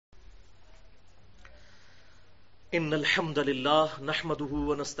إن الحمد لله نحمده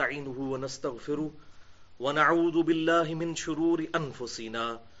ونستعينه ونستغفره ونعوذ بالله من شرور أنفسنا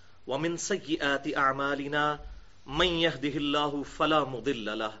ومن سيئات أعمالنا من يهده الله فلا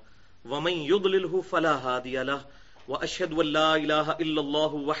مضل له ومن يضلله فلا هادي له وأشهد أن لا إله إلا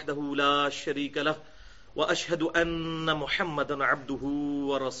الله وحده لا شريك له وأشهد أن محمدا عبده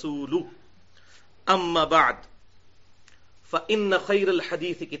ورسوله أما بعد فإن خير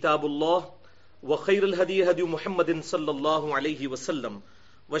الحديث كتاب الله وخير الهدي هدي محمد صلى الله عليه وسلم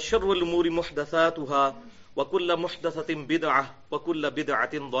وشر الأمور محدثاتها وكل محدثة بدعة وكل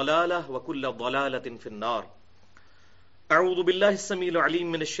بدعة ضلالة وكل ضلالة في النار. أعوذ بالله السميع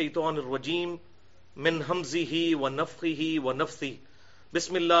العليم من الشيطان الرجيم من همزه ونفخه ونفثه.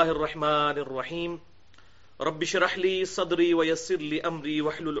 بسم الله الرحمن الرحيم. رب اشرح لي صدري ويسر لي أمري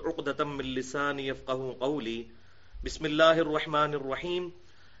واحلل عقدة من لساني يفقهوا قولي. بسم الله الرحمن الرحيم.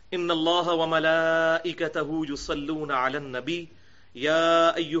 ان الله وملائكته يصلون على النبي يا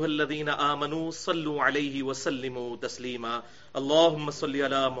ايها الذين امنوا صلوا عليه وسلموا تسليما. اللهم صل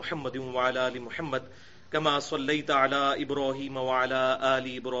على محمد وعلى ال محمد كما صليت على ابراهيم وعلى ال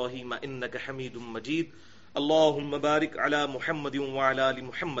ابراهيم انك حميد مجيد. اللهم بارك على محمد وعلى ال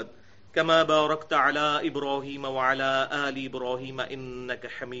محمد كما باركت على ابراهيم وعلى ال ابراهيم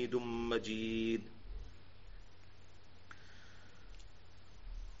انك حميد مجيد.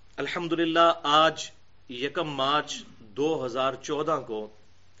 الحمدللہ آج 1 مارچ 2014 کو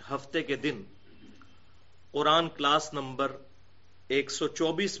ہفتے کے دن قرآن کلاس نمبر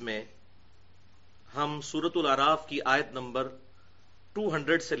 124 میں ہم سورۃ الاعراف کی آیت نمبر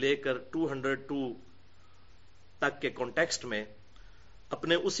 200 سے لے کر 202 تک کے کانٹیکسٹ میں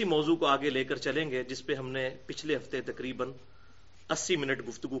اپنے اسی موضوع کو آگے لے کر چلیں گے جس پہ ہم نے پچھلے ہفتے تقریباً 80 منٹ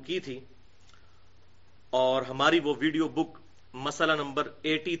گفتگو کی تھی، اور ہماری وہ ویڈیو بک مسئلہ نمبر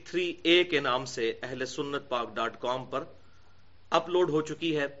 83A کے نام سے اہل سنت پاک .com پر اپلوڈ ہو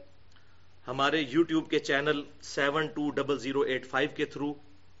چکی ہے، ہمارے یوٹیوب کے چینل 720085 کے تھرو،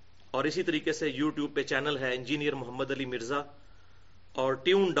 اور اسی طریقے سے یوٹیوب پہ چینل ہے انجینئر محمد علی مرزا، اور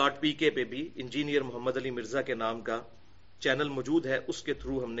tune.pk پہ بھی انجینئر محمد علی مرزا کے نام کا چینل موجود ہے، اس کے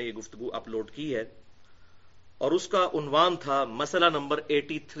تھرو ہم نے یہ گفتگو اپلوڈ کی ہے، اور اس کا عنوان تھا مسئلہ نمبر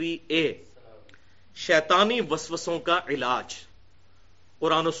 83A، شیطانی وسوسوں کا علاج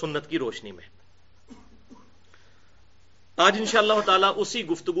قرآن و سنت کی روشنی میں۔ آج انشاءاللہ تعالی اسی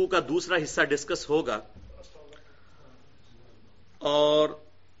گفتگو کا دوسرا حصہ ڈسکس ہوگا، اور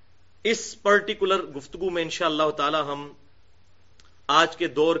اس پرٹیکولر گفتگو میں انشاءاللہ تعالی ہم آج کے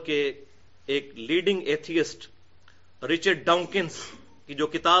دور کے ایک لیڈنگ ایتھیسٹ رچرڈ ڈاؤکنس کی جو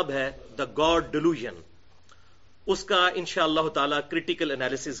کتاب ہے دا گاڈ ڈیلوژن، اس کا انشاءاللہ تعالی کریٹیکل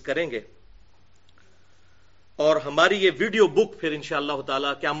انالیسز کریں گے، اور ہماری یہ ویڈیو بک پھر انشاءاللہ تعالی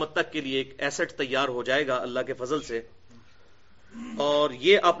قیامت تک کے لیے ایک ایسٹ تیار ہو جائے گا اللہ کے فضل سے، اور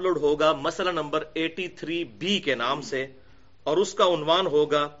یہ اپلوڈ ہوگا مسئلہ نمبر 83B کے نام سے، اور اس کا عنوان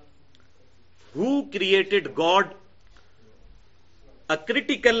ہوگا Who created God? A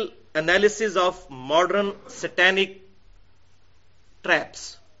critical analysis of modern satanic traps.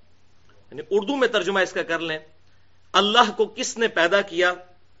 یعنی اردو میں ترجمہ اس کا کر لیں، اللہ کو کس نے پیدا کیا،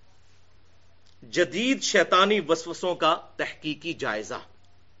 جدید شیطانی وسوسوں کا تحقیقی جائزہ۔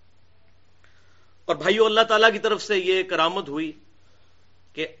 اور بھائیو، اللہ تعالیٰ کی طرف سے یہ کرامت ہوئی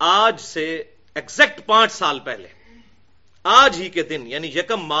کہ آج سے ایگزیکٹ 5 سال پہلے، آج ہی کے دن یعنی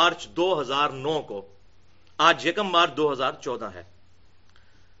 1 مارچ 2009 کو، آج 1 مارچ 2014 ہے،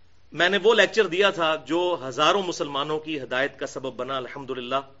 میں نے وہ لیکچر دیا تھا جو ہزاروں مسلمانوں کی ہدایت کا سبب بنا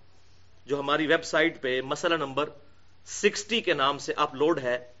الحمدللہ، جو ہماری ویب سائٹ پہ مسئلہ نمبر 60 کے نام سے اپلوڈ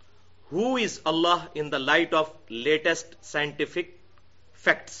ہے، Who is Allah in the light of latest scientific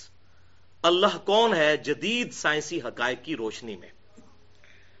facts؟ اللہ کون ہے جدید سائنسی حقائق کی روشنی میں۔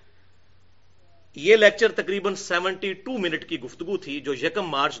 یہ لیکچر تقریباً 72 منٹ کی گفتگو تھی جو 1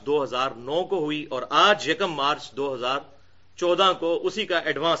 مارچ 2009 کو ہوئی، اور آج 1 مارچ 2014 کو اسی کا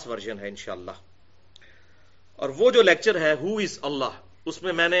ایڈوانس ورژن ہے انشاءاللہ۔ اور وہ جو لیکچر ہے Who is Allah، اس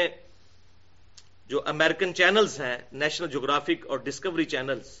میں میں نے جو امریکن چینلز ہیں، نیشنل جغرافک اور ڈسکوری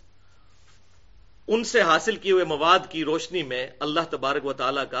چینلز، ان سے حاصل کیے ہوئے مواد کی روشنی میں اللہ تبارک و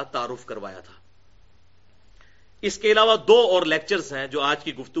تعالیٰ کا تعارف کروایا تھا۔ اس کے علاوہ 2 اور لیکچرز ہیں جو آج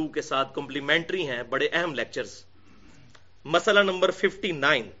کی گفتگو کے ساتھ کمپلیمنٹری ہیں، بڑے اہم لیکچرز۔ مسئلہ نمبر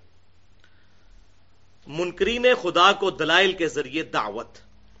 59، منکرین خدا کو دلائل کے ذریعے دعوت،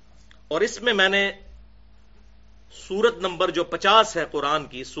 اور اس میں نے سورت نمبر جو 50 ہے قرآن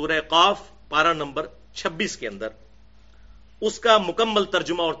کی، سورہ قاف پارہ نمبر 26 کے اندر اس کا مکمل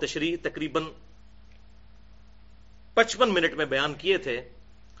ترجمہ اور تشریح تقریباً 55 منٹ میں بیان کیے تھے،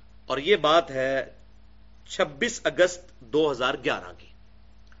 اور یہ بات ہے 26 اگست 2011 کی.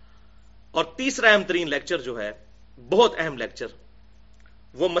 اور تیسرا اہم ترین لیکچر جو ہے، بہت اہم لیکچر،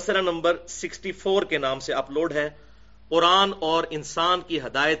 وہ مسئلہ نمبر 64 کے نام سے اپلوڈ ہے، قرآن اور انسان کی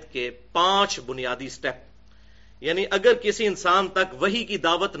ہدایت کے 5 بنیادی سٹیپ. یعنی اگر کسی انسان تک وحی کی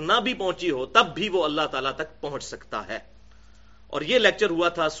دعوت نہ بھی پہنچی ہو تب بھی وہ اللہ تعالیٰ تک پہنچ سکتا ہے. اور یہ لیکچر ہوا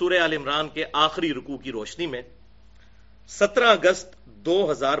تھا سورہ آل عمران کے آخری رکوع کی روشنی میں. 17 اگست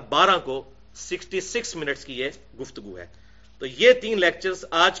 2012 کو 66 منٹس کی یہ گفتگو ہے. تو یہ 3 لیکچرز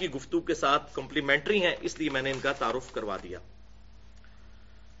آج کی گفتگو کے ساتھ کمپلیمنٹری ہیں، اس لیے میں نے ان کا تعارف کروا دیا.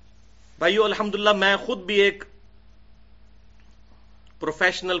 بھائیو، الحمدللہ میں خود بھی ایک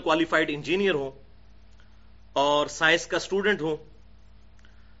پروفیشنل کوالیفائڈ انجینئر ہوں اور سائنس کا اسٹوڈنٹ ہوں.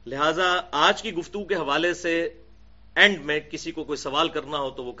 لہذا آج کی گفتگو کے حوالے سے اینڈ میں کسی کو کوئی سوال کرنا ہو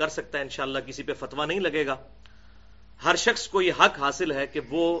تو وہ کر سکتا ہے. انشاءاللہ کسی پہ فتویٰ نہیں لگے گا. ہر شخص کو یہ حق حاصل ہے کہ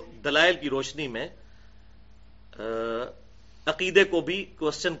وہ دلائل کی روشنی میں عقیدے کو بھی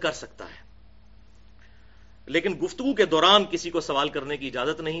کوسچن کر سکتا ہے، لیکن گفتگو کے دوران کسی کو سوال کرنے کی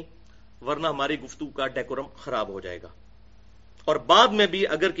اجازت نہیں، ورنہ ہماری گفتگو کا ڈیکورم خراب ہو جائے گا. اور بعد میں بھی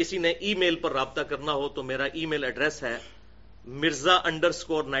اگر کسی نے ای میل پر رابطہ کرنا ہو تو میرا ای میل ایڈریس ہے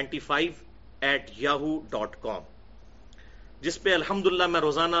mirza_95@yahoo.com، جس پہ الحمدللہ میں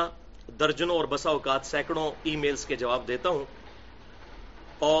روزانہ درجنوں اور بسا اوقات سینکڑوں ای میلز کے جواب دیتا ہوں.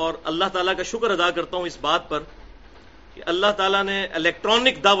 اور اللہ تعالیٰ کا شکر ادا کرتا ہوں اس بات پر کہ اللہ تعالیٰ نے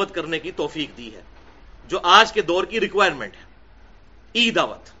الیکٹرانک دعوت کرنے کی توفیق دی ہے، جو آج کے دور کی ریکوائرمنٹ ہے، ای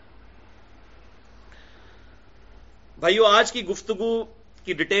دعوت. بھائیو، آج کی گفتگو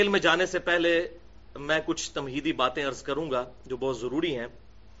کی ڈیٹیل میں جانے سے پہلے میں کچھ تمہیدی باتیں عرض کروں گا جو بہت ضروری ہیں.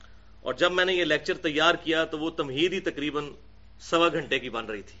 اور جب میں نے یہ لیکچر تیار کیا تو وہ تمہیدی تقریباً 1.25 گھنٹے کی بن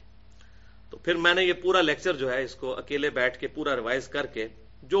رہی تھی. تو پھر میں نے یہ پورا لیکچر جو ہے اس کو اکیلے بیٹھ کے پورا ریوائز کر کے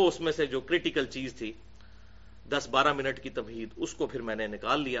جو اس میں سے جو کریٹیکل چیز تھی 10-12 منٹ کی تمہید، اس کو پھر میں نے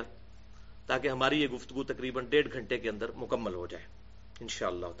نکال لیا تاکہ ہماری یہ گفتگو تقریباً 1.5 گھنٹے کے اندر مکمل ہو جائے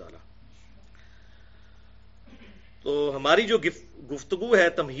انشاءاللہ تعالی. تو ہماری جو گفتگو ہے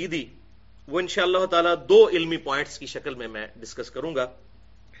تمہیدی، وہ انشاءاللہ تعالی 2 علمی پوائنٹس کی شکل میں ڈسکس کروں گا.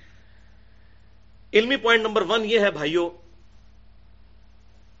 علمی پوائنٹ نمبر 1 یہ ہے بھائیو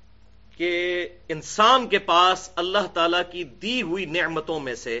کہ انسان کے پاس اللہ تعالی کی دی ہوئی نعمتوں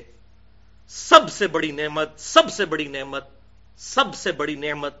میں سے سب سے بڑی نعمت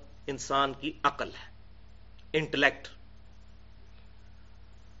انسان کی عقل ہے، انٹلیکٹ.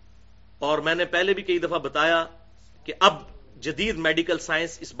 اور میں نے پہلے بھی کئی دفعہ بتایا کہ اب جدید میڈیکل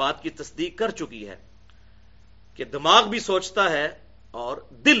سائنس اس بات کی تصدیق کر چکی ہے کہ دماغ بھی سوچتا ہے اور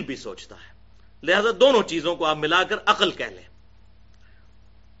دل بھی سوچتا ہے، لہذا دونوں چیزوں کو آپ ملا کر عقل کہہ لیں.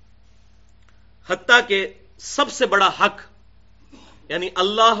 حتیٰ کہ سب سے بڑا حق یعنی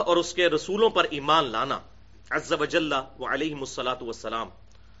اللہ اور اس کے رسولوں پر ایمان لانا عز وجل وعلیہم الصلاۃ والسلام،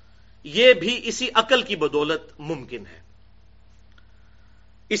 یہ بھی اسی عقل کی بدولت ممکن ہے.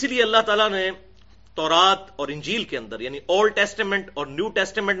 اسی لیے اللہ تعالیٰ نے تورات اور انجیل کے اندر یعنی اولڈ ٹیسٹیمنٹ اور نیو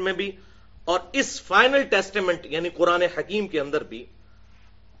ٹیسٹیمنٹ میں بھی اور اس فائنل ٹیسٹیمنٹ یعنی قرآن حکیم کے اندر بھی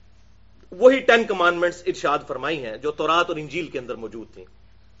وہی 10 کمانڈمنٹس ارشاد فرمائی ہیں جو تورات اور انجیل کے اندر موجود تھیں.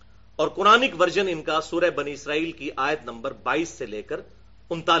 اور قرآنک ورژن ان کا سورہ بنی اسرائیل کی آیت نمبر 22 سے لے کر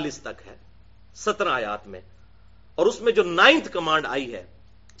 39 تک ہے، 17 آیات میں. اور اس میں جو 9th کمانڈ آئی ہے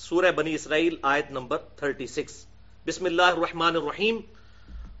سورہ بنی اسرائیل آیت نمبر 36، بسم اللہ الرحمن الرحیم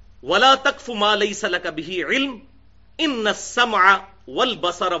وَلَا تَقْفُ مَا لَيْسَ لَكَ بِهِ عِلْمٌ إِنَّ السَّمْعَ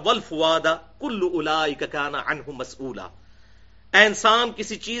وَالْبَصَرَ وَالْفُؤَادَ كُلُّ أُولَٰئِكَ كَانَ عَنْهُ مَسْئُولًا. اے انسان،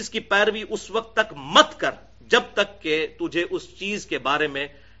 کسی چیز کی پیروی اس وقت تک مت کر جب تک کہ تجھے اس چیز کے بارے میں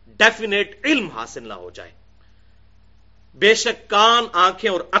ڈیفینیٹ علم حاصل نہ ہو جائے. بے شک کان،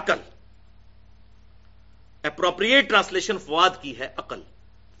 آنکھیں اور عقل، اپروپریٹ ٹرانسلیشن فواد کی ہے عقل.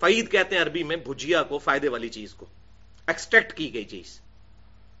 فعید کہتے ہیں عربی میں بھجیا کو، فائدے والی چیز کو، ایکسٹریکٹ کی گئی چیز.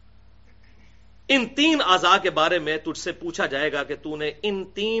 ان 3 اعضاء کے بارے میں تجھ سے پوچھا جائے گا کہ تو نے ان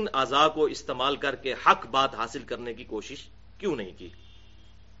 3 اعضاء کو استعمال کر کے حق بات حاصل کرنے کی کوشش کیوں نہیں کی.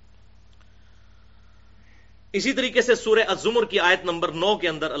 اسی طریقے سے سورہ الزمر کی آیت نمبر 9 کے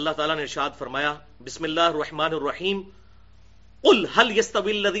اندر اللہ تعالیٰ نے ارشاد فرمایا بسم اللہ الرحمن الرحیم قل هل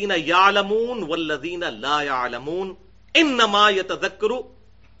يستوي الذين يعلمون والذين لا يعلمون انما يتذكر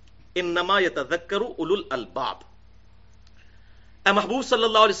اولو الالباب. اے محبوب صلی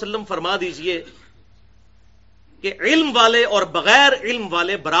اللہ علیہ وسلم فرما دیجئے کہ علم والے اور بغیر علم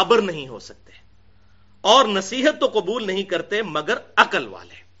والے برابر نہیں ہو سکتے، اور نصیحت تو قبول نہیں کرتے مگر عقل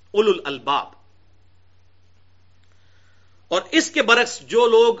والے، اولو الالباب. اور اس کے برعکس جو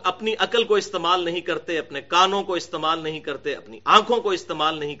لوگ اپنی عقل کو استعمال نہیں کرتے، اپنے کانوں کو استعمال نہیں کرتے، اپنی آنکھوں کو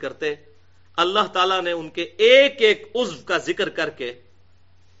استعمال نہیں کرتے، اللہ تعالیٰ نے ان کے ایک ایک عضو کا ذکر کر کے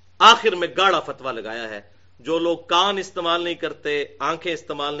آخر میں گاڑا فتویٰ لگایا ہے. جو لوگ کان استعمال نہیں کرتے، آنکھیں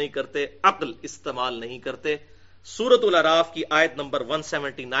استعمال نہیں کرتے، عقل استعمال نہیں کرتے، سورۃ الاعراف کی آیت نمبر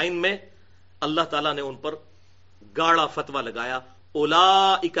 179 میں اللہ تعالیٰ نے ان پر گاڑا فتویٰ لگایا،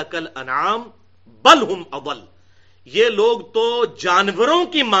 اولئک کالانعام بل ہم اضل. یہ لوگ تو جانوروں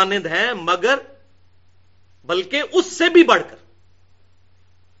کی مانند ہیں مگر بلکہ اس سے بھی بڑھ کر.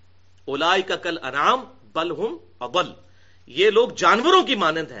 اولئک کالانعام بل ہم اضل. یہ لوگ جانوروں کی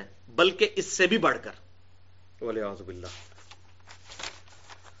مانند ہیں بلکہ اس سے بھی بڑھ کر. والعیاذ باللہ.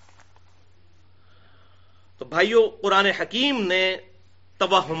 تو بھائیو، قرآن حکیم نے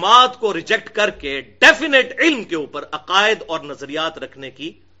توہمات کو ریجیکٹ کر کے ڈیفینیٹ علم کے اوپر عقائد اور نظریات رکھنے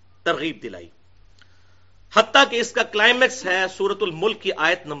کی ترغیب دلائی. حتیٰ کہ اس کا کلائمیکس ہے سورۃ الملک کی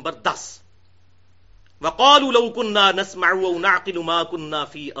آیت نمبر 10. وَقَالُوا لَوْ كُنَّا نَسْمَعُ أَوْ نَعْقِلُ مَا كُنَّا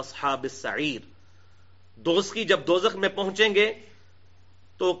فِي أَصْحَابِ السَّعِيرِ. دوزخی جب دوزخ میں پہنچیں گے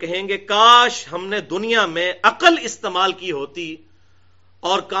تو کہیں گے کاش ہم نے دنیا میں عقل استعمال کی ہوتی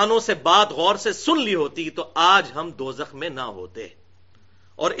اور کانوں سے بات غور سے سن لی ہوتی تو آج ہم دوزخ میں نہ ہوتے.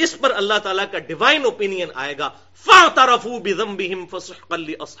 اور اس پر اللہ تعالیٰ کا ڈیوائن اوپینین آئے گا، فَاعْتَرَفُوا بِذَنبِهِمْ فَسُحْقًا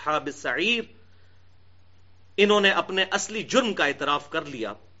لِأَصْحَابِ السَّعِيرِ. انہوں نے اپنے اصلی جرم کا اعتراف کر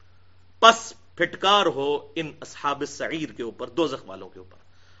لیا، پس پھٹکار ہو ان اصحاب السعیر کے اوپر، دوزخ والوں کے اوپر.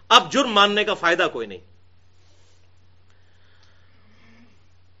 اب جرم ماننے کا فائدہ کوئی نہیں.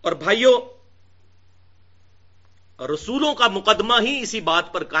 اور بھائیوں، رسولوں کا مقدمہ ہی اسی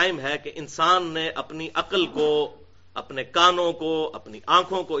بات پر قائم ہے کہ انسان نے اپنی عقل کو، اپنے کانوں کو، اپنی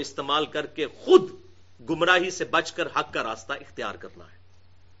آنکھوں کو استعمال کر کے خود گمراہی سے بچ کر حق کا راستہ اختیار کرنا ہے.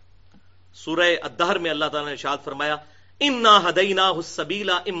 سورہ الدہر میں اللہ تعالیٰ نے ارشاد فرمایا، اِنَّا هَدَيْنَاهُ السَّبِيلَ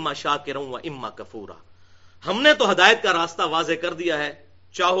إِمَّا شَاكِرًا وَإِمَّا كَفُورًا. ہم نے تو ہدایت کا راستہ واضح کر دیا ہے،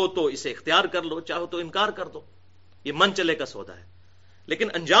 چاہو تو اسے اختیار کر لو، چاہو تو انکار کر دو. یہ من چلے کا سودا ہے، لیکن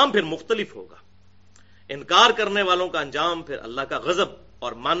انجام پھر مختلف ہوگا. انکار کرنے والوں کا انجام پھر اللہ کا غضب،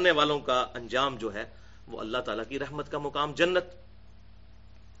 اور ماننے والوں کا انجام جو ہے وہ اللہ تعالیٰ کی رحمت کا مقام جنت.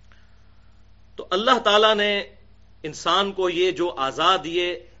 تو اللہ تعالیٰ نے انسان کو یہ جو آزاد دیے،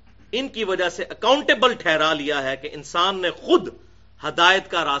 ان کی وجہ سے اکاؤنٹیبل ٹھہرا لیا ہے کہ انسان نے خود ہدایت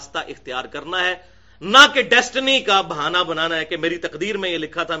کا راستہ اختیار کرنا ہے، نہ کہ ڈیسٹنی کا بہانہ بنانا ہے کہ میری تقدیر میں یہ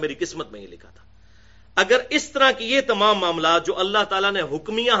لکھا تھا، میری قسمت میں یہ لکھا تھا. اگر اس طرح کی یہ تمام معاملات جو اللہ تعالیٰ نے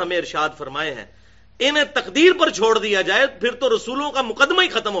حکمیہ ہمیں ارشاد فرمائے ہیں انہیں تقدیر پر چھوڑ دیا جائے، پھر تو رسولوں کا مقدمہ ہی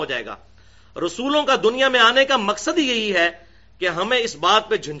ختم ہو جائے گا. رسولوں کا دنیا میں آنے کا مقصد ہی یہی ہے کہ ہمیں اس بات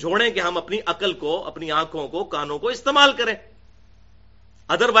پہ جھنجھوڑیں کہ ہم اپنی عقل کو، اپنی آنکھوں کو، کانوں کو استعمال کریں.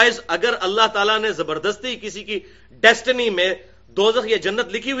 ادروائز اگر اللہ تعالیٰ نے زبردستی کسی کی ڈیسٹنی میں دوزخ یا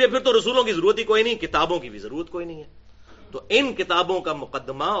جنت لکھی ہوئی ہے، پھر تو رسولوں کی ضرورت ہی کوئی نہیں، کتابوں کی بھی ضرورت کوئی نہیں ہے. تو ان کتابوں کا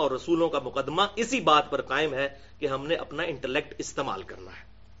مقدمہ اور رسولوں کا مقدمہ اسی بات پر قائم ہے کہ ہم نے اپنا انٹلیکٹ استعمال کرنا ہے.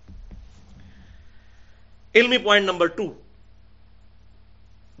 علمی پوائنٹ نمبر 2.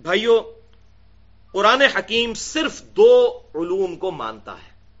 بھائیو، قرآن حکیم صرف 2 علوم کو مانتا ہے.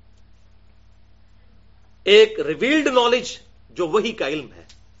 ایک ریویلڈ نالج جو وحی کا علم ہے،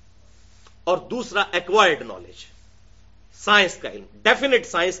 اور دوسرا ایکوائرڈ نالج، سائنس کا علم، ڈیفینیٹ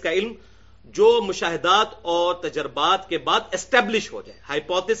سائنس کا علم جو مشاہدات اور تجربات کے بعد اسٹیبلش ہو جائے.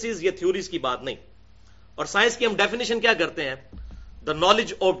 ہائپوتھیسز یا تھیوریز کی بات نہیں. اور سائنس کی ہم ڈیفینیشن کیا کرتے ہیں؟ The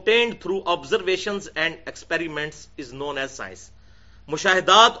knowledge obtained through observations and experiments is known as science.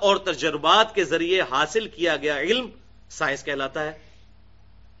 مشاہدات اور تجربات کے ذریعے حاصل کیا گیا علم سائنس کہلاتا ہے.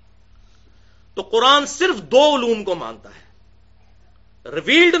 تو قرآن صرف 2 علوم کو مانتا ہے،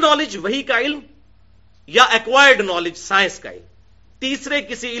 ریویلڈ نالج وحی کا علم یا ایکوائرڈ نالج سائنس کا علم. تیسرے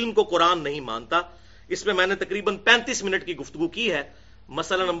کسی علم کو قرآن نہیں مانتا. اس میں نے تقریباً 35 منٹ کی گفتگو کی ہے،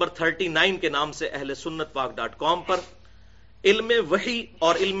 مسئلہ نمبر 39 کے نام سے اہل سنت پاک.com پر، علم وحی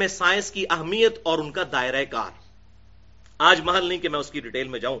اور علم سائنس کی اہمیت اور ان کا دائرہ کار. آج محل نہیں کہ میں اس کی ڈیٹیل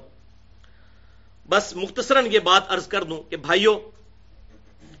میں جاؤں، بس مختصراً یہ بات عرض کر دوں کہ بھائیو،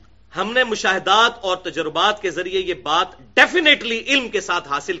 ہم نے مشاہدات اور تجربات کے ذریعے یہ بات ڈیفینیٹلی علم کے ساتھ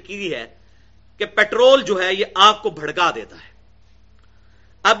حاصل کی ہے کہ پیٹرول جو ہے یہ آگ کو بھڑکا دیتا ہے.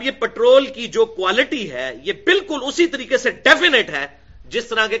 اب یہ پیٹرول کی جو کوالٹی ہے یہ بالکل اسی طریقے سے ڈیفینیٹ ہے جس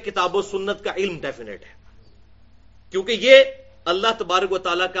طرح کے کتاب و سنت کا علم ڈیفینیٹ ہے، کیونکہ یہ اللہ تبارک و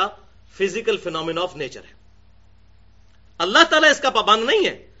تعالیٰ کا فزیکل فینومینا آف نیچر ہے. اللہ تعالیٰ اس کا پابند نہیں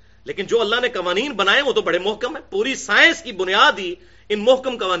ہے، لیکن جو اللہ نے قوانین بنائے وہ تو بڑے محکم ہیں. پوری سائنس کی بنیاد ہی ان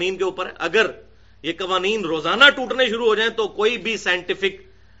محکم قوانین کے اوپر ہے. اگر یہ قوانین روزانہ ٹوٹنے شروع ہو جائیں تو کوئی بھی سائنٹیفک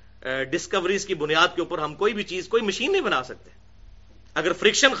ڈسکوریز کی بنیاد کے اوپر ہم کوئی بھی چیز، کوئی مشین نہیں بنا سکتے. اگر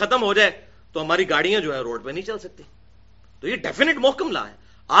فرکشن ختم ہو جائے تو ہماری گاڑیاں جو ہے روڈ پہ نہیں چل سکتی. تو یہ ڈیفینیٹ محکم لا ہے.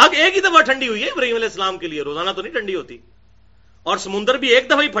 آگ ایک ہی دفعہ ٹھنڈی ہوئی ہے ابراہیم علیہ السلام کے لیے، روزانہ تو نہیں ٹھنڈی ہوتی. اور سمندر بھی ایک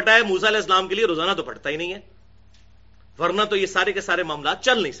دفعہ ہی پھٹا ہے موسیٰ علیہ السلام کے لیے، روزانہ تو پھٹتا ہی نہیں ہے، ورنہ تو یہ سارے کے سارے معاملات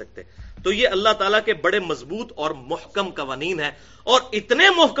چل نہیں سکتے. تو یہ اللہ تعالیٰ کے بڑے مضبوط اور محکم قوانین ہیں، اور اتنے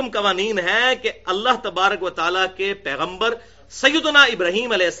محکم قوانین ہیں کہ اللہ تبارک و تعالیٰ کے پیغمبر سیدنا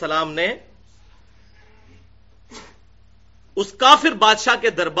ابراہیم علیہ السلام نے اس کافر بادشاہ کے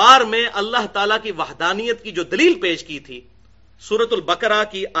دربار میں اللہ تعالیٰ کی وحدانیت کی جو دلیل پیش کی تھی سورۃ البقرہ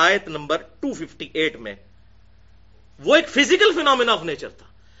کی آیت نمبر 258 میں، وہ ایک فزیکل فینومینا آف نیچر تھا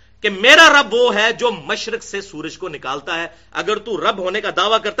کہ میرا رب وہ ہے جو مشرق سے سورج کو نکالتا ہے، اگر تو رب ہونے کا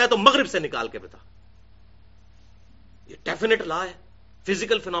دعویٰ کرتا ہے تو مغرب سے نکال کے بتا. یہ ڈیفینیٹ لا ہے،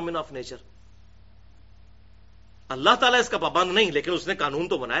 فزیکل فینومینا آف نیچر. اللہ تعالیٰ اس کا پابند نہیں، لیکن اس نے قانون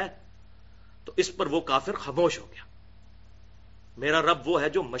تو بنایا، تو اس پر وہ کافر خاموش ہو گیا. میرا رب وہ ہے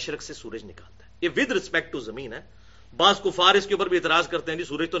جو مشرق سے سورج نکالتا ہے. یہ ود رسپیکٹ ٹو زمین ہے. بعض کفار اس کے اوپر بھی اعتراض کرتے ہیں جی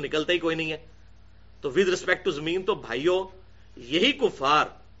سورج تو نکلتا ہی کوئی نہیں ہے. تو ود رسپیکٹ ٹو زمین تو بھائیو، یہی کفار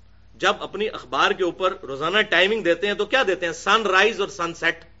جب اپنی اخبار کے اوپر روزانہ ٹائمنگ دیتے ہیں تو کیا دیتے ہیں؟ سن رائز اور سن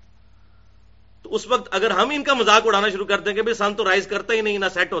سیٹ. تو اس وقت اگر ہم ان کا مذاق اڑانا شروع کر دیں کہ بھائی سن تو رائز کرتا ہی نہیں نہ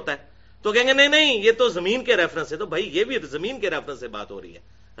سیٹ ہوتا ہے، تو کہیں گے نہیں نہیں یہ تو زمین کے ریفرنس ہے. تو بھائی یہ بھی زمین کے ریفرنس سے بات ہو رہی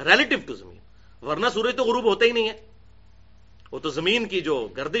ہے، ریلیٹو ٹو زمین، ورنہ سورج تو غروب ہوتا ہی نہیں ہے. وہ تو زمین کی جو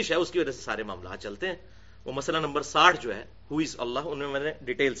گردش ہے اس کی وجہ سے سارے معاملات چلتے ہیں. وہ مسئلہ نمبر 60 جو ہے ہو از اللہ، ان میں نے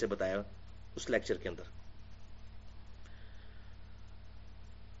ڈیٹیل سے بتایا اس لیکچر کے اندر.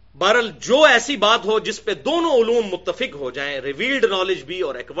 بہرحال جو ایسی بات ہو جس پہ دونوں علوم متفق ہو جائیں، ریویلڈ نالج بھی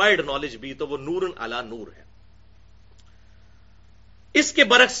اور ایکوائرڈ نالج بھی، تو وہ نور علی نور ہے. اس کے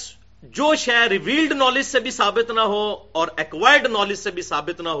برعکس جو شے ریویلڈ نالج سے بھی ثابت نہ ہو اور ایکوائرڈ نالج سے بھی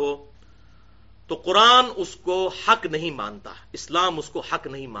ثابت نہ ہو تو قرآن اس کو حق نہیں مانتا، اسلام اس کو حق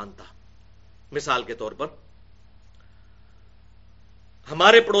نہیں مانتا. مثال کے طور پر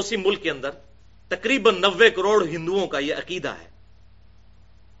ہمارے پڑوسی ملک کے اندر تقریباً 90 کروڑ ہندوؤں کا یہ عقیدہ ہے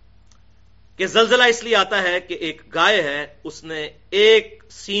کہ زلزلہ اس لیے آتا ہے کہ ایک گائے ہے، اس نے ایک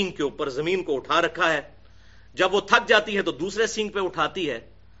سینگ کے اوپر زمین کو اٹھا رکھا ہے، جب وہ تھک جاتی ہے تو دوسرے سینگ پہ اٹھاتی ہے،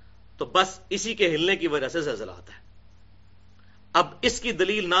 تو بس اسی کے ہلنے کی وجہ سے زلزلہ آتا ہے. اب اس کی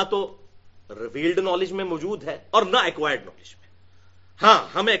دلیل نہ تو ریویلڈ نالج میں موجود ہے اور نہ ایکوائرڈ نالج میں. ہاں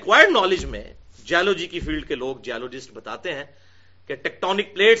ہمیں ایکوائرڈ نالج میں جیولوجی کی فیلڈ کے لوگ جیولوجسٹ بتاتے ہیں کہ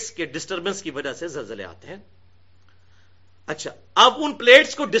ٹیکٹونک پلیٹس کے ڈسٹربنس کی وجہ سے زلزلے آتے ہیں. اچھا اب ان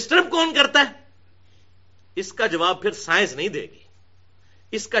پلیٹس کو ڈسٹرب کون کرتا ہے؟ اس کا جواب پھر سائنس نہیں دے گی،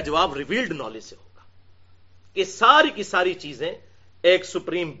 اس کا جواب ریویلڈ نالج سے ہوگا کہ ساری کی ساری چیزیں ایک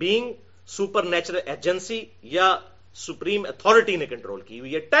supreme being, super natural agency یا سپریم اتھارٹی نے کنٹرول کی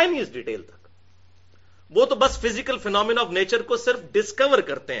ہوئی ہے ٹائنیسٹ ڈیٹیل تک. وہ تو بس فزیکل فینومینا آف نیچر کو صرف ڈسکور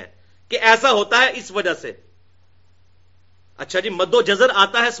کرتے ہیں کہ ایسا ہوتا ہے اس وجہ سے. اچھا جی مد و جزر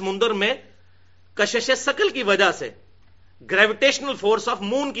آتا ہے سمندر میں کشش ثقل کی وجہ سے، گریویٹیشنل فورس آف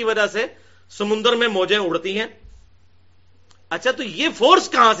مون کی وجہ سے سمندر میں موجیں اڑتی ہیں. اچھا تو یہ فورس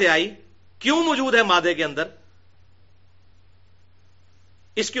کہاں سے آئی، کیوں موجود ہے مادے کے اندر؟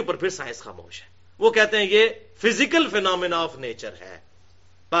 اس کے اوپر پھر سائنس خاموش ہے. وہ کہتے ہیں یہ فزیکل فینومینا آف نیچر ہے،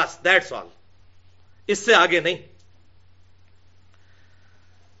 بس دیٹس آل، اس سے آگے نہیں.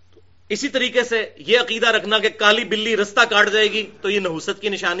 اسی طریقے سے یہ عقیدہ رکھنا کہ کالی بلی رستہ کاٹ جائے گی تو یہ نحوست کی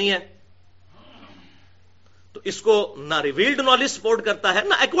نشانی ہے، تو اس کو نہ ریویلڈ نالج سپورٹ کرتا ہے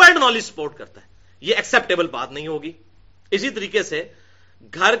نہ ایکوائرڈ نالج سپورٹ کرتا ہے. یہ ایکسپٹیبل بات نہیں ہوگی. اسی طریقے سے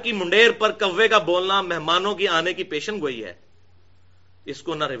گھر کی منڈیر پر کوے کا بولنا مہمانوں کی آنے کی پیشن گوئی ہے، اس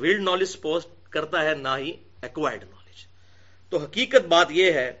کو نہ ریویلڈ نالج سپورٹ کرتا ہے نہ ہی ایکوائرڈ نالج. تو حقیقت بات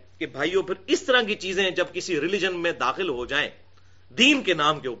یہ ہے کہ بھائیوں پھر اس طرح کی چیزیں جب کسی ریلیجن میں داخل ہو جائیں دین کے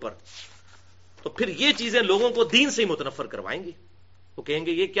نام کے اوپر، تو پھر یہ چیزیں لوگوں کو دین سے ہی متنفر کروائیں گی. وہ کہیں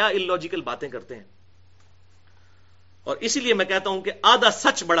گے یہ کیا اللاجیکل باتیں کرتے ہیں. اور اسی لیے میں کہتا ہوں کہ آدھا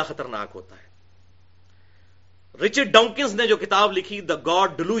سچ بڑا خطرناک ہوتا ہے. رچرڈ ڈاؤکنز نے جو کتاب لکھی دا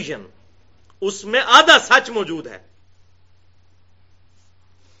گاڈ ڈیلوژن، اس میں آدھا سچ موجود ہے.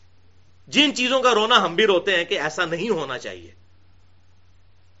 جن چیزوں کا رونا ہم بھی روتے ہیں کہ ایسا نہیں ہونا چاہیے،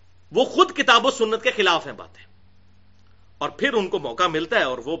 وہ خود کتاب و سنت کے خلاف ہیں باتیں، اور پھر ان کو موقع ملتا ہے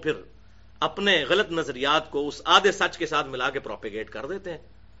اور وہ پھر اپنے غلط نظریات کو اس آدھے سچ کے ساتھ ملا کے پروپیگیٹ کر دیتے ہیں،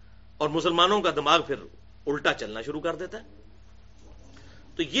 اور مسلمانوں کا دماغ پھر الٹا چلنا شروع کر دیتا ہے.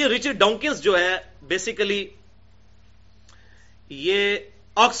 تو یہ رچرڈ ڈاؤکنز جو ہے بیسیکلی یہ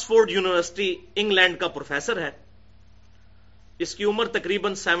آکسفورڈ یونیورسٹی انگلینڈ کا پروفیسر ہے. اس کی عمر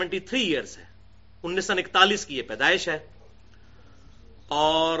تقریباً 73 ایئرز ہے، 1941 کی یہ پیدائش ہے،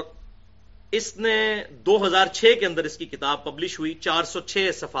 اور اس نے 2006 کے اندر اس کی کتاب پبلش ہوئی.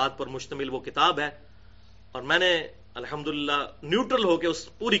 406 صفحات پر مشتمل وہ کتاب ہے، اور میں نے الحمدللہ نیوٹرل ہو کے اس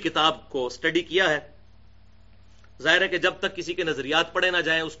پوری کتاب کو اسٹڈی کیا ہے. ظاہر ہے کہ جب تک کسی کے نظریات پڑھے نہ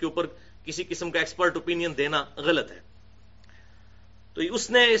جائیں اس کے اوپر کسی قسم کا ایکسپرٹ اوپینین دینا غلط ہے. تو اس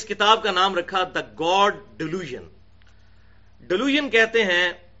نے اس کتاب کا نام رکھا دا گاڈ ڈیلوژن. ڈیلوژن کہتے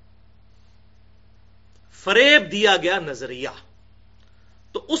ہیں فریب دیا گیا نظریہ.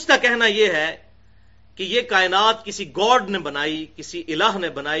 تو اس کا کہنا یہ ہے کہ یہ کائنات کسی گاڈ نے بنائی, کسی الہ نے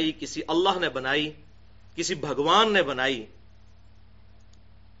بنائی, کسی اللہ نے بنائی, کسی بھگوان نے بنائی,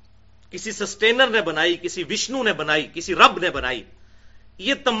 کسی سسٹینر نے بنائی, کسی وشنو نے بنائی, کسی رب نے بنائی.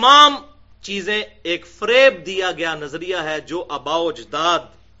 یہ تمام چیزیں ایک فریب دیا گیا نظریہ ہے جو آباء و اجداد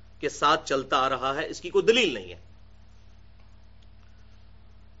کے ساتھ چلتا آ رہا ہے. اس کی کوئی دلیل نہیں ہے.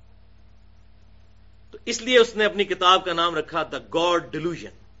 تو اس لیے اس نے اپنی کتاب کا نام رکھا دا گاڈ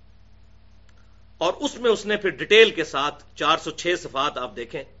ڈیلوژن. اور اس میں اس نے پھر ڈیٹیل کے ساتھ 406 صفحات آپ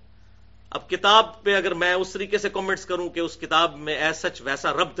دیکھیں. اب کتاب پہ اگر میں اس طریقے سے کمنٹس کروں کہ اس کتاب میں ایسا سچ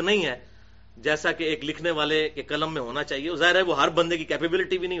ویسا ربط نہیں ہے جیسا کہ ایک لکھنے والے کے قلم میں ہونا چاہیے, ظاہر ہے وہ ہر بندے کی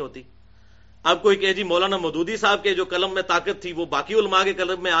کیپیبلٹی بھی نہیں ہوتی. اب کوئی کہ جی مولانا مودودی صاحب کے جو قلم میں طاقت تھی وہ باقی علماء کے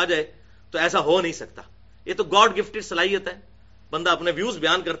قلم میں آ جائے تو ایسا ہو نہیں سکتا. یہ تو گاڈ گفٹڈ صلاحیت ہے. بندہ اپنے ویوز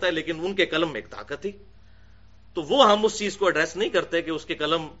بیان کرتا ہے لیکن ان کے قلم میں ایک طاقت تھی. تو وہ ہم اس چیز کو ایڈریس نہیں کرتے کہ اس کے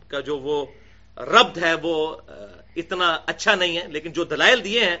قلم کا جو وہ ربط ہے وہ اتنا اچھا نہیں ہے, لیکن جو دلائل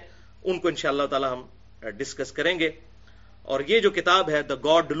دیے ہیں ان کو انشاءاللہ تعالی ہم ڈسکس کریں گے. اور یہ جو کتاب ہے دا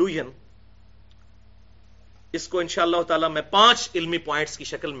گاڈ ڈیلوژن, اس کو انشاءاللہ تعالی میں 5 علمی پوائنٹس کی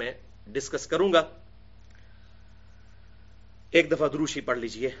شکل میں ڈسکس کروں گا. ایک دفعہ درود شریف پڑھ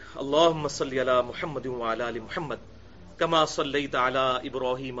لیجئے. اللہم صلی علی محمد وعلی آل محمد کما صلیت علی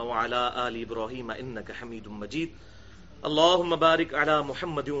ابراہیم وعلی آل ابراہیم انک حمید مجید. اللہم بارک علی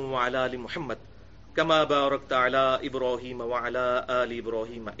محمد وعلی آل محمد کما بارکت علی ابراہیم وعلی آل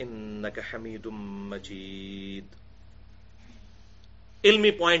ابراہیم انک حمید مجید.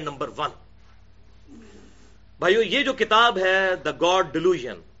 علمی پوائنٹ نمبر 1. بھائیو, یہ جو کتاب ہے دا گاڈ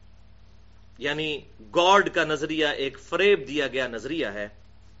ڈیلوژن, یعنی گاڈ کا نظریہ ایک فریب دیا گیا نظریہ ہے.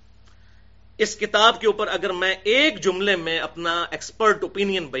 اس کتاب کے اوپر اگر میں ایک جملے میں اپنا ایکسپرٹ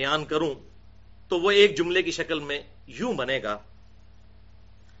اوپینین بیان کروں تو وہ ایک جملے کی شکل میں یوں بنے گا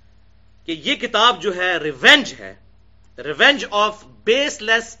کہ یہ کتاب جو ہے ریونج ہے, revenge of base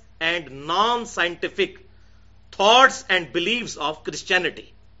less and non scientific thoughts and بلیفز of Christianity.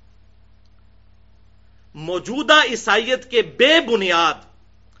 موجودہ عیسائیت کے بے بنیاد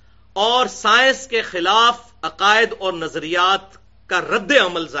اور سائنس کے خلاف عقائد اور نظریات کا رد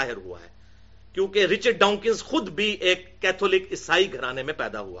عمل ظاہر ہوا ہے, کیونکہ رچرڈ ڈاؤکنز خود بھی ایک کیتھولک عیسائی گھرانے میں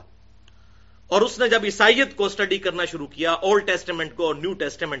پیدا ہوا, اور اس نے جب عیسائیت کو اسٹڈی کرنا شروع کیا, اولڈ ٹیسٹمنٹ کو اور نیو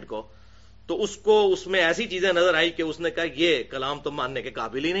ٹیسٹمنٹ کو, تو اس کو اس میں ایسی چیزیں نظر آئی کہ اس نے کہا یہ کلام تو ماننے کے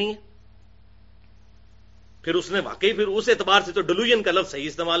قابل ہی نہیں ہے. پھر اس نے واقعی پھر اس اعتبار سے تو ڈیلوژن کا لفظ صحیح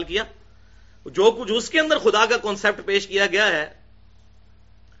استعمال کیا. جو کچھ اس کے اندر خدا کا کانسیپٹ پیش کیا گیا ہے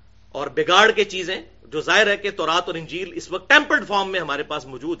اور بگاڑ کے چیزیں, جو ظاہر ہے کہ تورات اور انجیل اس وقت ٹیمپرڈ فارم میں ہمارے پاس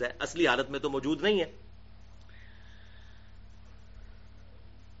موجود ہے, اصلی حالت میں تو موجود نہیں ہے.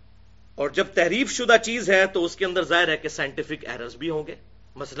 اور جب تحریف شدہ چیز ہے تو اس کے اندر ظاہر ہے کہ سائنٹیفک ایررز بھی ہوں گے.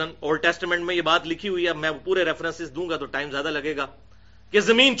 مثلا اولڈ ٹیسٹمنٹ میں یہ بات لکھی ہوئی ہے, میں پورے ریفرنسز دوں گا تو ٹائم زیادہ لگے گا, کہ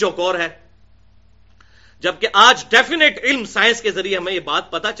زمین چوکور ہے, جبکہ آج ڈیفینیٹ علم سائنس کے ذریعے ہمیں یہ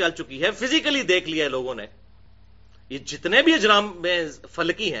بات پتا چل چکی ہے, فزیکلی دیکھ لیا ہے لوگوں نے. یہ جتنے بھی اجرام میں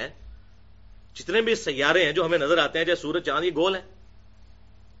فلکی ہیں, جتنے بھی سیارے ہیں جو ہمیں نظر آتے ہیں, جیسے سورج چاند, یہ گول ہیں.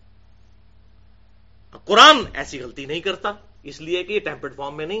 قرآن ایسی غلطی نہیں کرتا, اس لیے کہ یہ ٹیمپرڈ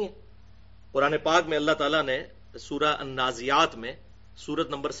فارم میں نہیں ہے. قرآن پاک میں اللہ تعالیٰ نے سورہ النازعات میں سورت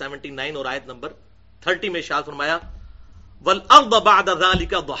نمبر 79 اور آیت نمبر 30 میں ارشاد فرمایا وَالْأَرْضَ بَعْدَ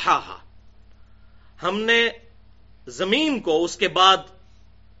ذَلِكَ ضَحَاهَا, ہم نے زمین کو اس کے بعد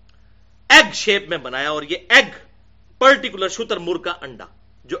ایگ شیپ میں بنایا, اور یہ ایگ پرٹیکولر شتر مرغ کا انڈا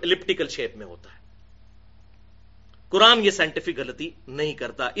جو الپٹیکل شیپ میں ہوتا ہے. قرآن یہ سائنٹیفک غلطی نہیں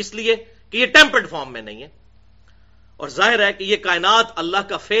کرتا, اس لیے کہ یہ ٹیمپرڈ فارم میں نہیں ہے. اور ظاہر ہے کہ یہ کائنات اللہ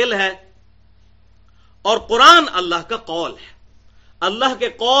کا فعل ہے اور قرآن اللہ کا قول ہے. اللہ کے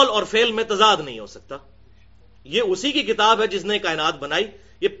قول اور فعل میں تضاد نہیں ہو سکتا. یہ اسی کی کتاب ہے جس نے کائنات بنائی,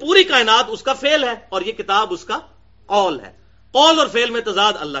 یہ پوری کائنات اس کا فعل ہے اور یہ کتاب اس کا قول ہے. قول اور فعل میں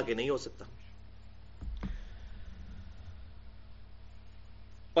تضاد اللہ کے نہیں ہو سکتا.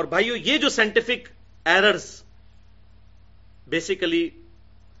 اور بھائیو, یہ جو سائنٹیفک ایررز بیسیکلی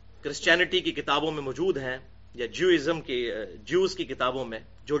کرسچینٹی کی کتابوں میں موجود ہیں, یا جیوز کی کتابوں میں,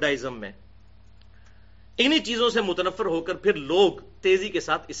 جوڈائزم میں, انہی چیزوں سے متنفر ہو کر پھر لوگ تیزی کے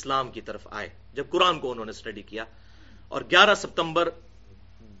ساتھ اسلام کی طرف آئے جب قرآن کو انہوں نے اسٹڈی کیا. اور 11 ستمبر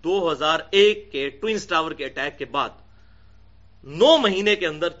 2001 کے ٹوئنز ٹاور کے اٹیک کے بعد 9 مہینے کے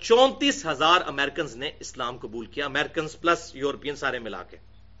اندر 34,000 امریکنز نے اسلام قبول کیا، امریکنز پلس یورپین سارے ملا کے.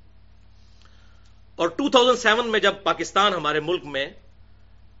 اور 2007 میں جب پاکستان ہمارے ملک میں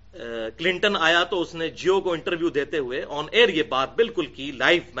کلنٹن آیا تو اس نے جیو کو انٹرویو دیتے ہوئے آن ایئر یہ بات بالکل کی،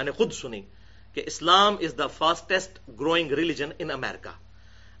 لائیو میں نے خود سنی کہ اسلام از دا فاسٹسٹ گروئنگ ریلیجن ان امریکہ.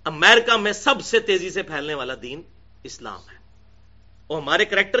 امریکہ میں سب سے تیزی سے پھیلنے والا دین اسلام ہے، اور ہمارے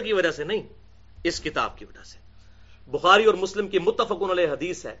کریکٹر کی وجہ سے نہیں، اس کتاب کی وجہ سے. بخاری اور مسلم کی متفق علیہ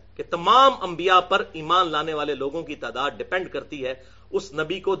حدیث ہے کہ تمام انبیاء پر ایمان لانے والے لوگوں کی تعداد ڈیپینڈ کرتی ہے اس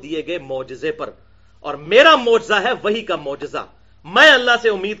نبی کو دیے گئے معجزے پر، اور میرا معجزہ ہے وہی کا معجزہ. میں اللہ سے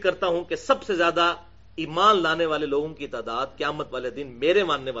امید کرتا ہوں کہ سب سے زیادہ ایمان لانے والے لوگوں کی تعداد قیامت والے دن میرے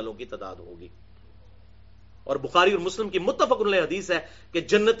ماننے والوں کی تعداد ہوگی. اور بخاری اور مسلم کی متفق علیہ حدیث ہے کہ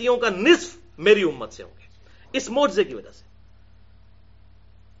جنتیوں کا نصف میری امت سے ہوں گے اس معجزے کی وجہ سے.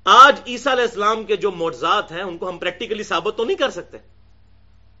 آج عیسیٰ علیہ السلام کے جو معجزات ہیں ان کو ہم پریکٹیکلی ثابت تو نہیں کر سکتے،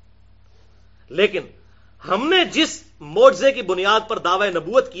 لیکن ہم نے جس معجزے کی بنیاد پر دعوی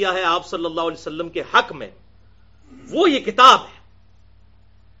نبوت کیا ہے آپ صلی اللہ علیہ وسلم کے حق میں، وہ یہ کتاب ہے.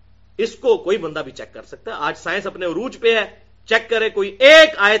 اس کو کوئی بندہ بھی چیک کر سکتا ہے. آج سائنس اپنے عروج پہ ہے، چیک کرے، کوئی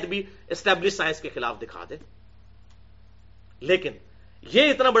ایک آیت بھی اسٹیبلش سائنس کے خلاف دکھا دے. لیکن یہ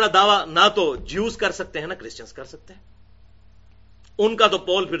اتنا بڑا دعویٰ نہ تو جیوز کر سکتے ہیں نہ کرسچنز کر سکتے ہیں. ان کا تو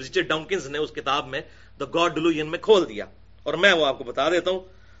پول پھر رچرڈ ڈاؤکنز نے اس کتاب میں دا گاڈ ڈیلوژن میں کھول دیا، اور میں وہ آپ کو بتا دیتا ہوں.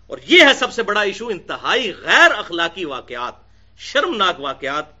 اور یہ ہے سب سے بڑا ایشو، انتہائی غیر اخلاقی واقعات، شرمناک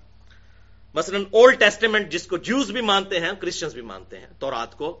واقعات. مثلا اولڈ ٹیسٹیمنٹ جس کو جیوز بھی مانتے ہیں، کرسچنز بھی مانتے ہیں،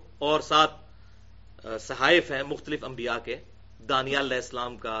 تورات کو، اور ساتھ صحائف ہیں مختلف انبیاء کے، دانیال علیہ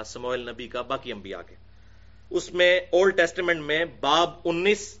السلام کا، سموئیل نبی کا، باقی انبیاء کے. اس میں اولڈ ٹیسٹیمنٹ میں باب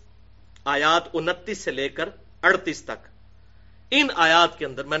 19 آیات 29 سے لے کر 38 تک، ان آیات کے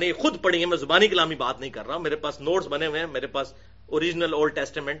اندر میں نے یہ خود پڑھی ہے، میں زبانی کلامی بات نہیں کر رہا، میرے پاس نوٹس بنے ہوئے ہیں، میرے پاس original old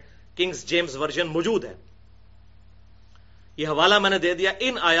testament Kings James version موجود ہے، یہ حوالہ میں نے دے دیا.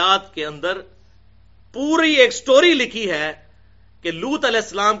 ان آیات کے اندر پوری ایک سٹوری لکھی ہے کہ لوط علیہ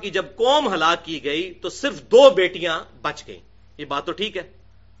السلام کی جب قوم ہلاک کی گئی تو صرف 2 بیٹیاں بچ گئیں. یہ بات تو ٹھیک ہے،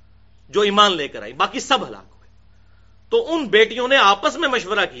 جو ایمان لے کر آئی، باقی سب ہلاک ہوئے. تو ان بیٹیوں نے آپس میں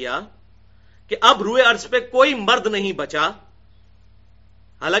مشورہ کیا کہ اب روئے ارض پہ کوئی مرد نہیں بچا،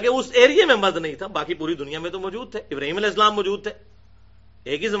 حالانکہ اس ایریے میں مرد نہیں تھا، باقی پوری دنیا میں تو موجود تھے، ابراہیم علیہ السلام موجود تھے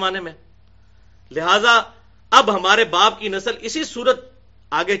ایک ہی زمانے میں. لہذا اب ہمارے باپ کی نسل اسی صورت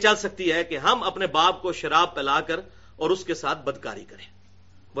آگے چل سکتی ہے کہ ہم اپنے باپ کو شراب پلا کر اور اس کے ساتھ بدکاری کریں،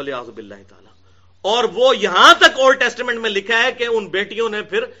 بولے اعوذ باللہ تعالی. اور وہ یہاں تک اولڈ ٹیسٹیمنٹ میں لکھا ہے کہ ان بیٹیوں نے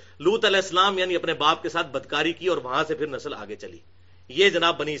پھر لوط علیہ السلام یعنی اپنے باپ کے ساتھ بدکاری کی، اور وہاں سے پھر نسل آگے چلی. یہ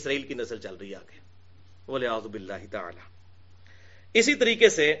جناب بنی اسرائیل کی نسل چل رہی ہے آگے، بولے اعوذ باللہ تعالی. اسی طریقے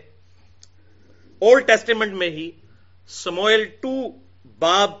سے اولڈ ٹیسٹیمنٹ میں ہی سموئیل 2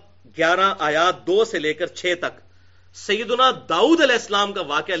 باب 11 آیات 2 سے لے کر 6 تک سیدنا داؤد علیہ السلام کا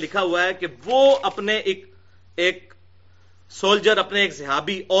واقعہ لکھا ہوا ہے کہ وہ اپنے ایک سولجر، اپنے ایک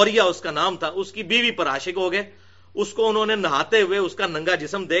صحابی، اوریا اس کا نام تھا، اس کی بیوی پر عاشق ہو گئے. اس کو انہوں نے نہاتے ہوئے اس کا ننگا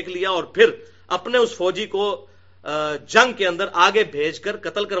جسم دیکھ لیا، اور پھر اپنے اس فوجی کو جنگ کے اندر آگے بھیج کر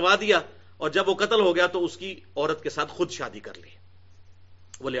قتل کروا دیا. اور جب وہ قتل ہو گیا تو اس کی عورت کے ساتھ خود شادی کر لی.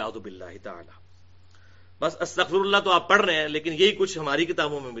 بولے اعوذ باللہ تعالی. بس استغفر اللہ تو آپ پڑھ رہے ہیں، لیکن یہی کچھ ہماری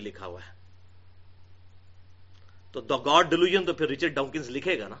کتابوں میں بھی لکھا ہوا ہے. تو دا گاڈ ڈیلوژن تو پھر رچرڈ ڈاؤکنز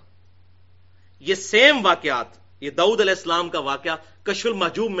لکھے گا نا. یہ سیم واقعات، یہ داؤد علیہ السلام کا واقعہ کشف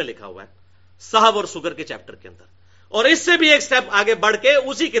المحجوب میں لکھا ہوا ہے، صحب اور سگر کے چیپٹر کے اندر. اور اس سے بھی ایک سٹیپ آگے بڑھ کے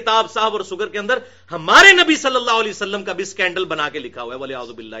اسی کتاب صحب اور سگر کے اندر ہمارے نبی صلی اللہ علیہ وسلم کا بھی سکینڈل بنا کے لکھا ہوا ہے، بولے اعوذ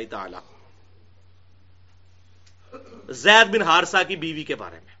باللہ تعالی. زید بن حارثہ کی بیوی کے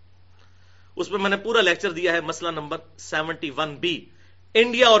بارے میں، اس پہ میں نے پورا لیکچر دیا ہے، مسئلہ نمبر 71B،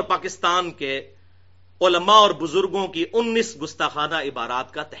 انڈیا اور پاکستان کے علماء اور بزرگوں کی 19 گستاخانہ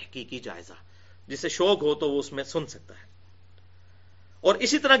عبارات کا تحقیقی جائزہ. جسے شوق ہو تو وہ اس میں سن سکتا ہے. اور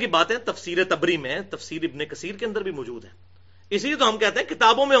اسی طرح کی باتیں تفسیر تبری میں، تفسیر ابن کثیر کے اندر بھی موجود ہیں. اسی لیے تو ہم کہتے ہیں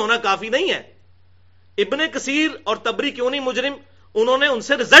کتابوں میں ہونا کافی نہیں ہے. ابن کثیر اور تبری کیوں نہیں مجرم؟ انہوں نے ان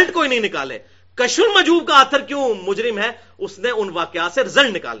سے رزلٹ کوئی نہیں نکالے. کشف المحجوب کا آتھر کیوں مجرم ہے؟ اس نے ان واقعات سے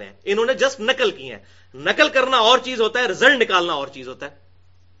رزلٹ نکالے ہیں، انہوں نے جسٹ نقل کی ہیں. نقل کرنا اور چیز ہوتا ہے، رزلٹ نکالنا اور چیز ہوتا ہے.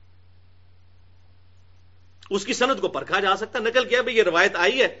 اس کی سند کو پرکھا جا سکتا ہے. نقل کیا بھئی یہ روایت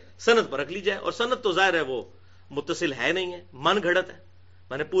آئی ہے، سند پرکھ لی جائے، اور سند تو ظاہر ہے وہ متصل ہے نہیں ہے، من گھڑت ہے.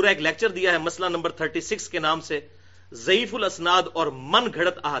 میں نے پورا ایک لیکچر دیا ہے مسئلہ نمبر 36 کے نام سے، ضعیف الاسناد اور من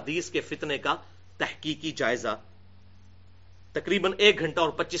گھڑت احادیث کے فتنے کا تحقیقی جائزہ. تقریباً 1 گھنٹہ اور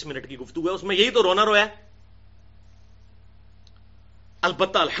 25 منٹ کی گفتگو ہے، اس میں یہی تو رونا رویا ہے.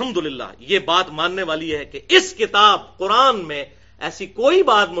 البتہ الحمدللہ یہ بات ماننے والی ہے کہ اس کتاب قرآن میں ایسی کوئی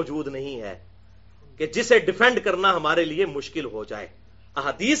بات موجود نہیں ہے کہ جسے ڈیفینڈ کرنا ہمارے لیے مشکل ہو جائے.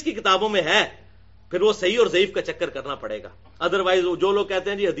 احادیث کی کتابوں میں ہے، پھر وہ صحیح اور ضعیف کا چکر کرنا پڑے گا. ادروائز جو لوگ کہتے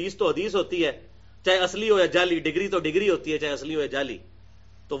ہیں جی حدیث تو حدیث ہوتی ہے، چاہے اصلی ہو یا جعلی، ڈگری تو ڈگری ہوتی ہے چاہے اصلی ہو یا جعلی،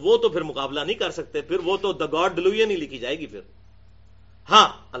 تو وہ تو پھر مقابلہ نہیں کر سکتے، پھر وہ تو دا گاڈ ڈیلوژن ہی لکھی جائے گی پھر. ہاں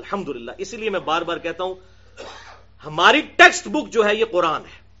الحمدللہ، اسی لیے میں بار بار کہتا ہوں ہماری ٹیکسٹ بک جو ہے یہ قرآن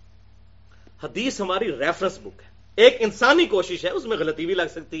ہے، حدیث ہماری ریفرنس بک ہے. ایک انسانی کوشش ہے، اس میں غلطی بھی لگ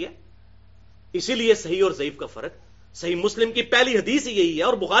سکتی ہے، اسی لیے صحیح اور ضعیف کا فرق. صحیح مسلم کی پہلی حدیث ہی یہی ہے،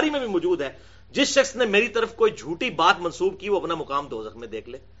 اور بخاری میں بھی موجود ہے، جس شخص نے میری طرف کوئی جھوٹی بات منسوب کی وہ اپنا مقام دوزخ میں دیکھ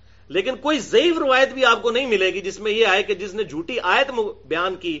لے. لیکن کوئی ضعیف روایت بھی آپ کو نہیں ملے گی جس میں یہ آئے کہ جس نے جھوٹی آیت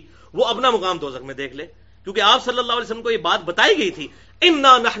بیان کی وہ اپنا مقام دوزخ میں دیکھ لے، کیونکہ آپ صلی اللہ علیہ وسلم کو یہ بات بتائی گئی تھی،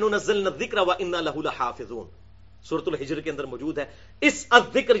 انا نحن نزلنا الذکر وانا لہ لحافظون، سورۃ الحجر کے اندر موجود ہے. اس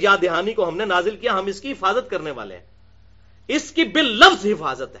الذکر یاد دہانی کو ہم نے نازل کیا، ہم اس کی حفاظت کرنے والے ہیں. اس کی باللفظ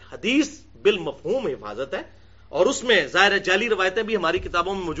حفاظت ہے، حدیث بالمفہوم حفاظت ہے، اور اس میں ظاہر جعلی روایتیں بھی ہماری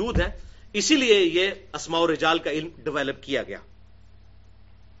کتابوں میں موجود ہیں، اسی لیے یہ اسماء و رجال کا علم ڈیولپ کیا گیا.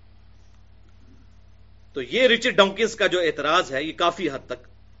 تو یہ رچرڈ ڈانکنز کا جو اعتراض ہے یہ کافی حد تک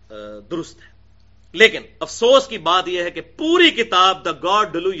درست ہے. لیکن افسوس کی بات یہ ہے کہ پوری کتاب دا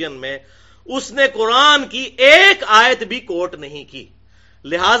گاڈ ڈیلوژن میں اس نے قرآن کی ایک آیت بھی کوٹ نہیں کی.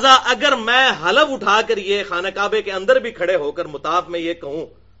 لہذا اگر میں حلف اٹھا کر یہ خانہ کعبے کے اندر بھی کھڑے ہو کر مطاف میں یہ کہوں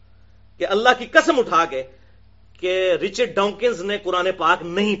کہ اللہ کی قسم اٹھا کے کہ رچرڈ ڈانکنز نے قرآن پاک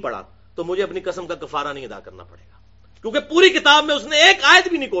نہیں پڑھا، تو مجھے اپنی قسم کا کفارہ نہیں ادا کرنا پڑے گا، کیونکہ پوری کتاب میں اس نے ایک آیت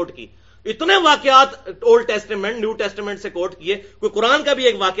بھی نہیں کوٹ کی. اتنے واقعات اولڈ ٹیسٹمنٹ نیو ٹیسٹمنٹ سے کوٹ کیے، کوئی قرآن کا بھی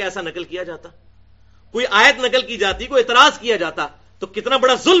ایک واقعہ ایسا نقل کیا جاتا، کوئی آیت نقل کی جاتی، کوئی اعتراض کیا جاتا، تو کتنا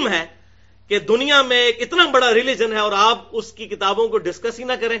بڑا ظلم ہے کہ دنیا میں ایک اتنا بڑا ریلیجن ہے اور آپ اس کی کتابوں کو ڈسکس ہی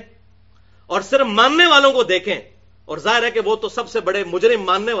نہ کریں اور صرف ماننے والوں کو دیکھیں. اور ظاہر ہے کہ وہ تو سب سے بڑے مجرم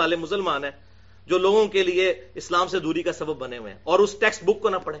ماننے والے مسلمان ہیں جو لوگوں کے لیے اسلام سے دوری کا سبب بنے ہوئے ہیں، اور اس ٹیکسٹ بک کو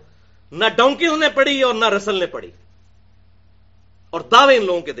نہ پڑھیں. نہ ڈانکنز نے پڑھی اور نہ رسل نے پڑھی، اور دعوے ان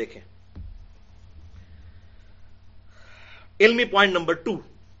لوگوں کے دیکھیں. علمی پوائنٹ نمبر 2،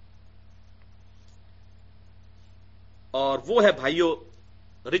 اور وہ ہے بھائیو،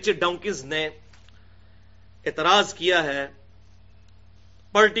 رچرڈ ڈانکنز نے اعتراض کیا ہے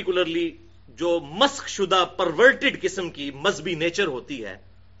پرٹیکولرلی جو مسخ شدہ پرورٹڈ قسم کی مذہبی نیچر ہوتی ہے.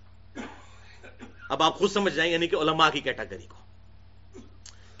 اب آپ خود سمجھ جائیں، یعنی کہ علماء کی کیٹیگری کو،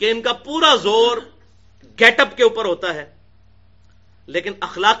 کہ ان کا پورا زور گیٹ اپ کے اوپر ہوتا ہے لیکن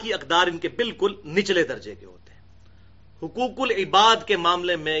اخلاقی اقدار ان کے بالکل نچلے درجے کے ہوتے ہیں. حقوق العباد کے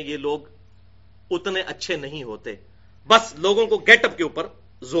معاملے میں یہ لوگ اتنے اچھے نہیں ہوتے، بس لوگوں کو گیٹ اپ کے اوپر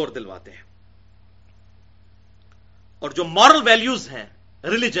زور دلواتے ہیں، اور جو مورل ویلیوز ہیں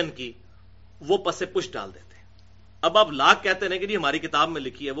ریلیجن کی وہ پس پش ڈال دیتے ہیں. اب آپ لاکھ کہتے ہیں کہ جی ہماری کتاب میں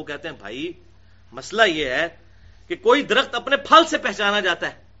لکھی ہے، وہ کہتے ہیں بھائی مسئلہ یہ ہے کہ کوئی درخت اپنے پھل سے پہچانا جاتا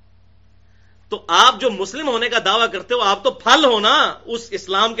ہے، تو آپ جو مسلم ہونے کا دعویٰ کرتے ہو آپ تو پھل ہو نا اس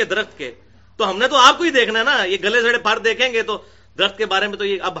اسلام کے درخت کے، تو ہم نے تو آپ کو ہی دیکھنا ہے نا. یہ گلے سڑے پھل دیکھیں گے تو درخت کے بارے میں تو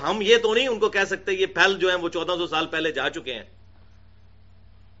یہ، اب ہم یہ تو نہیں ان کو کہہ سکتے یہ پھل جو ہیں وہ 1400 سال پہلے جا چکے ہیں.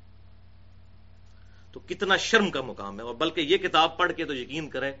 تو کتنا شرم کا مقام ہے. اور بلکہ یہ کتاب پڑھ کے تو یقین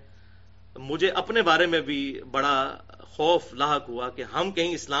کریں مجھے اپنے بارے میں بھی بڑا خوف لاحق ہوا کہ ہم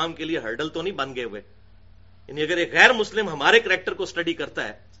کہیں اسلام کے لیے ہرڈل تو نہیں بن گئے ہوئے. یعنی اگر ایک غیر مسلم ہمارے کریکٹر کو اسٹڈی کرتا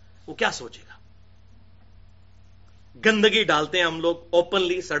ہے وہ کیا سوچے گا. گندگی ڈالتے ہیں ہم لوگ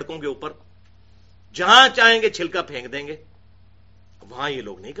اوپنلی سڑکوں کے اوپر، جہاں چاہیں گے چھلکا پھینک دیں گے. وہاں یہ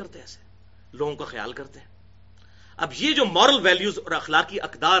لوگ نہیں کرتے، ایسے لوگوں کا خیال کرتے ہیں. اب یہ جو مورل ویلیوز اور اخلاقی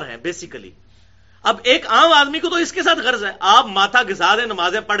اقدار ہیں بیسیکلی، اب ایک عام آدمی کو تو اس کے ساتھ غرض ہے، آپ ماتھا گھسا دیں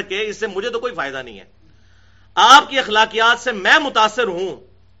نمازیں پڑھ کے، اس سے مجھے تو کوئی فائدہ نہیں ہے. آپ کی اخلاقیات سے میں متاثر ہوں،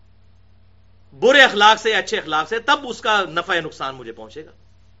 برے اخلاق سے یا اچھے اخلاق سے، تب اس کا نفع یا نقصان مجھے پہنچے گا.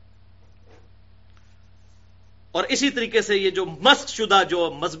 اور اسی طریقے سے یہ جو مسخ شدہ جو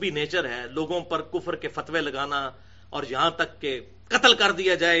مذہبی نیچر ہے، لوگوں پر کفر کے فتوے لگانا اور یہاں تک کہ قتل کر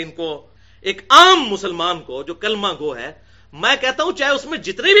دیا جائے ان کو، ایک عام مسلمان کو جو کلمہ گو ہے، میں کہتا ہوں چاہے اس میں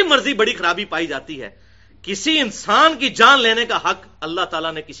جتنی بھی مرضی بڑی خرابی پائی جاتی ہے، کسی انسان کی جان لینے کا حق اللہ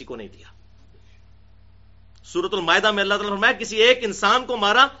تعالیٰ نے کسی کو نہیں دیا. سورۃ المائدہ میں اللہ تعالیٰ نے فرمایا کسی ایک انسان کو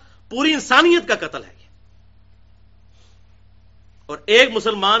مارا پوری انسانیت کا قتل ہے. اور ایک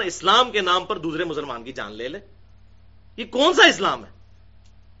مسلمان اسلام کے نام پر دوسرے مسلمان کی جان لے لے، یہ کون سا اسلام ہے؟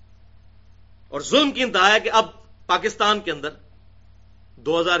 اور ظلم کی انتہا ہے کہ اب پاکستان کے اندر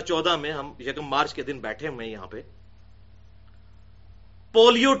 2014 میں ہم 1 مارچ کے دن بیٹھے ہوئے ہیں، یہاں پہ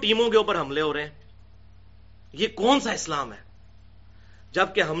پولیو ٹیموں کے اوپر حملے ہو رہے ہیں. یہ کون سا اسلام ہے؟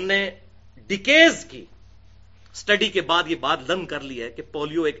 جبکہ ہم نے ڈیکیز کی اسٹڈی کے بعد یہ بات لرن کر لی ہے کہ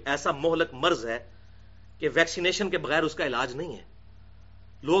پولیو ایک ایسا مہلک مرض ہے کہ ویکسینیشن کے بغیر اس کا علاج نہیں ہے.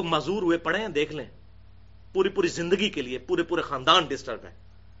 لوگ معذور ہوئے پڑے ہیں، دیکھ لیں، پوری زندگی کے لیے پورے خاندان ڈسٹرب ہے.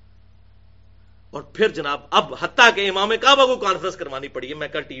 اور پھر جناب اب حتیٰ کہ امام کعبہ کو کانفرنس کروانی پڑی ہے. میں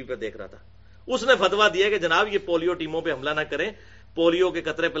کل ٹی وی پہ دیکھ رہا تھا، اس نے فتویٰ دیا کہ جناب یہ پولیو ٹیموں پہ حملہ نہ کریں، پولیو کے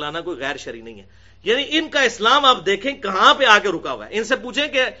قطرے پلانا کوئی غیر شرعی نہیں ہے. یعنی ان کا اسلام آپ دیکھیں کہاں پہ آ کے رکا ہوا ہے. ان سے پوچھیں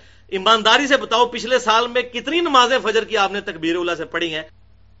کہ ایمانداری سے بتاؤ پچھلے سال میں کتنی نمازیں فجر کی آپ نے تکبیر اولیٰ سے پڑھی ہیں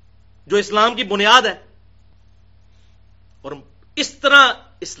جو اسلام کی بنیاد ہے. اور اس طرح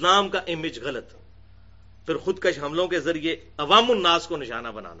اسلام کا امیج غلط، پھر خودکش حملوں کے ذریعے عوام الناس کو نشانہ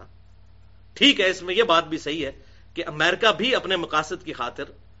بنانا. ٹھیک ہے، اس میں یہ بات بھی صحیح ہے کہ امریکہ بھی اپنے مقاصد کی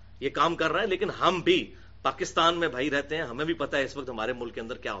خاطر یہ کام کر رہا ہے، لیکن ہم بھی پاکستان میں بھائی رہتے ہیں، ہمیں بھی پتہ ہے اس وقت ہمارے ملک کے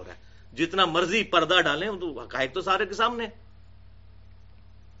اندر کیا ہو رہا ہے. جتنا مرضی پردہ ڈالیں تو حقائق تو سارے کے سامنے.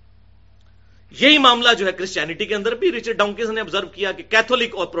 یہی معاملہ جو ہے کرسچینٹی کے اندر بھی رچرڈ ڈاؤکنز نے آبزرو کیا کہ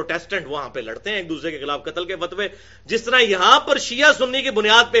کیتھولک اور پروٹیسٹنٹ وہاں پہ لڑتے ہیں ایک دوسرے کے خلاف قتل کے فتوے، جس طرح یہاں پر شیعہ سنی کی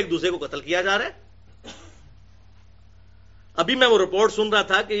بنیاد پہ ایک دوسرے کو قتل کیا جا رہا ہے. ابھی میں وہ رپورٹ سن رہا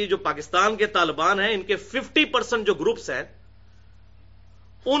تھا کہ یہ جو پاکستان کے طالبان ہیں ان کے 50% جو گروپس ہیں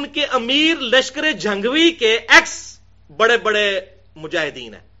ان کے امیر لشکر جھنگوی کے ایکس بڑے بڑے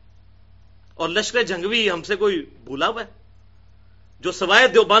مجاہدین ہیں. اور لشکر جھنگوی ہم سے کوئی بھولا ہوا ہے جو سوائے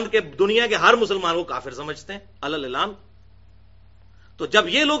دیوبند کے دنیا کے ہر مسلمان کو کافر سمجھتے ہیں علی اعلان. تو جب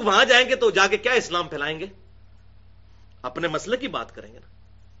یہ لوگ وہاں جائیں گے تو جا کے کیا اسلام پھیلائیں گے؟ اپنے مسئلے کی بات کریں گے نا.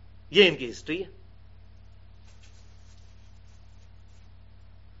 یہ ان کی ہسٹری ہے.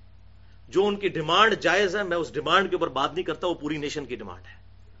 جو ان کی ڈیمانڈ جائز ہے، میں اس ڈیمانڈ کے اوپر بات نہیں کرتا، وہ پوری نیشن کی ڈیمانڈ ہے.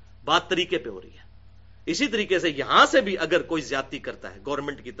 بات طریقے پہ ہو رہی ہے. اسی طریقے سے یہاں سے بھی اگر کوئی زیادتی کرتا ہے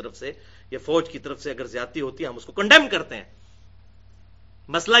گورنمنٹ کی طرف سے یا فوج کی طرف سے اگر زیادتی ہوتی ہے ہم اس کو کنڈیم کرتے ہیں.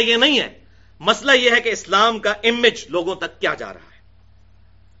 مسئلہ یہ نہیں ہے، مسئلہ یہ ہے کہ اسلام کا امیج لوگوں تک کیا جا رہا ہے.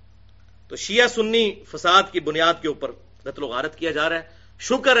 تو شیعہ سنی فساد کی بنیاد کے اوپر قتل و غارت کیا جا رہا ہے.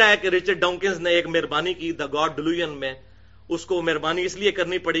 شکر ہے کہ رچرڈ ڈاؤکنز نے ایک مہربانی کی دا گاڈ ڈیلوژن میں. اس کو مہربانی اس لیے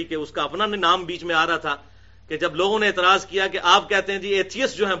کرنی پڑی کہ اس کا اپنا نام بیچ میں آ رہا تھا کہ جب لوگوں نے اعتراض کیا کہ آپ کہتے ہیں جی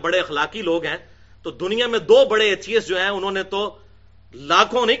ایتھیسٹ جو ہیں بڑے اخلاقی لوگ ہیں، تو دنیا میں 2 بڑے ایتھیسٹ جو ہیں انہوں نے تو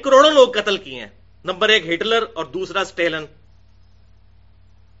لاکھوں نہیں کروڑوں لوگ قتل کیے ہیں. نمبر 1 ہٹلر اور دوسرا اسٹیلن.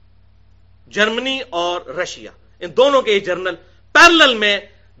 جرمنی اور رشیا، ان دونوں کے جرنل پیرلل میں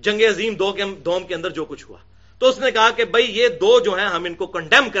جنگ عظیم دوم کے اندر جو کچھ ہوا. تو اس نے کہا کہ بھائی یہ 2 جو ہیں ہم ان کو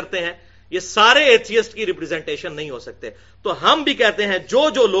کنڈیم کرتے ہیں، یہ سارے ایتھیسٹ کی ریپرزینٹیشن نہیں ہو سکتے. تو ہم بھی کہتے ہیں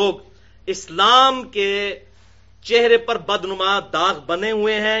جو لوگ اسلام کے چہرے پر بدنما داغ بنے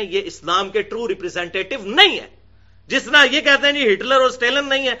ہوئے ہیں یہ اسلام کے ٹرو ریپرزینٹیٹو نہیں ہے. جس طرح یہ کہتے ہیں جی ہٹلر اور اسٹیلن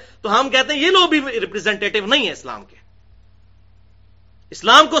نہیں ہے، تو ہم کہتے ہیں یہ لوگ بھی ریپرزینٹیٹو نہیں ہے اسلام کے.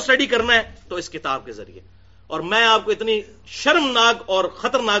 اسلام کو اسٹڈی کرنا ہے تو اس کتاب کے ذریعے. اور میں آپ کو اتنی شرمناک اور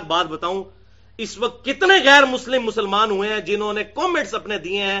خطرناک بات بتاؤں، اس وقت کتنے غیر مسلمان ہوئے ہیں جنہوں نے کامنٹس اپنے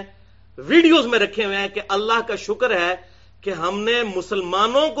دیے ہیں، ویڈیوز میں رکھے ہوئے ہیں کہ اللہ کا شکر ہے کہ ہم نے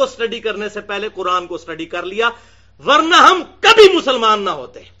مسلمانوں کو اسٹڈی کرنے سے پہلے قرآن کو اسٹڈی کر لیا، ورنہ ہم کبھی مسلمان نہ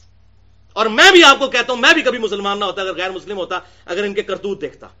ہوتے. اور میں بھی آپ کو کہتا ہوں میں بھی کبھی مسلمان نہ ہوتا اگر غیر مسلم ہوتا، اگر ان کے کرتوت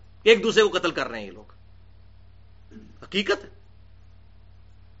دیکھتا ایک دوسرے کو قتل کر رہے ہیں یہ لوگ. حقیقت ہے.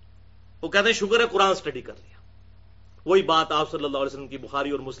 وہ کہتے ہیں شکر ہے قرآن اسٹڈی کر لیا. وہی بات آپ صلی اللہ علیہ وسلم کی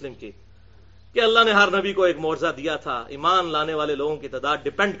بخاری اور مسلم کی کہ اللہ نے ہر نبی کو ایک معجزہ دیا تھا، ایمان لانے والے لوگوں کی تعداد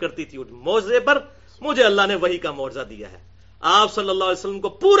ڈیپینڈ کرتی تھی اس معجزے پر. مجھے اللہ نے وہی کا معجزہ دیا ہے. آپ صلی اللہ علیہ وسلم کو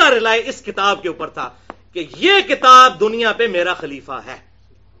پورا رلائے اس کتاب کے اوپر تھا کہ یہ کتاب دنیا پہ میرا خلیفہ ہے.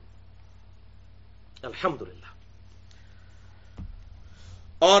 الحمدللہ.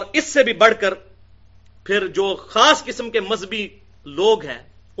 اور اس سے بھی بڑھ کر پھر جو خاص قسم کے مذہبی لوگ ہیں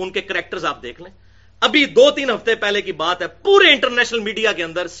ان کے کریکٹرز آپ دیکھ لیں. ابھی 2-3 ہفتے پہلے کی بات ہے، پورے انٹرنیشنل میڈیا کے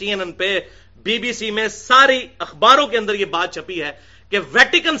اندر CNN پہ BBC میں ساری اخباروں کے اندر یہ بات چھپی ہے کہ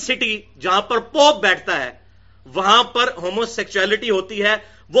ویٹیکن سٹی جہاں پر پوپ بیٹھتا ہے وہاں پر ہومو سیکچولیٹی ہوتی ہے.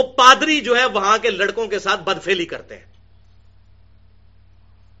 وہ پادری جو ہے وہاں کے لڑکوں کے ساتھ بدفعلی کرتے ہیں.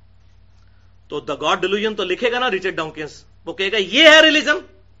 تو دا گاڈ ڈیلوژن تو لکھے گا نا رچرڈ ڈاؤکنز، وہ کہے گا یہ ہے ریلیجن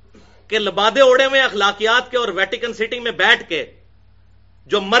کہ لبادے اوڑے میں اخلاقیات کے اور ویٹیکن سٹی میں بیٹھ کے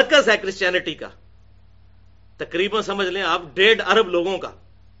جو مرکز ہے کرسچینٹی کا، تقریباً سمجھ لیں آپ 1.5 ارب لوگوں کا،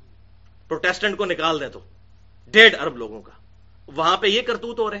 پروٹیسٹنٹ کو نکال دیں تو 1.5 ارب لوگوں کا وہاں پہ یہ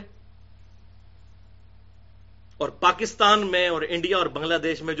کرتوت ہو رہے ہیں. اور پاکستان میں اور انڈیا اور بنگلہ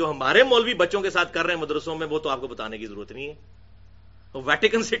دیش میں جو ہمارے مولوی بچوں کے ساتھ کر رہے ہیں مدرسوں میں، وہ تو آپ کو بتانے کی ضرورت نہیں ہے.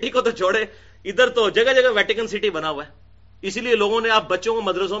 ویٹیکن سٹی کو تو چھوڑے، ادھر تو جگہ جگہ ویٹیکن سٹی بنا ہوا ہے. اسی لیے لوگوں نے آپ بچوں کو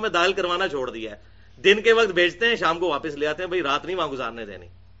مدرسوں میں داخل کروانا چھوڑ دیا ہے. دن کے وقت بھیجتے ہیں، شام کو واپس لے آتے ہیں، بھائی رات نہیں وہاں گزارنے دینی.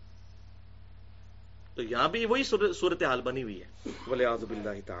 تو یہاں بھی وہی صورتحال بنی ہوئی ہے والعیاذ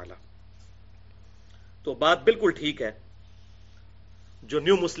باللہ تعالی. تو بات بالکل ٹھیک ہے جو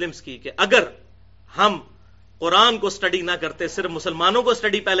نیو مسلمز کی، کہ اگر ہم قرآن کو سٹڈی نہ کرتے، صرف مسلمانوں کو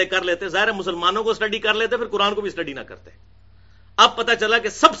سٹڈی پہلے کر لیتے، ظاہر ہے مسلمانوں کو سٹڈی کر لیتے پھر قرآن کو بھی سٹڈی نہ کرتے. اب پتہ چلا کہ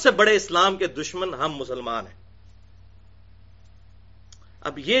سب سے بڑے اسلام کے دشمن ہم مسلمان ہیں.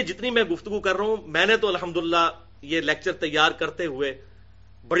 اب یہ جتنی میں گفتگو کر رہا ہوں، میں نے تو الحمدللہ یہ لیکچر تیار کرتے ہوئے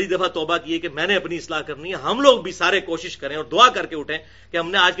بڑی دفعہ توبہ کی ہے کہ میں نے اپنی اصلاح کرنی ہے. ہم لوگ بھی سارے کوشش کریں اور دعا کر کے اٹھیں کہ ہم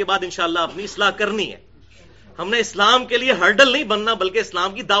نے آج کے بعد انشاءاللہ اپنی اصلاح کرنی ہے. ہم نے اسلام کے لیے ہرڈل نہیں بننا بلکہ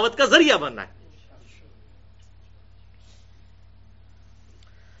اسلام کی دعوت کا ذریعہ بننا ہے.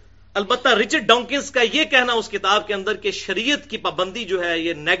 البتہ رچرڈ ڈانکنز کا یہ کہنا اس کتاب کے اندر کہ شریعت کی پابندی جو ہے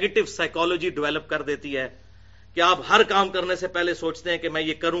یہ نیگیٹو سائیکالوجی ڈیولپ کر دیتی ہے، کہ آپ ہر کام کرنے سے پہلے سوچتے ہیں کہ میں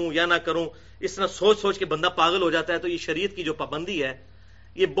یہ کروں یا نہ کروں، اس طرح سوچ سوچ کے بندہ پاگل ہو جاتا ہے. تو یہ شریعت کی جو پابندی ہے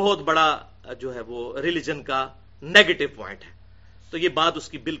یہ بہت بڑا جو ہے وہ ریلیجن کا نیگیٹو پوائنٹ ہے. تو یہ بات اس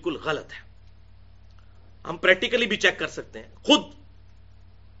کی بالکل غلط ہے. ہم پریکٹیکلی بھی چیک کر سکتے ہیں. خود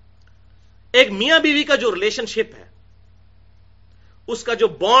ایک میاں بیوی کا جو ریلیشن شپ ہے اس کا جو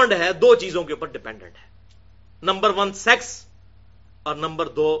بانڈ ہے دو چیزوں کے اوپر ڈیپینڈنٹ ہے. نمبر 1 سیکس اور نمبر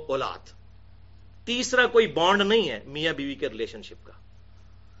 2 اولاد. تیسرا کوئی بانڈ نہیں ہے میاں بیوی کے ریلیشن شپ کا.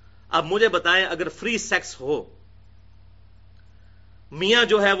 اب مجھے بتائیں اگر فری سیکس ہو، میاں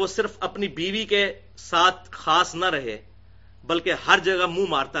جو ہے وہ صرف اپنی بیوی کے ساتھ خاص نہ رہے بلکہ ہر جگہ منہ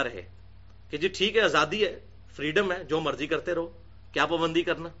مارتا رہے کہ جی ٹھیک ہے آزادی ہے، فریڈم ہے، جو مرضی کرتے رہو، کیا پابندی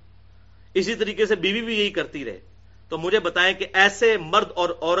کرنا، اسی طریقے سے بیوی بھی یہی کرتی رہے، تو مجھے بتائیں کہ ایسے مرد اور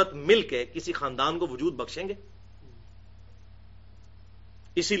عورت مل کے کسی خاندان کو وجود بخشیں گے؟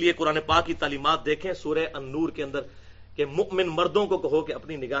 اسی لیے قرآن پاک کی تعلیمات دیکھیں سورہ النور کے اندر کہ مؤمن مردوں کو کہو کہ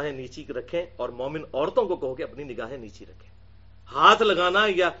اپنی نگاہیں نیچی رکھیں اور مومن عورتوں کو کہو کہ اپنی نگاہیں نیچی رکھیں. ہاتھ لگانا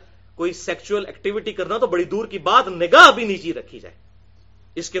یا کوئی سیکچول ایکٹیویٹی کرنا تو بڑی دور کی بات، نگاہ بھی نیچی رکھی جائے،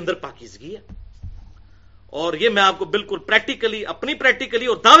 اس کے اندر پاکیزگی ہے. اور یہ میں آپ کو بالکل پریکٹیکلی، اپنی پریکٹیکلی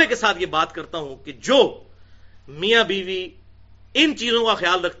اور دعوے کے ساتھ یہ بات کرتا ہوں کہ جو میاں بیوی ان چیزوں کا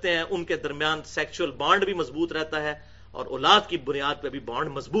خیال رکھتے ہیں ان کے درمیان سیکشول بانڈ بھی مضبوط رہتا ہے اور اولاد کی بنیاد پہ بھی بانڈ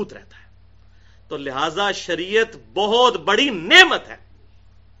مضبوط رہتا ہے. تو لہذا شریعت بہت بڑی نعمت ہے.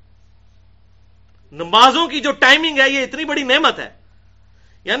 نمازوں کی جو ٹائمنگ ہے یہ اتنی بڑی نعمت ہے،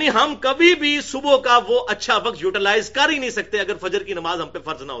 یعنی ہم کبھی بھی صبح کا وہ اچھا وقت یوٹیلائز کر ہی نہیں سکتے اگر فجر کی نماز ہم پہ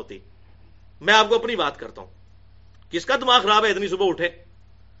فرض نہ ہوتی. میں آپ کو اپنی بات کرتا ہوں، کس کا دماغ خراب ہے اتنی صبح اٹھے؟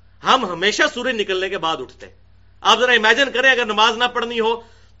 ہم ہمیشہ سورج نکلنے کے بعد اٹھتے. آپ ذرا امیجن کریں اگر نماز نہ پڑھنی ہو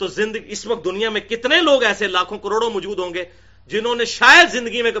تو زندگی اس وقت دنیا میں کتنے لوگ ایسے لاکھوں کروڑوں موجود ہوں گے جنہوں نے شاید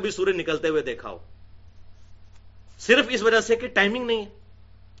زندگی میں کبھی سورج نکلتے ہوئے دیکھا ہو، صرف اس وجہ سے کہ ٹائمنگ نہیں ہے.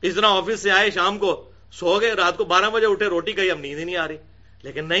 اس طرح آفس سے آئے شام کو سو گئے، رات کو 12 بجے اٹھے، روٹی کھائی، اب نیند ہی نہیں آ رہی.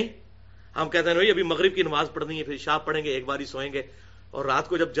 لیکن نہیں، ہم کہتے ہیں ابھی مغرب کی نماز پڑھنی ہے، پھر عشاء پڑھیں گے، ایک باری سوئیں گے اور رات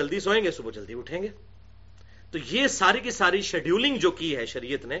کو جب جلدی سوئیں گے صبح جلدی اٹھیں گے. تو یہ ساری کی ساری شیڈیولنگ جو کی ہے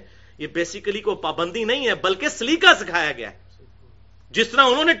شریعت نے، یہ بیسیکلی کوئی پابندی نہیں ہے بلکہ سلیقہ سکھایا گیا ہے. جس طرح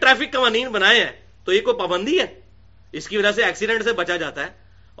انہوں نے ٹریفک قوانین بنائے ہیں تو یہ کوئی پابندی ہے؟ اس کی وجہ سے ایکسیڈنٹ سے بچا جاتا ہے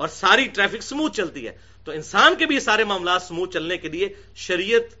اور ساری ٹریفک سموتھ چلتی ہے. تو انسان کے بھی سارے معاملات سموتھ چلنے کے لیے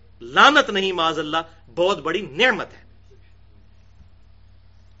شریعت لعنت نہیں، معاذ اللہ، بہت بڑی نعمت ہے.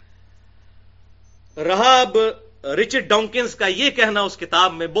 رہا اب رچرڈ ڈانکنز کا یہ کہنا اس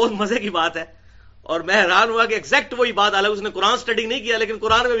کتاب میں، بہت مزے کی بات ہے اور میں حیران ہوا کہ ایگزیکٹ وہی بات، حالانکہ اس نے قرآن سٹڈی نہیں کیا لیکن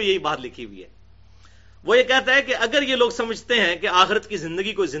قرآن میں بھی یہی بات لکھی ہوئی ہے. وہ یہ کہتا ہے کہ اگر یہ لوگ سمجھتے ہیں کہ آخرت کی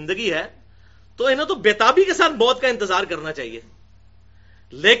زندگی کوئی زندگی ہے تو انہیں تو بےتابی کے ساتھ موت کا انتظار کرنا چاہیے.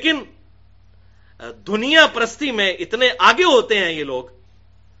 لیکن دنیا پرستی میں اتنے آگے ہوتے ہیں یہ لوگ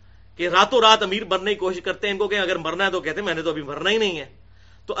کہ راتوں رات امیر بننے کی کوشش کرتے ہیں. ان کو کہ اگر مرنا ہے تو کہتے ہیں میں نے تو ابھی مرنا ہی نہیں ہے.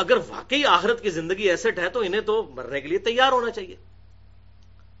 تو اگر واقعی آخرت کی زندگی ایسٹ ہے تو انہیں تو مرنے کے لیے تیار ہونا چاہیے.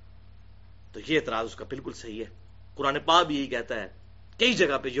 تو یہ اعتراض اس کا بالکل صحیح ہے. قرآن پاک بھی یہی کہتا ہے کئی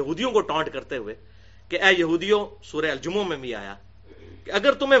جگہ پہ یہودیوں کو ٹانٹ کرتے ہوئے کہ اے یہودیوں، سورہ الجمعہ میں بھی آیا کہ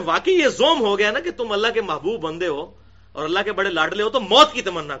اگر تمہیں واقعی یہ زوم ہو گیا نا کہ تم اللہ کے محبوب بندے ہو اور اللہ کے بڑے لاڈلے ہو تو موت کی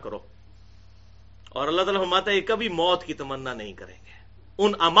تمنا کرو. اور اللہ تعالیٰ فرماتا ہے یہ کبھی موت کی تمنا نہیں کریں گے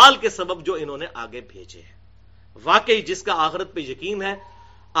ان اعمال کے سبب جو انہوں نے آگے بھیجے ہیں. واقعی جس کا آخرت پہ یقین ہے،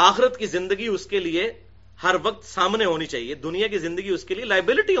 آخرت کی زندگی اس کے لیے ہر وقت سامنے ہونی چاہیے. دنیا کی زندگی اس کے لیے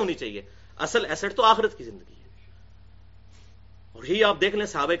لائبلٹی ہونی چاہیے. اصل ایسٹ تو آخرت کی زندگی ہے. اور یہی آپ دیکھ لیں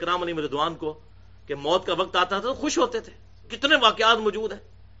صحابہ کرام علیہم رضوان کو کہ موت کا وقت آتا تھا تو خوش ہوتے تھے. کتنے واقعات موجود ہیں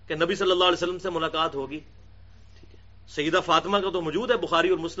کہ نبی صلی اللہ علیہ وسلم سے ملاقات ہوگی. ٹھیک ہے، سیدہ فاطمہ کا تو موجود ہے، بخاری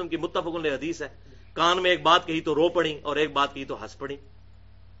اور مسلم کی متفق علیہ حدیث ہے. کان میں ایک بات کہی تو رو پڑی اور ایک بات کہی تو ہنس پڑی.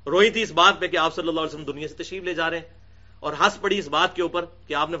 روئی تھی اس بات پہ کہ آپ صلی اللہ علیہ وسلم دنیا سے تشریف لے جا رہے ہیں، اور ہنس پڑی اس بات کے اوپر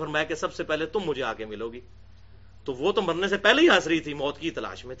کہ آپ نے فرمایا کہ سب سے پہلے تم مجھے آ کے ملو گی. تو وہ تو مرنے سے پہلے ہی ہنس رہی تھی، موت کی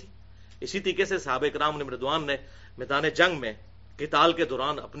تلاش میں تھی. اسی طریقے سے صحابہ کرام نے رضوان نے میدان جنگ میں قتال کے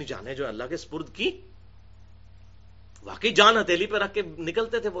دوران اپنی جانیں جو اللہ کے سپرد کی. واقعی جان ہتھیلی پہ رکھ کے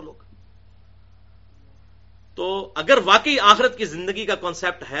نکلتے تھے وہ لوگ. تو اگر واقعی آخرت کی زندگی کا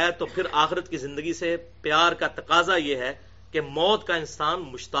کانسیپٹ ہے تو پھر آخرت کی زندگی سے پیار کا تقاضا یہ ہے کہ موت کا انسان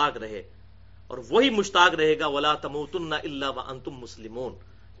مشتاق رہے، اور وہی مشتاق رہے گا وَلَا تَمُوتُنَّ إِلَّا وَأَنْتُمْ مُسْلِمُونَ.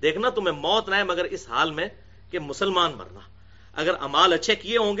 دیکھنا تمہیں موت نہ ہے مگر اس حال میں کہ مسلمان مرنا. اگر اعمال اچھے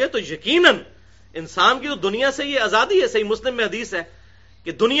کیے ہوں گے تو یقیناً انسان کی تو دنیا سے یہ آزادی ہے. صحیح مسلم میں حدیث ہے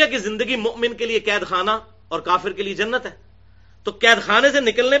کہ دنیا کی زندگی مومن کے لیے قید خانہ اور کافر کے لیے جنت ہے. تو قید خانے سے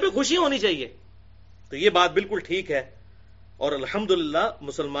نکلنے پہ خوشی ہونی چاہیے. تو یہ بات بالکل ٹھیک ہے، اور الحمدللہ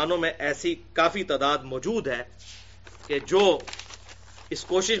مسلمانوں میں ایسی کافی تعداد موجود ہے کہ جو اس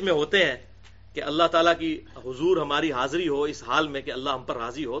کوشش میں ہوتے ہیں کہ اللہ تعالیٰ کی حضور ہماری حاضری ہو اس حال میں کہ اللہ ہم پر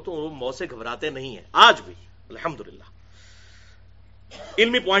راضی ہو، تو وہ موت سے گھبراتے نہیں ہیں آج بھی الحمدللہ.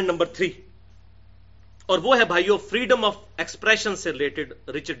 علمی پوائنٹ نمبر 3، اور وہ ہے بھائیو فریڈم آف ایکسپریشن سے ریلیٹڈ.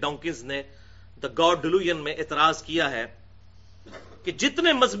 رچرڈ ڈاؤکنز نے دا گاڈ ڈیلوژن میں اعتراض کیا ہے کہ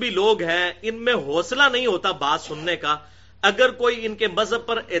جتنے مذہبی لوگ ہیں ان میں حوصلہ نہیں ہوتا بات سننے کا. اگر کوئی ان کے مذہب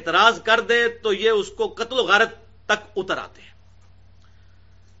پر اعتراض کر دے تو یہ اس کو قتل و غارت تک اتر آتے ہیں.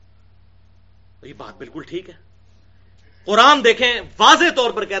 یہ بات بالکل ٹھیک ہے. قرآن دیکھیں واضح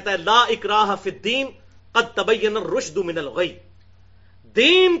طور پر کہتا ہے لا اکراہ فی الدین قد تبین الرشد من الغی.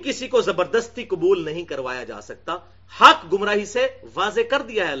 دین کسی کو زبردستی قبول نہیں کروایا جا سکتا، حق گمراہی سے واضح کر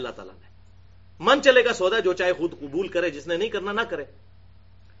دیا ہے اللہ تعالیٰ نے. من چلے گا سودا، جو چاہے خود قبول کرے، جس نے نہیں کرنا نہ کرے.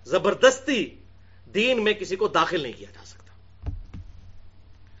 زبردستی دین میں کسی کو داخل نہیں کیا جا سکتا.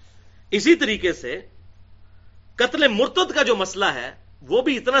 اسی طریقے سے قتل مرتد کا جو مسئلہ ہے وہ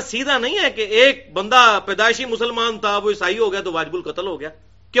بھی اتنا سیدھا نہیں ہے کہ ایک بندہ پیدائشی مسلمان تھا وہ عیسائی ہو گیا تو واجب القتل ہو گیا.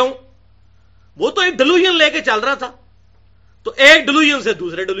 کیوں؟ وہ تو ایک ڈیلوژن لے کے چل رہا تھا، تو ایک ڈیلوژن سے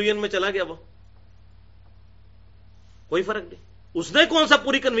دوسرے ڈیلوژن میں چلا گیا، وہ کوئی فرق نہیں. اس نے کون سا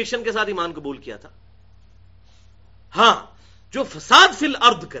پوری کنوکشن کے ساتھ ایمان قبول کیا تھا؟ ہاں، جو فساد فی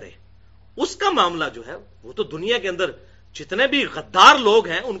الارض کرے اس کا معاملہ جو ہے وہ تو دنیا کے اندر جتنے بھی غدار لوگ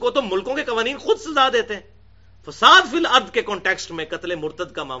ہیں ان کو تو ملکوں کے قوانین خود سزا دیتے ہیں. فساد فی الارض کے کانٹیکسٹ میں قتل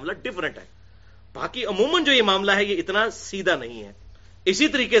مرتد کا معاملہ ڈیفرنٹ ہے. باقی عموماً جو یہ معاملہ ہے یہ اتنا سیدھا نہیں ہے. اسی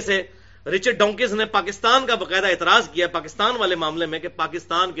طریقے سے رچرڈ ڈونکنز نے پاکستان کا باقاعدہ اعتراض کیا پاکستان والے معاملے میں کہ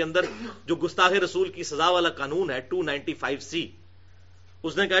پاکستان کے اندر جو گستاخ رسول کی سزا والا قانون ہے 295C،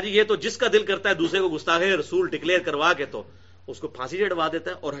 اس نے کہا جی یہ تو جس کا دل کرتا ہے دوسرے کو گستاخ رسول ڈکلیئر کروا کے تو اس کو پھانسی چڑھوا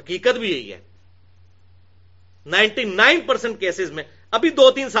دیتا ہے. اور حقیقت بھی یہی ہے 99% کیسز میں. ابھی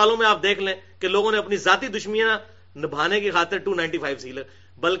 2-3 سالوں میں آپ دیکھ لیں کہ لوگوں نے اپنی ذاتی دشمنیاں نبھانے کی خاطر 295C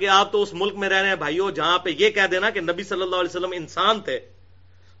بلکہ آپ تو اس ملک میں رہ رہے ہیں بھائیوں جہاں پہ یہ کہہ دینا کہ نبی صلی اللہ علیہ وسلم انسان تھے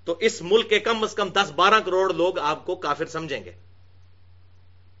تو اس ملک کے کم از کم 10-12 کروڑ لوگ آپ کو کافر سمجھیں گے.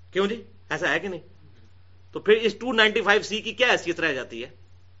 کیوں جی؟ ایسا ہے کہ نہیں؟ تو پھر اس 295C کی کیا حیثیت رہ جاتی ہے؟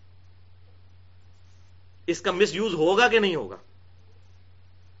 اس کا مس یوز ہوگا کہ نہیں ہوگا؟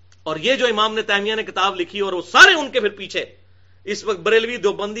 اور یہ جو امام نے تیمیہ نے کتاب لکھی اور وہ سارے ان کے پھر پیچھے اس وقت بریلوی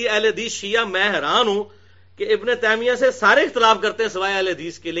دیوبندی اہل حدیث شیعہ، میں حیران ہوں کہ ابن تیمیہ سے سارے اختلاف کرتے ہیں سوائے اہل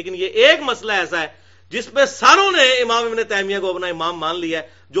حدیث کے، لیکن یہ ایک مسئلہ ایسا ہے جس میں ساروں نے امام ابن تیمیہ کو اپنا امام مان لیا ہے،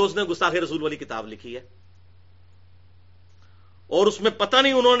 جو اس نے گستاخ رسول والی کتاب لکھی ہے. اور اس میں پتہ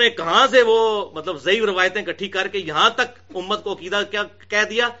نہیں انہوں نے کہاں سے وہ مطلب ضعیف روایتیں اکٹھی کر کے یہاں تک امت کو عقیدہ کیا کہہ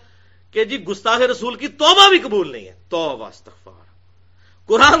دیا کہ جی گستاخ رسول کی توبہ بھی قبول نہیں ہے. توبہ استغفار.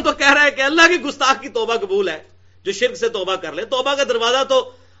 قرآن تو کہہ رہا ہے کہ اللہ کی گستاخ کی توبہ قبول ہے، جو شرک سے توبہ کر لے. توبہ کا دروازہ تو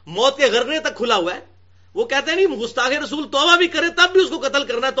موت کے غرغرے تک کھلا ہوا ہے. وہ کہتے ہیں نہیں گستاخ رسول توبہ بھی کرے تب بھی اس کو قتل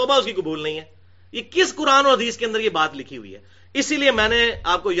کرنا ہے، توبہ اس کی قبول نہیں ہے. یہ کس قرآن اور حدیث کے اندر یہ بات لکھی ہوئی ہے؟ اسی لیے میں نے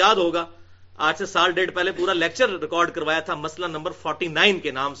آپ کو یاد ہوگا آج سے سال ڈیڑھ پہلے پورا لیکچر ریکارڈ کروایا تھا مسئلہ نمبر 49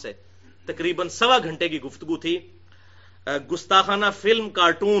 کے نام سے. تقریباً 1.25 گھنٹے کی گفتگو تھی گستاخانہ فلم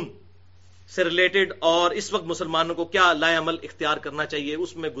کارٹون سے ریلیٹڈ اور اس وقت مسلمانوں کو کیا لائے عمل اختیار کرنا چاہیے.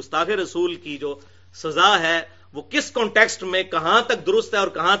 اس میں گستاخ رسول کی جو سزا ہے وہ کس کانٹیکسٹ میں کہاں تک درست ہے اور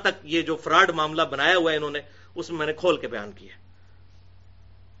کہاں تک یہ جو فراڈ معاملہ بنایا ہوا ہے انہوں نے، اس میں نے کھول کے بیان کیا.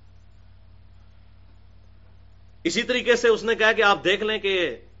 اسی طریقے سے اس نے کہا کہ آپ دیکھ لیں کہ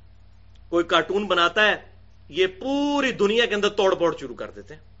کوئی کارٹون بناتا ہے یہ پوری دنیا کے اندر توڑ پھوڑ شروع کر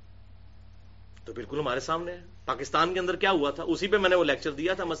دیتے ہیں. تو بالکل ہمارے سامنے ہے پاکستان کے اندر کیا ہوا تھا، اسی پہ میں نے وہ لیکچر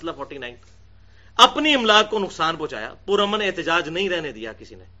دیا تھا مسئلہ 49. اپنی املاک کو نقصان پہنچایا، پرامن احتجاج نہیں رہنے دیا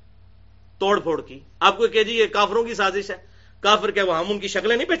کسی نے، توڑ پھوڑ کی. آپ کو کہ جی یہ کافروں کی سازش ہے، کافر کیا وہ ہم ان کی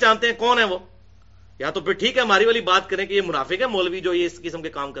شکلیں نہیں پہچانتے ہیں کون ہے وہ؟ یا تو پھر ٹھیک ہے ہماری والی بات کریں کہ یہ منافق ہے مولوی جو یہ اس قسم کے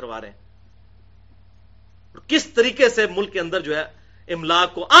کام کروا رہے ہیں. کس طریقے سے ملک کے اندر جو ہے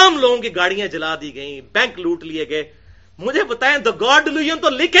املاک کو، عام لوگوں کی گاڑیاں جلا دی گئیں، بینک لوٹ لیے گئے. مجھے بتائیں دا گاڈ ڈیلوژن تو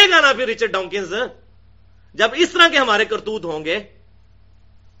لکھے گا نا پھر رچرڈ ڈاکنز. جب اس طرح کے ہمارے کرتوت ہوں گے،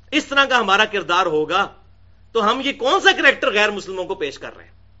 اس طرح کا ہمارا کردار ہوگا، تو ہم یہ کون سا کریکٹر غیر مسلموں کو پیش کر رہے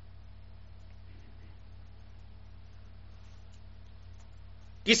ہیں؟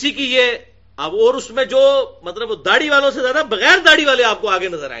 کسی کی یہ اب، اور اس میں جو مطلب داڑھی والوں سے زیادہ بغیر داڑھی والے آپ کو آگے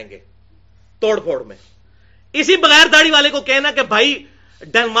نظر آئیں گے توڑ پھوڑ میں. اسی بغیر داڑھی والے کو کہنا کہ بھائی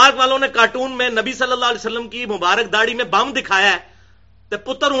ڈنمارک والوں نے کارٹون میں نبی صلی اللہ علیہ وسلم کی مبارک داڑھی میں بم دکھایا ہے، تے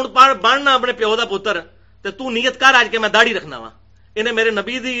پتر ہوں باننا اپنے پیو دا پتر تے تو نیت کر آج کے میں داڑھی رکھنا وا، انہیں میرے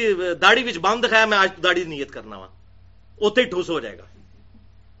نبی دی داڑھی وچ بم دکھایا، میں آج داڑھی نیت کرنا وا، اوتھے ہی ٹھوس ہو جائے گا.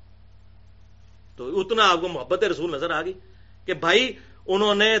 تو اتنا آپ کو محبت رسول نظر آ گئی کہ بھائی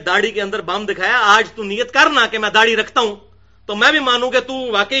انہوں نے داڑھی کے اندر بم دکھایا، آج تو نیت کرنا کہ میں داڑھی رکھتا ہوں، تو میں بھی مانوں کہ تو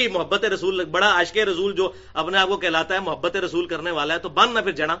واقعی محبت رسول، بڑا عاشق رسول جو اپنے آپ کو کہلاتا ہے محبت رسول کرنے والا ہے، تو بن نہ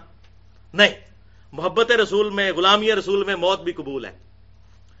پھر جنا. نہیں، محبت رسول میں، غلامی رسول میں موت بھی قبول ہے.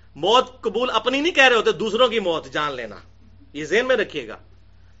 موت قبول اپنی نہیں کہہ رہے ہوتے، دوسروں کی موت جان لینا، یہ ذہن میں رکھیے گا.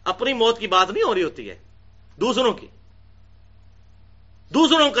 اپنی موت کی بات نہیں ہو رہی ہوتی ہے، دوسروں کی.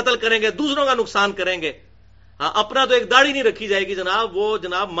 دوسروں کو قتل کریں گے، دوسروں کا نقصان کریں گے. ہاں، اپنا تو ایک داڑھی نہیں رکھی جائے گی جناب، وہ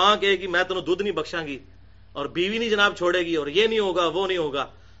جناب ماں کہے گی میں تمہیں دودھ نہیں بخشاں گی، اور بیوی نہیں جناب چھوڑے گی، اور یہ نہیں ہوگا وہ نہیں ہوگا.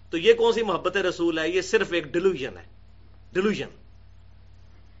 تو یہ کون سی محبت رسول ہے؟ یہ صرف ایک ڈیلوژن ہے، ڈیلوژن.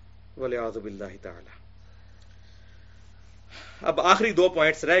 والعیاذ باللہ تعالی. اب آخری 2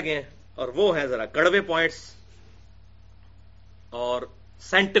 پوائنٹس رہ گئے ہیں، اور وہ ہیں ذرا کڑوے پوائنٹس اور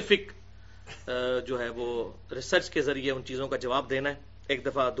سائنٹیفک جو ہے وہ ریسرچ کے ذریعے ان چیزوں کا جواب دینا ہے. ایک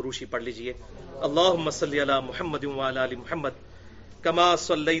دفعہ دروشی پڑھ لیجئے. اللہم صلی علی محمد وعلی آل محمد کما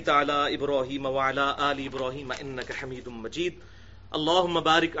صلیت علی ابراہیم وعلی آل ابراہیم انک حمید مجید. اللہم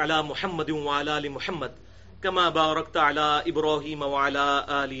بارک علی محمد وعلی آل محمد کما بارکت علی ابراہیم وعلی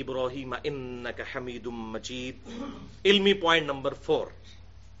آل ابراہیم انک حمید مجید. علمی پوائنٹ نمبر 4،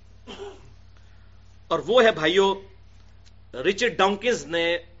 اور وہ ہے بھائیو، رچرڈ ڈاکنز نے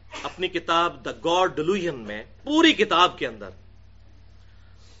اپنی کتاب دا گاڈ ڈیلوژن میں، پوری کتاب کے اندر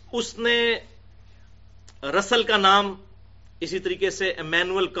اس نے رسل کا نام، اسی طریقے سے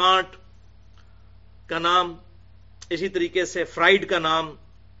ایمینوئل کانٹ کا نام، اسی طریقے سے فرائیڈ کا نام،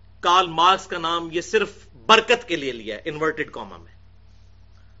 کارل مارکس کا نام، یہ صرف برکت کے لیے لیا ہے انورٹڈ کاما میں.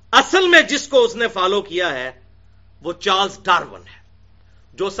 اصل میں جس کو اس نے فالو کیا ہے وہ چارلز ڈارون ہے،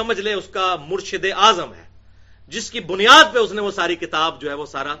 جو سمجھ لے اس کا مرشد اعظم ہے، جس کی بنیاد پہ اس نے وہ ساری کتاب جو ہے وہ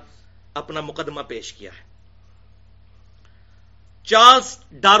سارا اپنا مقدمہ پیش کیا ہے. چارلز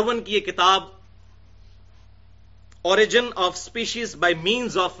ڈارون کی یہ کتاب origin of species by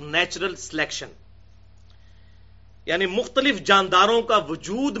means of natural selection, یعنی مختلف جانداروں کا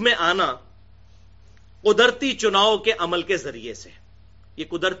وجود میں آنا قدرتی چناؤ کے عمل کے ذریعے سے. یہ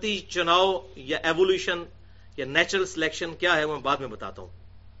قدرتی چناؤ یا ایوولوشن یا نیچرل سلیکشن کیا ہے وہ میں بعد میں بتاتا ہوں.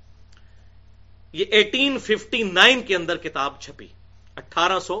 یہ 1859 کے اندر کتاب چھپی،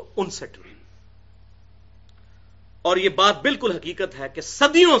 1859 میں. اور یہ بات بالکل حقیقت ہے کہ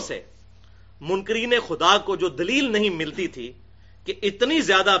صدیوں سے منکرین خدا کو جو دلیل نہیں ملتی تھی کہ اتنی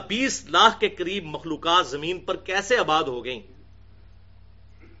زیادہ 20 لاکھ کے قریب مخلوقات زمین پر کیسے آباد ہو گئیں،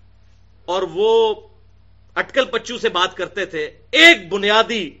 اور وہ اٹکل پچو سے بات کرتے تھے، ایک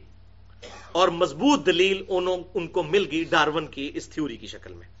بنیادی اور مضبوط دلیل ان کو مل گئی ڈارون کی اس تھیوری کی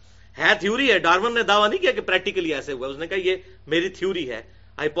شکل میں. ہے تھیوری ہے، ڈارون نے دعویٰ نہیں کیا کہ پریکٹیکلی ایسے ہوا، اس نے کہا یہ میری تھیوری ہے،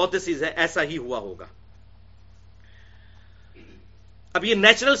 ہائپوتھیسس ہے، ایسا ہی ہوا ہوگا. اب یہ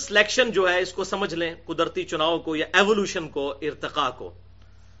نیچرل سلیکشن جو ہے اس کو سمجھ لیں، قدرتی چناؤ کو یا ایوولوشن کو، ارتقاء کو.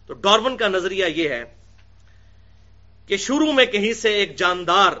 تو ڈارون کا نظریہ یہ ہے کہ شروع میں کہیں سے ایک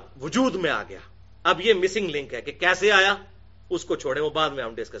جاندار وجود میں آ گیا. اب یہ مسنگ لنک ہے کہ کیسے آیا، اس کو چھوڑیں، وہ بعد میں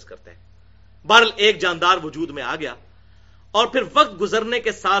ہم ڈسکس کرتے ہیں. بہرحال ایک جاندار وجود میں آ گیا، اور پھر وقت گزرنے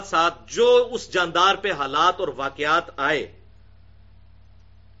کے ساتھ ساتھ جو اس جاندار پہ حالات اور واقعات آئے،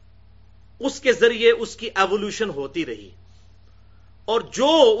 اس کے ذریعے اس کی ایوولوشن ہوتی رہی، اور جو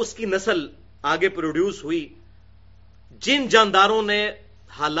اس کی نسل آگے پروڈیوس ہوئی، جن جانداروں نے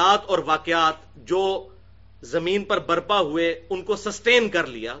حالات اور واقعات جو زمین پر برپا ہوئے ان کو سسٹین کر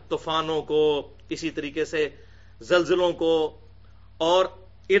لیا، طوفانوں کو، اسی طریقے سے زلزلوں کو، اور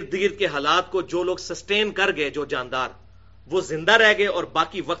ارد گرد کے حالات کو جو لوگ سسٹین کر گئے، جو جاندار، وہ زندہ رہ گئے اور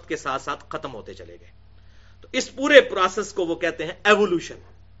باقی وقت کے ساتھ ساتھ ختم ہوتے چلے گئے. تو اس پورے پروسیس کو وہ کہتے ہیں ایوولوشن.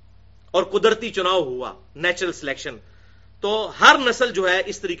 اور قدرتی چناؤ ہوا، نیچرل سلیکشن. تو ہر نسل جو ہے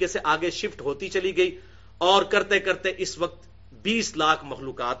اس طریقے سے آگے شفٹ ہوتی چلی گئی، اور کرتے کرتے اس وقت 20 لاکھ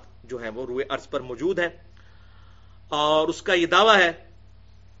مخلوقات جو ہیں وہ روئے ارض پر موجود ہیں. اور اس کا یہ دعویٰ ہے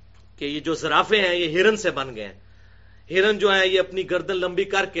کہ یہ جو زرافے ہیں یہ ہرن سے بن گئے ہیں. ہرن جو ہیں یہ اپنی گردن لمبی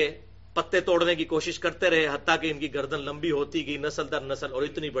کر کے پتے توڑنے کی کوشش کرتے رہے، حتیٰ کہ ان کی گردن لمبی ہوتی گئی نسل در نسل، اور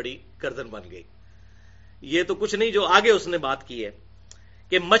اتنی بڑی گردن بن گئی. یہ تو کچھ نہیں، جو آگے اس نے بات کی ہے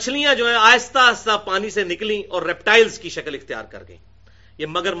کہ مچھلیاں جو ہیں آہستہ آہستہ پانی سے نکلیں اور ریپٹائلز کی شکل اختیار کر گئیں. یہ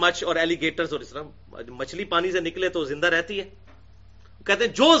مگر مچھ اور ایلیگیٹرز اور اس طرح مچھلی پانی سے نکلے تو زندہ رہتی ہے. کہتے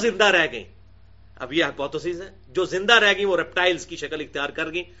ہیں جو زندہ رہ گئیں، اب یہ ہائپوتھیسس ہے، جو زندہ رہ گئیں وہ ریپٹائلز کی شکل اختیار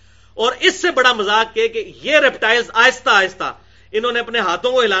کر گئیں. اور اس سے بڑا مذاق کہ یہ ریپٹائلز آہستہ آہستہ انہوں نے اپنے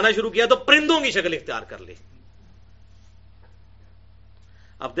ہاتھوں کو ہلانا شروع کیا تو پرندوں کی شکل اختیار کر لی.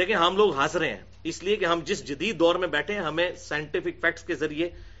 اب دیکھیں ہم لوگ ہنس رہے ہیں اس لیے کہ ہم جس جدید دور میں بیٹھے ہیں ہمیں سائنٹیفک فیکٹس کے ذریعے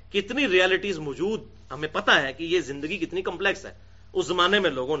کتنی ریالٹیز موجود ہمیں پتا ہے کہ یہ زندگی کتنی کمپلیکس ہے. اس زمانے میں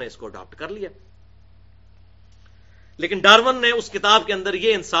لوگوں نے اس کو اڈاپٹ کر لیا. لیکن ڈارون نے اس کتاب کے اندر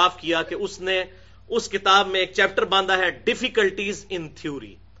یہ انصاف کیا کہ اس نے اس کتاب میں ایک چیپٹر باندھا ہے ڈیفیکلٹیز ان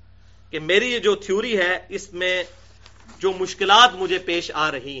تھیوری، کہ میری یہ جو تھیوری ہے اس میں جو مشکلات مجھے پیش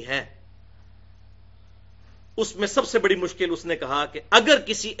آ رہی ہیں اس میں سب سے بڑی مشکل اس نے کہا کہ اگر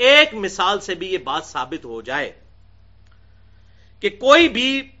کسی ایک مثال سے بھی یہ بات ثابت ہو جائے کہ کوئی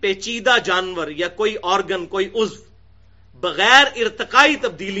بھی پیچیدہ جانور یا کوئی آرگن، کوئی عضو بغیر ارتقائی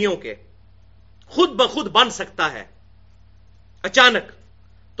تبدیلیوں کے خود بخود بن سکتا ہے اچانک،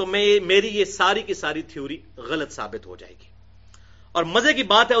 تو میری یہ ساری کی ساری تھیوری غلط ثابت ہو جائے گی. اور مزے کی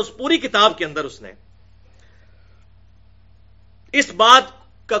بات ہے اس پوری کتاب کے اندر اس نے اس بات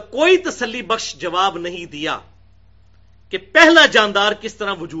کا کوئی تسلی بخش جواب نہیں دیا کہ پہلا جاندار کس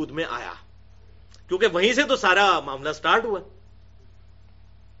طرح وجود میں آیا، کیونکہ وہیں سے تو سارا معاملہ سٹارٹ ہوا.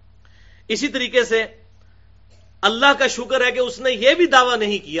 اسی طریقے سے اللہ کا شکر ہے کہ اس نے یہ بھی دعویٰ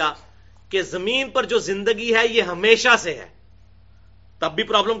نہیں کیا کہ زمین پر جو زندگی ہے یہ ہمیشہ سے ہے، تب بھی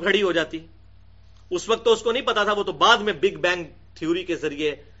پرابلم کھڑی ہو جاتی. اس وقت تو اس کو نہیں پتا تھا، وہ تو بعد میں بگ بینگ تھیوری کے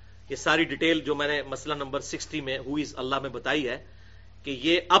ذریعے یہ ساری ڈیٹیل جو میں نے مسئلہ نمبر 60 میں ہو از اللہ میں بتائی ہے کہ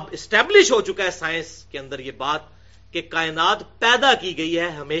یہ اب اسٹیبلش ہو چکا ہے سائنس کے اندر یہ بات کہ کائنات پیدا کی گئی ہے،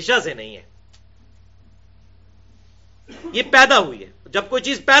 ہمیشہ سے نہیں ہے. یہ پیدا ہوئی ہے. جب کوئی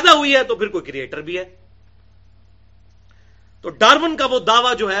چیز پیدا ہوئی ہے تو پھر کوئی کریٹر بھی ہے. تو ڈارون کا وہ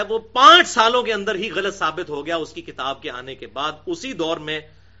دعویٰ جو ہے وہ 5 سالوں کے اندر ہی غلط ثابت ہو گیا اس کی کتاب کے آنے کے بعد. اسی دور میں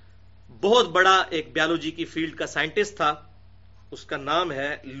بہت بڑا ایک بیالوجی کی فیلڈ کا سائنٹسٹ تھا، اس کا نام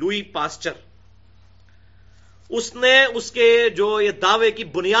ہے لوئی پاسچر. اس نے اس کے جو یہ دعوے کی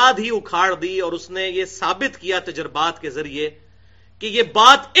بنیاد ہی اکھاڑ دی اور اس نے یہ ثابت کیا تجربات کے ذریعے کہ یہ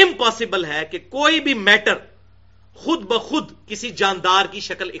بات امپاسبل ہے کہ کوئی بھی میٹر خود بخود کسی جاندار کی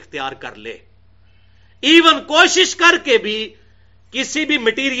شکل اختیار کر لے. ایون کوشش کر کے بھی کسی بھی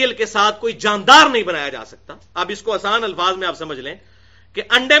مٹیریل کے ساتھ کوئی جاندار نہیں بنایا جا سکتا. اب اس کو آسان الفاظ میں آپ سمجھ لیں کہ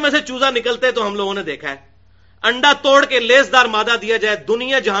انڈے میں سے چوزا نکلتے تو ہم لوگوں نے دیکھا ہے. انڈا توڑ کے لیسدار مادہ دیا جائے،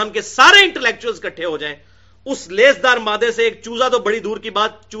 دنیا جہان کے سارے انٹلیکچوئلز اکٹھے ہو جائیں، اس لیسدار مادے سے ایک چوزا تو بڑی دور کی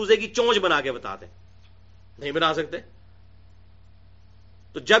بات چوزے کی چونچ بنا کے بتا دیں، نہیں بنا سکتے.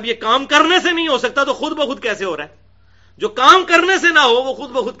 تو جب یہ کام کرنے سے نہیں ہو سکتا تو خود بخود کیسے ہو رہا ہے؟ جو کام کرنے سے نہ ہو وہ خود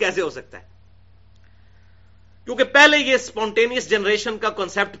بخود کیسے ہو سکتا ہے؟ کیونکہ پہلے یہ اسپونٹینیس جنریشن کا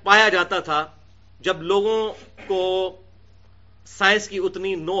کنسپٹ پایا جاتا تھا جب لوگوں کو سائنس کی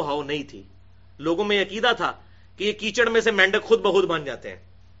اتنی نو ہاؤ نہیں تھی. لوگوں میں عقیدہ تھا کہ یہ کیچڑ میں سے مینڈک خود بخود بن جاتے ہیں.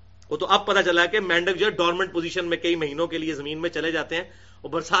 وہ تو اب پتا چلا کہ مینڈک جو ہے ڈورمنٹ پوزیشن میں کئی مہینوں کے لیے زمین میں چلے جاتے ہیں اور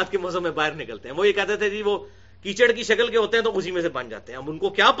برسات کے موسم میں باہر نکلتے ہیں. وہ یہ کہتے تھے جی وہ کیچڑ کی شکل کے ہوتے ہیں تو اسی میں سے بن جاتے ہیں. اب ان کو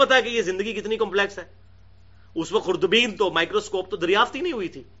کیا پتا کہ یہ زندگی کتنی کمپلیکس ہے؟ اس وقت خوردبین تو مائکروسکوپ تو دریافت ہی نہیں ہوئی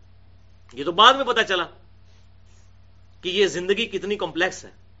تھی. یہ تو بعد میں پتا چلا کہ یہ زندگی کتنی کمپلیکس ہے.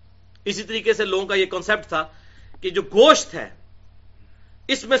 اسی طریقے سے لوگوں کا یہ کنسپٹ تھا کہ جو گوشت ہے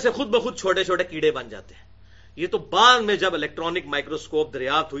اس میں سے خود بخود چھوٹے چھوٹے کیڑے بن جاتے ہیں. یہ تو بعد میں جب الیکٹرانک مائکروسکوپ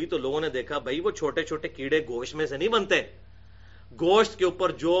دریافت ہوئی تو لوگوں نے دیکھا بھائی وہ چھوٹے چھوٹے کیڑے گوشت میں سے نہیں بنتے. گوشت کے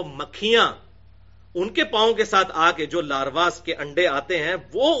اوپر جو مکھیاں ان کے پاؤں کے ساتھ آ کے جو لارواز کے انڈے آتے ہیں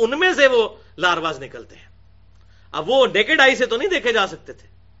وہ ان میں سے وہ لارواز نکلتے ہیں. اب وہ نیکڈ آئی سے تو نہیں دیکھے جا سکتے تھے.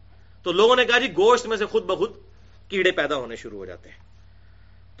 تو لوگوں نے کہا جی گوشت میں سے خود بخود کیڑے پیدا ہونے شروع ہو جاتے ہیں.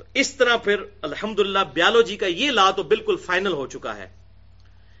 تو اس طرح پھر الحمدللہ بیالوجی کا یہ لا تو بالکل فائنل ہو چکا ہے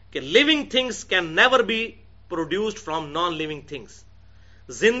کہ living things can never be produced from non living things.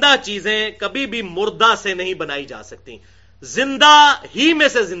 زندہ چیزیں کبھی بھی مردہ سے نہیں بنائی جا سکتی، زندہ ہی میں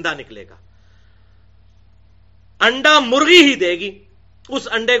سے زندہ نکلے گا. انڈا مرغی ہی دے گی. اس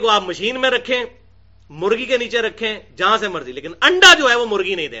انڈے کو آپ مشین میں رکھیں، مرغی کے نیچے رکھیں، جہاں سے مرضی، لیکن انڈا جو ہے وہ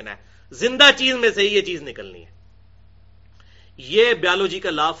مرغی نہیں دینا ہے. زندہ چیز میں سے ہی یہ چیز نکلنی ہے. یہ بیالوجی کا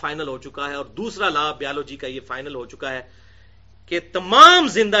لا فائنل ہو چکا ہے. اور دوسرا لا بیالوجی کا یہ فائنل ہو چکا ہے کہ تمام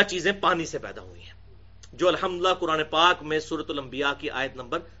زندہ چیزیں پانی سے پیدا ہوئی ہیں، جو الحمدللہ قرآن پاک میں سورۃ الانبیاء کی آیت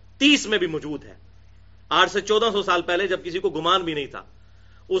نمبر 30 میں بھی موجود ہے۔ 8 سے 1400 سال پہلے جب کسی کو گمان بھی نہیں تھا،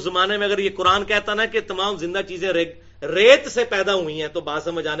 اس زمانے میں اگر یہ قرآن کہتا نا کہ تمام زندہ چیزیں ریت سے پیدا ہوئی ہیں تو بات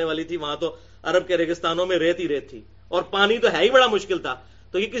سمجھ آنے والی تھی۔ وہاں تو عرب کے ریگستانوں میں ریت ہی ریت تھی اور پانی تو ہے ہی بڑا مشکل تھا،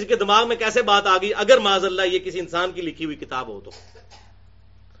 تو یہ کسی کے دماغ میں کیسے بات آ گئی اگر معاذ اللہ یہ کسی انسان کی لکھی ہوئی کتاب ہو تو۔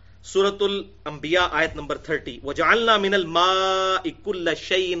 سورۃ الانبیاء آیت نمبر 30، وَجَعَلْنَا مِنَ الْمَاءِ كُلَّ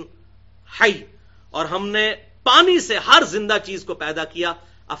شَيْءٍ حَيٍّ، اور ہم نے پانی سے ہر زندہ چیز کو پیدا کیا۔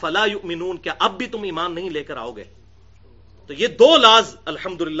 افلا یؤمنون، کیا اب بھی تم ایمان نہیں لے کر آؤ گے؟ تو یہ 2 لاز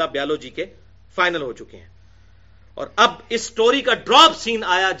الحمدللہ بیالوجی کے فائنل ہو چکے ہیں۔ اور اب اس سٹوری کا ڈراپ سین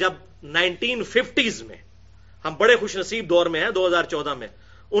آیا جب 1950s میں، ہم بڑے خوش نصیب دور میں ہیں 2014 میں،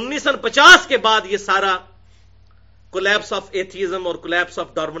 1950 کے بعد یہ سارا کولیپس آف ایتھیزم اور کولیپس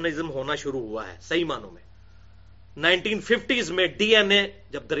آف ڈارونزم ہونا شروع ہوا ہے صحیح معنوں میں۔ 1950s میں ڈی این اے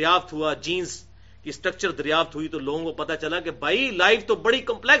جب دریافت ہوا، جینز کی سٹرکچر دریافت ہوئی، تو لوگوں کو پتا چلا کہ بھائی لائف تو بڑی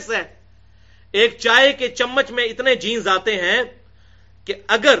کمپلیکس ہے۔ ایک چائے کے چمچ میں اتنے جینز آتے ہیں کہ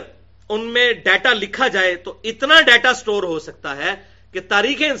اگر ان میں ڈیٹا لکھا جائے تو اتنا ڈیٹا سٹور ہو سکتا ہے کہ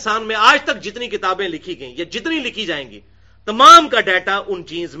تاریخ انسان میں آج تک جتنی کتابیں لکھی گئیں یا جتنی لکھی جائیں گی، تمام کا ڈیٹا ان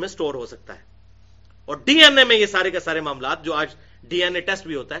جینز میں سٹور ہو سکتا ہے۔ اور ڈی این اے میں یہ سارے کے سارے معاملات، جو آج ڈی این اے ٹیسٹ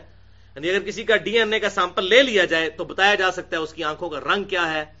بھی ہوتا ہے، یعنی اگر کسی کا ڈی این اے کا سیمپل لے لیا جائے تو بتایا جا سکتا ہے اس کی آنکھوں کا رنگ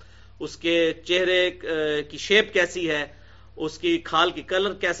کیا ہے، اس کے چہرے کی شیپ کیسی ہے، اس کی کھال کی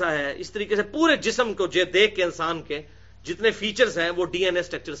کلر کیسا ہے، اس طریقے سے پورے جسم کو دیکھ کے انسان کے جتنے فیچرز ہیں وہ ڈی این اے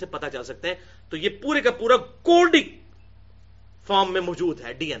سٹرکچر سے پتا چل سکتے ہیں۔ تو یہ پورے کا پورا کوڈک فارم میں موجود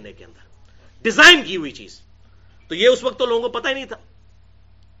ہے ڈی این اے کے اندر، ڈیزائن کی ہوئی چیز۔ تو یہ اس وقت تو لوگوں کو پتہ ہی نہیں تھا،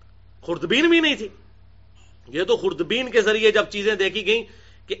 خوردبین بھی نہیں تھی۔ یہ تو خوردبین کے ذریعے جب چیزیں دیکھی گئیں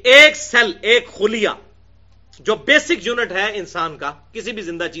کہ ایک سیل، ایک خلیہ جو بیسک یونٹ ہے انسان کا، کسی بھی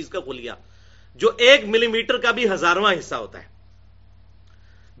زندہ چیز کا خلیہ، جو 1 ملی میٹر کا بھی 1000واں حصہ ہوتا ہے،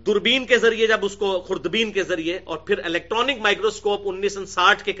 دوربین کے ذریعے جب اس کو، خوردبین کے ذریعے، اور پھر الیکٹرانک مائکروسکوپ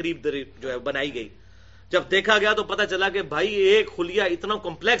 1960 کے قریب جو ہے بنائی گئی، جب دیکھا گیا تو پتا چلا کہ بھائی ایک خلیہ اتنا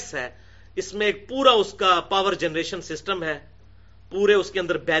کمپلیکس ہے، اس میں ایک پورا اس کا پاور جنریشن سسٹم ہے، پورے اس کے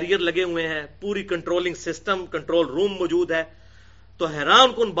اندر بیریئر لگے ہوئے ہیں، پوری کنٹرولنگ سسٹم، کنٹرول روم موجود ہے۔ تو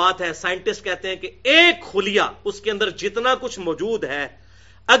حیران کن بات ہے، سائنٹسٹ کہتے ہیں کہ ایک خلیہ، اس کے اندر جتنا کچھ موجود ہے،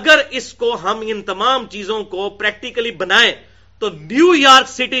 اگر اس کو ہم ان تمام چیزوں کو پریکٹیکلی بنائیں تو نیو یارک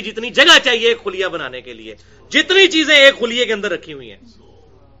سٹی جتنی جگہ چاہیے ایک خلیہ بنانے کے لیے، جتنی چیزیں ایک خلیے کے اندر رکھی ہوئی ہیں،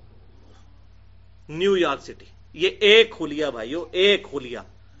 نیو یارک سٹی، یہ ایک خلیہ بھائیو، ایک خلیہ۔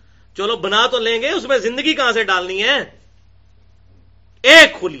 چلو بنا تو لیں گے، اس میں زندگی کہاں سے ڈالنی ہے؟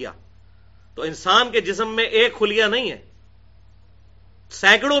 ایک خلیہ۔ تو انسان کے جسم میں ایک خلیہ نہیں ہے،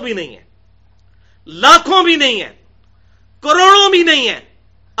 سینکڑوں بھی نہیں ہے، لاکھوں بھی نہیں ہے، کروڑوں بھی نہیں ہے،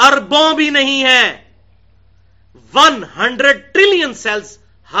 اربوں بھی نہیں ہے، 100 ٹریلین سیلز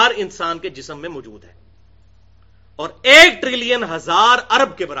ہر انسان کے جسم میں موجود ہے، اور 1 ٹریلین 1000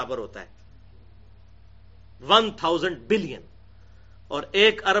 ارب کے برابر ہوتا ہے، 1000 بلین۔ اور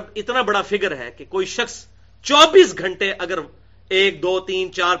 1 ارب اتنا بڑا فگر ہے کہ کوئی شخص 24 گھنٹے اگر 1 2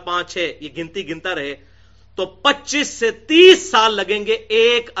 3 4 5 6 یہ گنتی گنتا رہے تو 25 سے 30 سال لگیں گے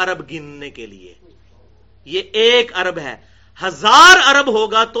 1 ارب گننے کے لیے۔ یہ 1 ارب ہے، 1000 ارب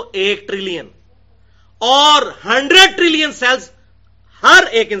ہوگا تو 1 ٹریلین، اور 100 ٹریلین سیلز ہر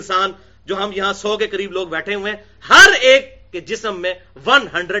ایک انسان، جو ہم یہاں 100 کے قریب لوگ بیٹھے ہوئے ہیں، ہر ایک کے جسم میں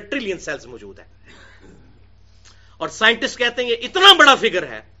 100 ٹریلین سیلز موجود ہیں۔ اور سائنٹسٹ کہتے ہیں یہ اتنا بڑا فگر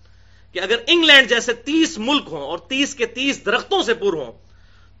ہے کہ اگر انگلینڈ جیسے 30 ملک ہوں اور 30 کے 30 درختوں سے پر ہوں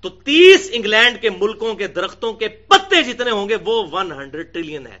تو 30 انگلینڈ کے ملکوں کے درختوں کے پتے جتنے ہوں گے وہ 100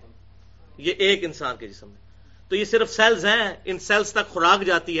 ٹریلین ہے، یہ ایک انسان کے جسم میں۔ تو یہ صرف سیلز ہیں، ان سیلز تک خوراک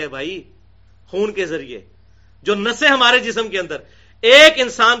جاتی ہے بھائی خون کے ذریعے، جو نسیں ہمارے جسم کے اندر، ایک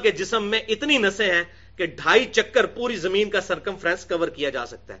انسان کے جسم میں اتنی نسیں ہیں کہ 2.5 چکر پوری زمین کا سرکمفرنس کور کیا جا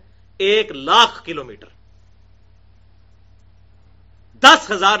سکتا ہے، 1,00,000 کلومیٹر۔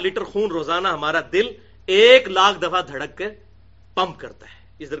 10,000 لیٹر خون روزانہ ہمارا دل 1,00,000 دفعہ دھڑک کے پمپ کرتا ہے۔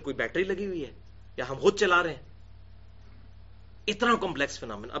 ادھر کوئی بیٹری لگی ہوئی ہے یا ہم خود چلا رہے ہیں؟ اتنا کمپلیکس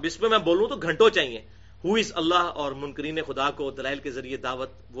فینامن۔ اب اس پہ میں بولوں تو گھنٹوں چاہیے۔ ہو از اللہ اور منکرین خدا کو دلائل کے ذریعے دعوت،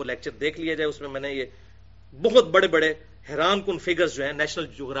 وہ لیکچر دیکھ لیا جائے، اس میں نے یہ بہت بڑے بڑے حیران کن فگرز جو ہیں نیشنل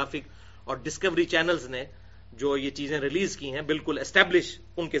جیوگرافک اور ڈسکوری چینلز نے جو یہ چیزیں ریلیز کی ہیں بالکل اسٹیبلش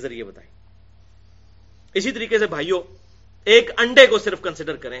ان کے ذریعے بتائیں۔ اسی طریقے سے بھائیوں، ایک انڈے کو صرف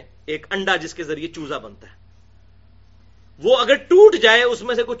کنسیڈر کریں، ایک انڈا جس کے ذریعے چوزا بنتا ہے، وہ اگر ٹوٹ جائے اس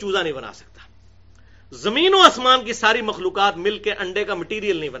میں سے کوئی چوزا نہیں بنا سکتا۔ زمین و آسمان کی ساری مخلوقات مل کے انڈے کا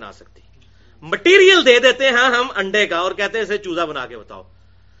مٹیریل نہیں بنا سکتی، مٹیریل دے دیتے ہیں ہم انڈے کا اور کہتے ہیں اسے چوزا بنا کے بتاؤ.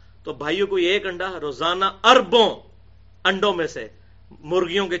 تو بھائیوں کو ایک انڈا روزانہ اربوں انڈوں میں سے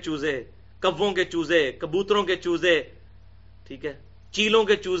مرغیوں کے چوزے، کووں کے چوزے، کبوتروں کے چوزے، ٹھیک ہے، چیلوں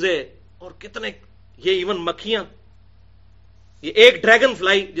کے چوزے اور کتنے، یہ ایون مکھیاں، یہ ایک ڈریگن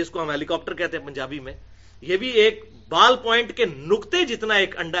فلائی جس کو ہم ہیلی کاپٹر کہتے ہیں پنجابی میں، یہ بھی ایک بال پوائنٹ کے نقطے جتنا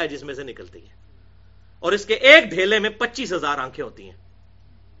ایک انڈا ہے جس میں سے نکلتی ہے. اور اس کے ایک ڈھیلے میں 25,000 آنکھیں ہوتی ہیں،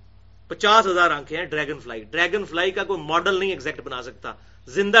 50,000 آنکھیں ہیں ڈریگن فلائی. ڈریگن فلائی کا کوئی ماڈل نہیں ایگزیکٹ بنا سکتا،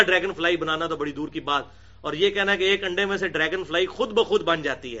 زندہ ڈریگن فلائی بنانا تو بڑی دور کی بات. اور یہ کہنا کہ ایک انڈے میں سے ڈریگن فلائی خود بخود بن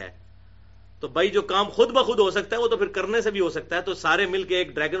جاتی ہے، تو بھائی جو کام خود بخود ہو سکتا ہے وہ تو پھر کرنے سے بھی ہو سکتا ہے. تو سارے مل کے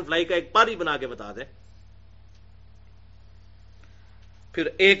ایک ڈریگن فلائی کا ایک پاری بنا کے بتا دیں. پھر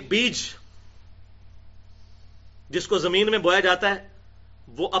ایک بیج جس کو زمین میں بویا جاتا ہے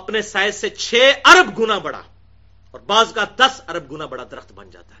وہ اپنے سائز سے 6 ارب گنا بڑا اور بعض کا 10 ارب گنا بڑا درخت بن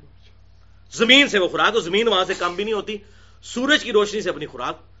جاتا ہے. زمین سے وہ خوراک، زمین وہاں سے کم بھی نہیں ہوتی، سورج کی روشنی سے اپنی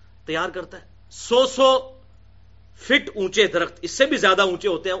خوراک تیار کرتا ہے. 100 فٹ اونچے درخت، اس سے بھی زیادہ اونچے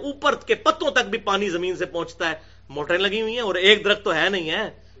ہوتے ہیں، اوپر کے پتوں تک بھی پانی زمین سے پہنچتا ہے. موٹریں لگی ہوئی ہیں اور ایک درخت تو ہے نہیں ہے،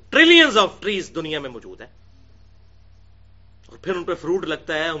 ٹریلینز آف ٹریز دنیا میں موجود ہیں. اور پھر ان پہ فروٹ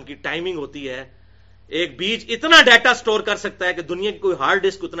لگتا ہے، ان کی ٹائمنگ ہوتی ہے. ایک بیج اتنا ڈیٹا سٹور کر سکتا ہے کہ دنیا کی کوئی ہارڈ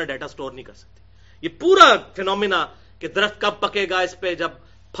ڈسک اتنا ڈیٹا سٹور نہیں کر سکتی. یہ پورا فینومینا کہ درخت کب پکے گا، اس پہ جب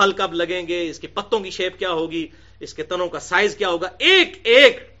پھل کب لگیں گے، اس کے پتوں کی شیپ کیا ہوگی، اس کے تنوں کا سائز کیا ہوگا، ایک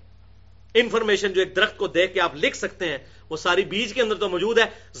ایک انفارمیشن جو ایک درخت کو دیکھ کے آپ لکھ سکتے ہیں وہ ساری بیج کے اندر تو موجود ہے.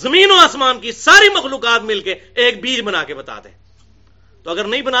 زمین و آسمان کی ساری مخلوقات مل کے ایک بیج بنا کے بتا دیں. تو اگر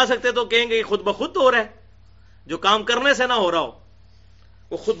نہیں بنا سکتے تو کہیں گے یہ خود بخود تو ہو رہا ہے، جو کام کرنے سے نہ ہو رہا ہو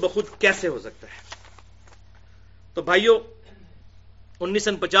وہ خود بخود کیسے ہو سکتا ہے. تو بھائیو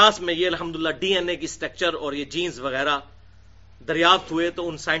 1950 میں یہ الحمدللہ ڈی این اے کی سٹرکچر اور یہ جینز وغیرہ دریافت ہوئے تو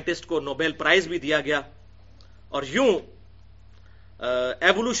ان سائنٹسٹ کو نوبیل پرائز بھی دیا گیا. اور یوں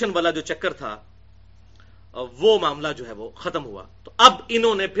ایوولوشن والا جو چکر تھا وہ معاملہ جو ہے وہ ختم ہوا. تو اب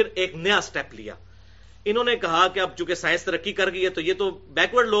انہوں نے پھر ایک نیا سٹیپ لیا. انہوں نے کہا کہ اب چونکہ سائنس ترقی کر گئی ہے تو یہ تو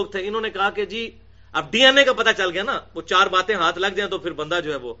بیکورڈ لوگ تھے، انہوں نے کہا کہ جی اب ڈی این اے کا پتہ چل گیا نا، وہ 4 باتیں ہاتھ لگ جائیں تو پھر بندہ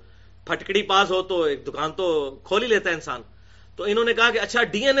جو ہے وہ پھٹکڑی پاس ہو تو ایک دکان تو کھول ہی لیتا ہے انسان. تو انہوں نے کہا کہ اچھا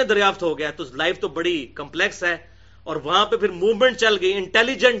ڈی این اے دریافت ہو گیا تو لائف تو بڑی کمپلیکس ہے. اور وہاں پہ پھر موومنٹ چل گئی،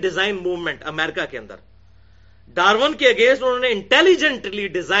 انٹیلیجنٹ ڈیزائن موومنٹ امریکہ کے اندر. ڈارون کے اگینسٹ انہوں نے انٹیلیجنٹلی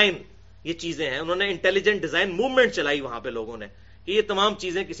ڈیزائن، یہ چیزیں ہیں، انہوں نے انٹیلیجنٹ ڈیزائن موومنٹ چلائی وہاں پہ لوگوں نے کہ یہ تمام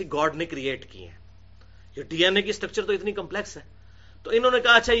چیزیں کسی گاڈ نے کریٹ کی ہیں. یہ ڈی این اے کی سٹرکچر تو اتنی کمپلیکس ہے. تو انہوں نے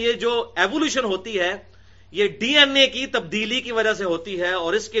کہا اچھا یہ جو ایوولوشن ہوتی ہے یہ ڈی این اے کی تبدیلی کی وجہ سے ہوتی ہے.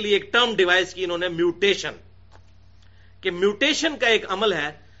 اور اس کے لیے ایک ٹرم ڈیوائز کی انہوں نے میوٹیشن، کہ میوٹیشن کا ایک عمل ہے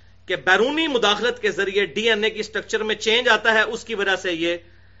کہ بیرونی مداخلت کے ذریعے ڈی این اے کی سٹرکچر میں چینج آتا ہے، اس کی وجہ سے یہ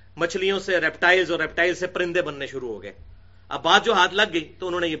مچھلیوں سے ریپٹائلز اور ریپٹائل سے پرندے بننے شروع ہو گئے. اب بات جو ہاتھ لگ گئی تو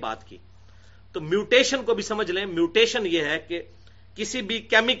انہوں نے یہ بات کی. تو میوٹیشن کو بھی سمجھ لیں. میوٹیشن یہ ہے کہ کسی بھی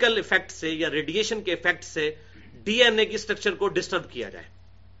کیمیکل ایفیکٹ سے یا ریڈیشن کے ایفیکٹ سے ڈی این اے کی سٹرکچر کو ڈسٹرب کیا جائے.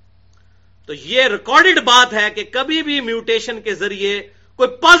 تو یہ ریکارڈڈ بات ہے کہ کبھی بھی میوٹیشن کے ذریعے کوئی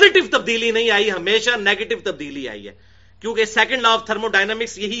پازیٹو تبدیلی نہیں آئی، ہمیشہ نیگیٹو تبدیلی آئی ہے. کیونکہ second law of thermo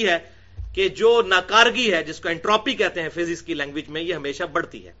dynamics یہی ہے کہ جو ناکارگی ہے، جس کو انٹروپی کہتے ہیں فزکس کی لینگویج میں، یہ ہمیشہ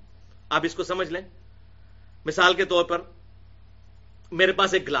بڑھتی ہے. آپ اس کو سمجھ لیں. مثال کے طور پر میرے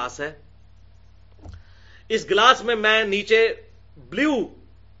پاس ایک گلاس ہے، اس گلاس میں میں نیچے بلیو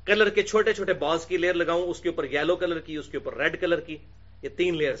کلر کے چھوٹے چھوٹے بالز کی لیئر لگاؤں، اس کے اوپر یلو کلر کی، اس کے اوپر ریڈ کلر کی، یہ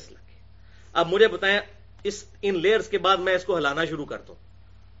 3 لیئرز لگے. اب مجھے بتائیں ان لیئرز کے بعد میں اس کو ہلانا شروع کر دوں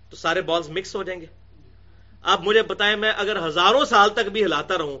تو سارے بالز مکس ہو جائیں گے. اب مجھے بتائیں میں اگر ہزاروں سال تک بھی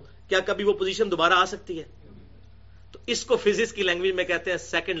ہلاتا رہوں کیا کبھی وہ پوزیشن دوبارہ آ سکتی ہے؟ تو اس کو فزکس کی لینگویج میں کہتے ہیں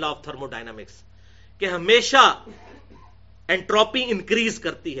second law of thermo dynamics, کہ ہمیشہ انٹروپی انکریز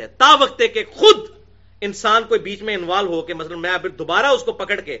کرتی ہے تا وقت کہ خود انسان کوئی بیچ میں انوالو ہو کے مثلا میں اب دوبارہ اس کو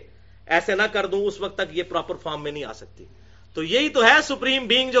پکڑ کے ایسے نہ کر دوں، اس وقت تک یہ پراپر فارم میں نہیں آ سکتی. تو یہی تو ہے سپریم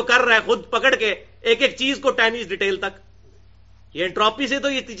بینگ جو کر رہا ہے، خود پکڑ کے ایک ایک چیز کو ٹائنیز ڈیٹیل تک. یہ انٹروپی سے تو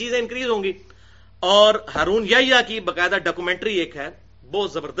یہ چیزیں انکریز ہوں گی. اور ہارون یحییٰ کی باقاعدہ ڈاکومنٹری ایک ہے،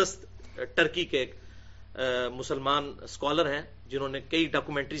 بہت زبردست، ٹرکی کے ایک مسلمان اسکالر ہیں جنہوں نے کئی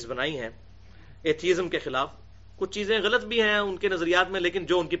ڈاکومنٹریز بنائی ہیں ایتھیزم کے خلاف. کچھ چیزیں غلط بھی ہیں ان کے نظریات میں، لیکن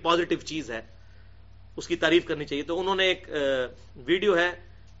جو ان کی پازیٹیو چیز ہے اس کی تعریف کرنی چاہیے. تو انہوں نے ایک ویڈیو ہے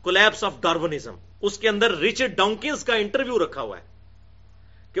کولیپس آف ڈارونزم، اس کے اندر ریچرڈ ڈانکنز کا انٹرویو رکھا ہوا ہے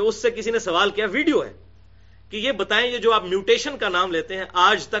کہ اس سے کسی نے سوال کیا، ویڈیو ہے، کہ یہ بتائیں یہ جو آپ میوٹیشن کا نام لیتے ہیں،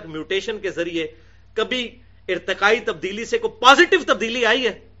 آج تک میوٹیشن کے ذریعے کبھی ارتقائی تبدیلی سے کوئی پازیٹیو تبدیلی آئی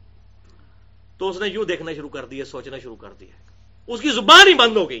ہے؟ تو اس نے یوں دیکھنا شروع کر دیا، سوچنا شروع کر دیا، اس کی زبان ہی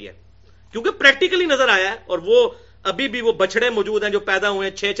بند ہو گئی ہے کیونکہ پریکٹیکلی نظر آیا ہے. اور وہ ابھی بھی وہ بچڑے موجود ہیں جو پیدا ہوئے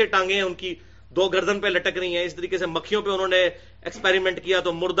ہیں, 6 ٹانگیں ہیں ان کی, 2 گردن پہ لٹک رہی ہیں. اس طریقے سے مکھیوں پہ انہوں نے ایکسپیریمنٹ کیا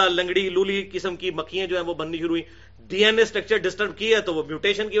تو مردہ لنگڑی لولی قسم کی مکھیاں جو ہیں وہ بننی شروع ہوئی. D N A structure disturb کی ہے تو وہ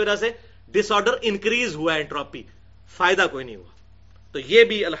میوٹیشن کی وجہ سے ڈس آرڈر انکریز ہوا, انٹروپی, فائدہ کوئی نہیں ہوا. تو یہ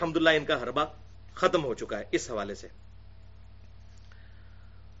بھی الحمدللہ ان کا حربہ ختم ہو چکا ہے اس حوالے سے.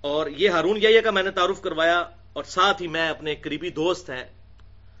 اور یہ ہارون یحییٰ کا میں نے تعارف کروایا, اور ساتھ ہی میں اپنے قریبی دوست ہیں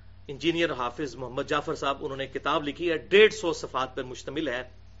انجینئر حافظ محمد جعفر صاحب, انہوں نے ایک کتاب لکھی ہے 150 صفحات پر مشتمل ہے,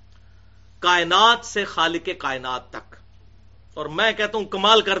 کائنات سے خالق کائنات تک. اور میں کہتا ہوں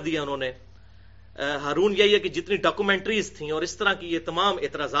کمال کر دیا انہوں نے. ہارون یحییٰ کی جتنی ڈاکومنٹریز تھیں اور اس طرح کی یہ تمام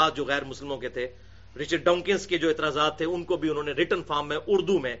اعتراضات جو غیر مسلموں کے تھے, رچرڈ ڈونکنز کے جو اعتراضات تھے, ان کو بھی انہوں نے ریٹن فارم میں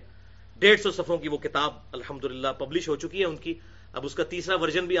اردو میں 150 صفحوں کی وہ کتاب الحمدللہ پبلش ہو چکی ہے ان کی. اب اس کا تیسرا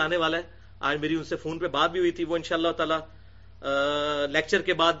ورژن بھی آنے والا ہے. آج میری ان سے فون پہ بات بھی ہوئی تھی. وہ انشاءاللہ تعالی لیکچر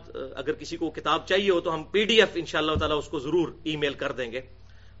کے بعد اگر کسی کو کتاب چاہیے ہو تو ہم پی ڈی ایف انشاءاللہ تعالی اس کو ضرور ای میل کر دیں گے.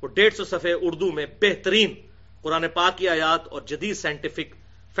 وہ 150 صفحے اردو میں بہترین قرآن پاک کی آیات اور جدید سائنٹیفک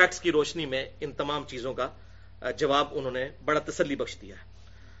فیکٹس کی روشنی میں ان تمام چیزوں کا جواب انہوں نے بڑا تسلی بخش دیا ہے.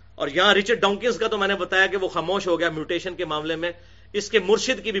 اور یہاں رچرڈ ڈونکنز کا تو میں نے بتایا کہ وہ خاموش ہو گیا میوٹیشن کے معاملے میں. اس کے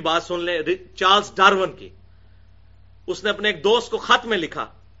مرشد کی بھی بات سن لیں, چارلز ڈارون کی. اس نے اپنے ایک دوست کو خط میں لکھا,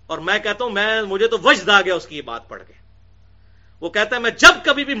 اور میں کہتا ہوں مجھے تو وجد آ گیا اس کی یہ بات پڑھ کے. وہ کہتا ہے میں جب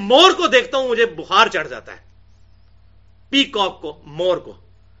کبھی بھی مور کو دیکھتا ہوں مجھے بخار چڑھ جاتا ہے, پی کاک کو, مور کو.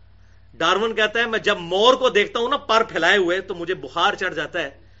 ڈارون کہتا ہے میں جب مور کو دیکھتا ہوں نا پر پھیلائے ہوئے تو مجھے بخار چڑھ جاتا ہے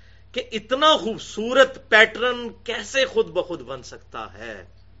کہ اتنا خوبصورت پیٹرن کیسے خود بخود بن سکتا ہے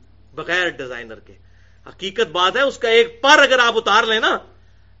بغیر ڈیزائنر کے. حقیقت بات ہے اس کا ایک پر اگر آپ اتار لیں نا,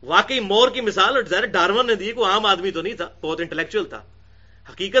 واقعی مور کی مثال ڈارون نے دی, کوئی عام آدمی تو نہیں تھا, بہت انٹلیکچوئل تھا.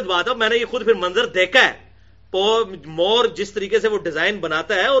 حقیقت بات ہے, میں نے یہ خود پھر منظر دیکھا ہے. مور جس طریقے سے وہ ڈیزائن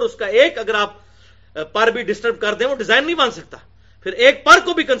بناتا ہے, اور اس کا ایک اگر آپ پر بھی ڈسٹرب کر دیں وہ ڈیزائن نہیں بن سکتا. پھر ایک پر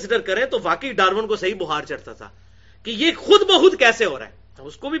کو بھی کنسیڈر کریں تو واقعی ڈارون کو صحیح بخار چڑھتا تھا کہ یہ خود بخود کیسے ہو رہا ہے.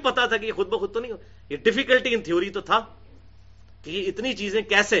 اس کو بھی پتا تھا کہ یہ خود بخود تو نہیں ہو, یہ ڈیفیکلٹی ان تھیوری تو تھا کہ یہ اتنی چیزیں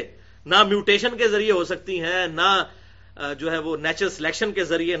کیسے نہ میوٹیشن کے ذریعے ہو سکتی ہیں, نہ جو ہے وہ نیچرل سلیکشن کے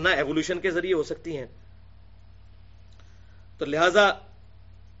ذریعے, نہ ایوولوشن کے ذریعے ہو سکتی ہیں. تو لہذا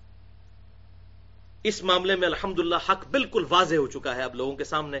اس معاملے میں الحمدللہ حق بالکل واضح ہو چکا ہے اب لوگوں کے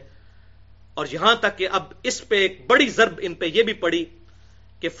سامنے. اور یہاں تک کہ اب اس پہ ایک بڑی ضرب ان پہ یہ بھی پڑی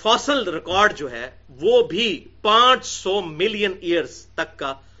کہ فاسل ریکارڈ جو ہے وہ بھی 500 ملین ایئرز تک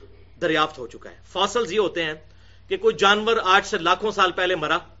کا دریافت ہو چکا ہے. فاسلز یہ ہوتے ہیں کہ کوئی جانور آج سے لاکھوں سال پہلے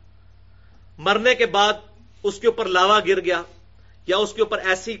مرا, مرنے کے بعد اس کے اوپر لاوا گر گیا, یا اس کے اوپر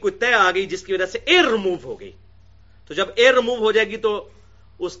ایسی کوئی طے آ گئی جس کی وجہ سے ایئر ریموو ہو گئی. تو جب ایئر ریموو ہو جائے گی تو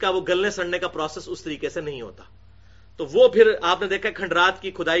اس کا وہ گلنے سڑنے کا پروسیس اس طریقے سے نہیں ہوتا. تو وہ پھر آپ نے دیکھا کھنڈرات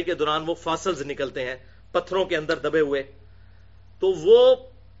کی کھدائی کے دوران وہ فاسلز نکلتے ہیں پتھروں کے اندر دبے ہوئے. تو وہ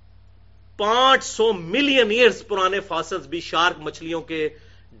 500 ملین ایئرز پرانے فاسلز بھی شارک مچھلیوں کے,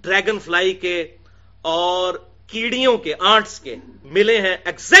 ڈریگن فلائی کے اور کیڑیوں کے, آنٹس کے ملے ہیں.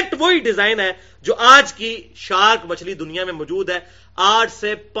 ایگزیکٹ وہی ڈیزائن ہے جو آج کی شارک مچھلی دنیا میں موجود ہے. آج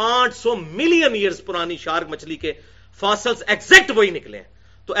سے 500 ملین ایئرز پرانی شارک مچھلی کے فاسلز ایگزیکٹ وہی نکلے ہیں.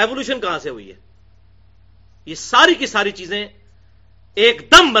 تو ایوولوشن کہاں سے ہوئی ہے؟ یہ ساری کی ساری چیزیں ایک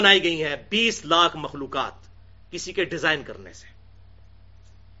دم بنائی گئی ہیں 20 لاکھ مخلوقات کسی کے ڈیزائن کرنے سے.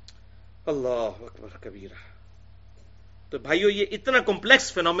 اللہ اکبر کبیرہ. تو بھائیو یہ اتنا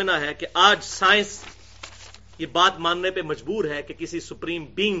کمپلیکس فینومینا ہے کہ آج سائنس یہ بات ماننے پہ مجبور ہے کہ کسی سپریم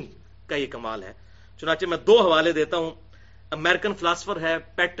بینگ کا یہ کمال ہے. چنانچہ میں 2 حوالے دیتا ہوں. امریکن فلاسفر ہے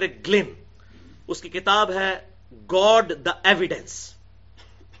پیٹرک گلن, اس کی کتاب ہے گاڈ دا ایویڈنس,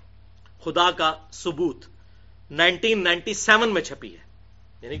 خدا کا ثبوت, 1997 میں چھپی ہے,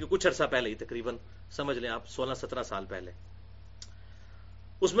 یعنی کہ کچھ عرصہ پہلے ہی, تقریباً سمجھ لیں آپ 16-17 سال پہلے.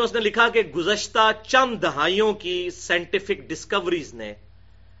 اس میں اس نے لکھا کہ گزشتہ چند دہائیوں کی سائنٹیفک ڈسکوریز نے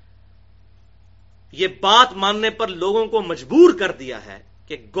یہ بات ماننے پر لوگوں کو مجبور کر دیا ہے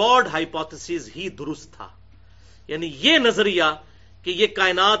کہ گاڈ ہائپوتھیسز ہی درست تھا. یعنی یہ نظریہ کہ یہ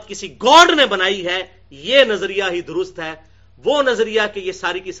کائنات کسی گاڈ نے بنائی ہے, یہ نظریہ ہی درست ہے. وہ نظریہ کہ یہ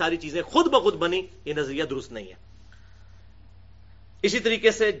ساری کی ساری چیزیں خود بخود بنی, یہ نظریہ درست نہیں ہے. اسی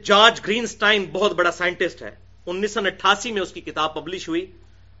طریقے سے جارج گرینسٹائن بہت بڑا سائنٹسٹ ہے, 1988 میں اس کی کتاب پبلش ہوئی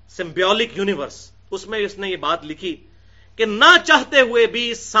سمبیولک یونیورس. اس میں اس نے یہ بات لکھی کہ نہ چاہتے ہوئے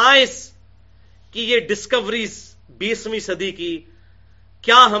بھی سائنس کی یہ ڈسکوریز 20ویں صدی کی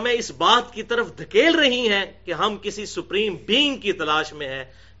کیا ہمیں اس بات کی طرف دھکیل رہی ہیں کہ ہم کسی سپریم بینگ کی تلاش میں ہیں,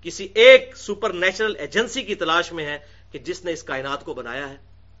 کسی ایک سپر نیچرل ایجنسی کی تلاش میں ہیں کہ جس نے اس کائنات کو بنایا ہے,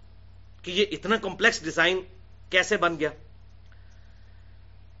 کہ یہ اتنا کمپلیکس ڈیزائن کیسے بن گیا.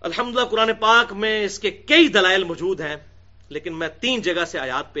 الحمدللہ قرآن پاک میں اس کے کئی دلائل موجود ہیں، لیکن میں 3 جگہ سے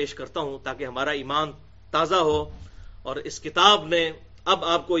آیات پیش کرتا ہوں تاکہ ہمارا ایمان تازہ ہو، اور اس کتاب نے اب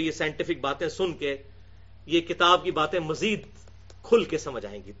آپ کو یہ سائنٹیفک باتیں سن کے یہ کتاب کی باتیں مزید کھل کے سمجھ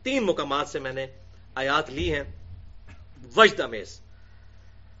آئیں گی۔ 3 مقامات سے میں نے آیات لی ہیں وجد امیز۔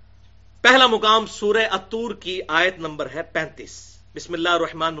 پہلا مقام سورہ الطور کی آیت نمبر ہے 35۔ بسم اللہ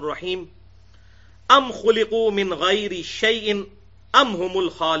الرحمن الرحیم۔ ام خلقوا من غیر شیء ام هم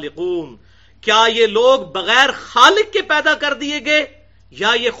الخالقون، کیا یہ لوگ بغیر خالق کے پیدا کر دیے گئے یا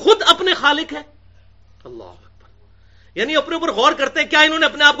یہ خود اپنے خالق ہیں؟ اللہ اکبر، یعنی اپنے اوپر غور کرتے ہیں، کیا انہوں نے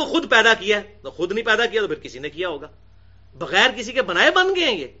اپنے آپ کو خود پیدا کیا ہے؟ تو خود نہیں پیدا کیا تو پھر کسی نے کیا ہوگا، بغیر کسی کے بنائے بن گئے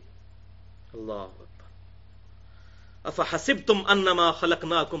ہیں یہ۔ اللہ اکبر۔ افحسبتم انما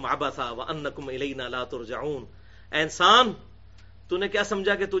خلقناکم عبثا وانکم الینا لا ترجعون، اے انسان تو نے کیا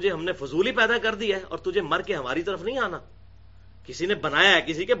سمجھا کہ تجھے ہم نے فضول ہی پیدا کر دیا ہے اور تجھے مر کے ہماری طرف نہیں آنا؟ کسی نے بنایا ہے،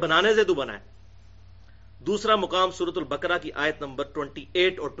 کسی کے بنانے سے تو بنا ہے۔ دوسرا مقام سورۃ البقرہ کی آیت نمبر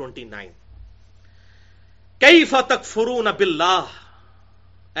 28 اور 29۔ کیف تکفرون باللہ،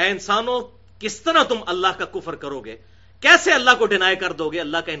 اے انسانوں کس طرح تم اللہ کا کفر کرو گے، کیسے اللہ کو ڈینائی کر دو گے،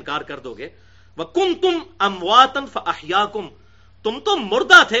 اللہ کا انکار کر دو گے۔ وکنتم امواتا فاحیاکم، تم تو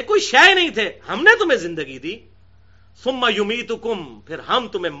مردہ تھے، کوئی شے نہیں تھے، ہم نے تمہیں زندگی دی۔ ثم یمیتکم، پھر ہم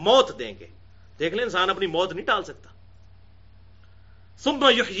تمہیں موت دیں گے۔ دیکھ لیں انسان اپنی موت نہیں ٹال سکتا۔ ثم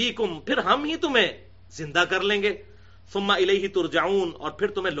یحییکم، پھر ہم ہی تمہیں زندہ کر لیں گے۔ ثم الیہ ترجعون، اور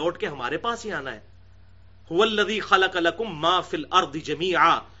پھر تمہیں لوٹ کے ہمارے پاس ہی آنا ہے۔ هو الذی خلق لکم ما فی الارض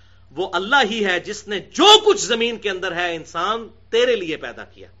جمیعا، وہ اللہ ہی ہے جس نے جو کچھ زمین کے اندر ہے انسان تیرے لیے پیدا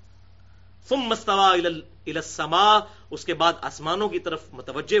کیا۔ ثم استوى الی السماء، اس کے بعد آسمانوں کی طرف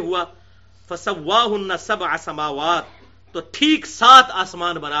متوجہ ہوا۔ فسواہن 7 سماوات، تو ٹھیک 7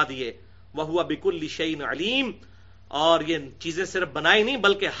 آسمان بنا دیے۔ وہو بکل شیء علیم، اور یہ چیزیں صرف بنائی نہیں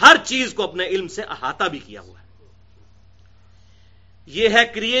بلکہ ہر چیز کو اپنے علم سے احاطہ بھی کیا ہوا ہے۔ یہ ہے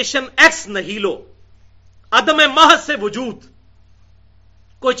کریشن ایکس نہیلو، عدم محض سے وجود،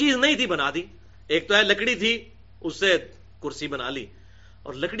 کوئی چیز نہیں تھی بنا دی۔ ایک تو ہے لکڑی تھی، اس سے کرسی بنا لی،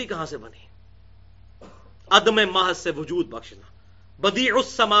 اور لکڑی کہاں سے بنی؟ عدم محض سے وجود بخشنا، بدیع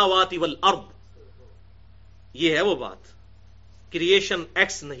السماوات والارض، یہ ہے وہ بات، کریشن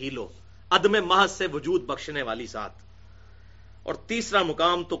ایکس نہیلو، عدم محض سے وجود بخشنے والی ذات۔ اور تیسرا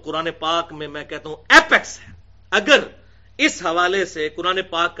مقام تو قرآن پاک میں کہتا ہوں ایپیکس ہے، اگر اس حوالے سے قرآن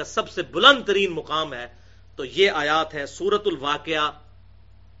پاک کا سب سے بلند ترین مقام ہے تو یہ آیات ہے سورۃ الواقعہ،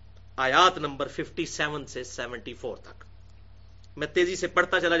 آیات نمبر 57 سے 74 تک۔ میں تیزی سے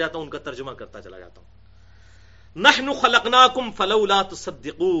پڑھتا چلا جاتا ہوں، ان کا ترجمہ کرتا چلا جاتا ہوں۔ نحن خلقناکم فلولا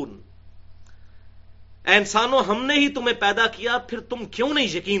تصدقون، اے انسانوں ہم نے ہی تمہیں پیدا کیا، پھر تم کیوں نہیں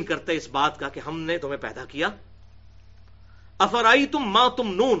یقین کرتے اس بات کا کہ ہم نے تمہیں پیدا کیا؟ افرائیتم ما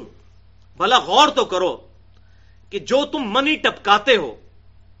تمنون، بھلا غور تو کرو کہ جو تم منی ٹپکاتے ہو،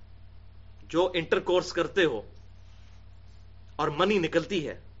 جو انٹرکورس کرتے ہو اور منی نکلتی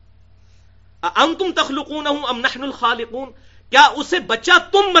ہے، انتم تخلقونہ ام نحن الخالقون، کیا اسے بچہ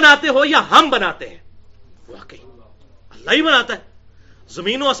تم بناتے ہو یا ہم بناتے ہیں؟ واقعی اللہ ہی بناتا ہے،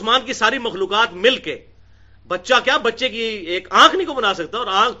 زمین و آسمان کی ساری مخلوقات مل کے۔ بچہ کیا، بچے کی ایک آنکھ نہیں کو بنا سکتا، اور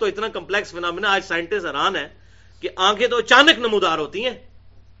آنکھ تو اتنا کمپلیکس فینامنا، آج سائنٹسٹ حیران ہے کہ آنکھیں تو اچانک نمودار ہوتی ہیں۔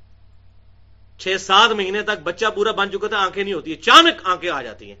 6-7 مہینے تک بچہ پورا بن چکا تھا، آنکھیں نہیں ہوتی، اچانک آنکھیں آ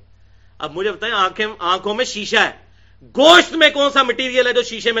جاتی ہیں۔ اب مجھے بتائیں، آنکھوں میں شیشہ ہے، گوشت میں کون سا مٹیریل ہے جو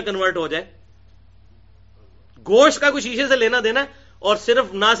شیشے میں کنورٹ ہو جائے؟ گوشت کا کوئی شیشے سے لینا دینا ہے؟ اور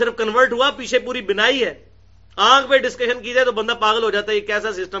نہ صرف کنورٹ ہوا، پیچھے پوری بنائی ہے۔ آنکھ پہ ڈسکشن کی جائے تو بندہ پاگل ہو جاتا ہے، یہ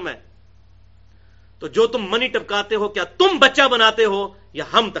کیسا سسٹم ہے؟ تو جو تم منی ٹپکاتے ہو، کیا تم بچہ بناتے ہو یا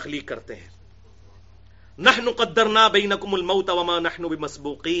ہم تخلیق کرتے ہیں؟ نحن قدرنا بینکم الموت وما نحن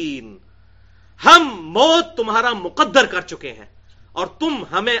بمسبوقین، ہم موت تمہارا مقدر کر چکے ہیں اور تم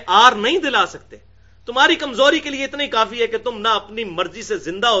ہمیں آر نہیں دلا سکتے۔ تمہاری کمزوری کے لیے اتنا ہی کافی ہے کہ تم نہ اپنی مرضی سے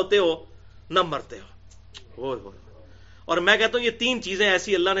زندہ ہوتے ہو نہ مرتے ہو۔ اور میں کہتا ہوں یہ 3 چیزیں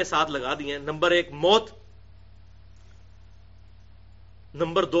ایسی اللہ نے ساتھ لگا دی ہیں۔ نمبر 1 موت،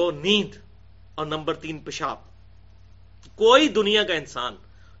 نمبر 2 نیند، اور نمبر 3 پیشاب۔ کوئی دنیا کا انسان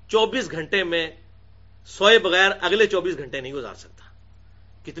 24 گھنٹے میں سوئے بغیر اگلے 24 گھنٹے نہیں گزار سکتا۔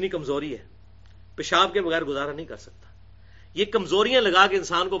 کتنی کمزوری ہے، پیشاب کے بغیر گزارا نہیں کر سکتا۔ یہ کمزوریاں لگا کے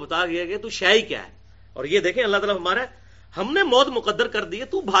انسان کو بتا گیا کہ تو شے ہی کیا ہے۔ اور یہ دیکھیں اللہ تعالیٰ ہمارا، ہم نے موت مقدر کر دی ہے،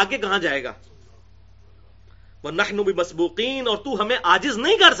 تو بھاگ کے کہاں جائے گا؟ وَنَحْنُ بِمَسْبُوقِينَ، اور تو ہمیں عاجز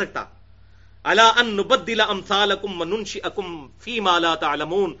نہیں کر سکتا۔ أَلَا أَن نُبَدِّلَ أَمْثَالَكُمْ وَنُنْشِئَكُمْ فِي مَا لَا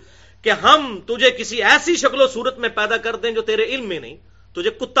تَعْلَمُونَ، کہ ہم تجھے کسی ایسی شکل و صورت میں پیدا کر دیں جو تیرے علم میں نہیں،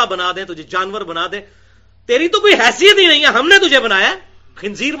 تجھے کتا بنا دیں، تجھے جانور بنا دیں، تیری تو کوئی حیثیت ہی نہیں ہے، ہم نے تجھے بنایا ہے۔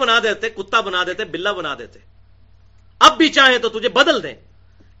 خنزیر بنا دیتے، کتا بنا دیتے، بلا بنا دیتے، اب بھی چاہیں تو تجھے بدل دیں،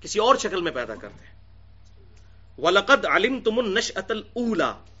 کسی اور شکل میں پیدا کر دیں. وَلَقَدْ عَلِمْتُمُ النَّشْأَةَ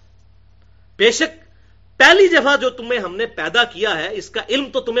الْأُولَى، بے شک پہلی دفعہ جو تمہیں ہم نے پیدا کیا ہے اس کا علم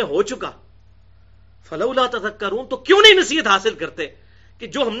تو تمہیں ہو چکا. فَلَوْلَا تَذَكَّرُونَ، تو کیوں نہیں نصیحت حاصل کرتے کہ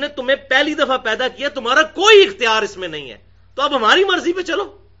جو ہم نے تمہیں پہلی دفعہ پیدا کیا تمہارا کوئی اختیار اس میں نہیں ہے، تو اب ہماری مرضی پہ چلو.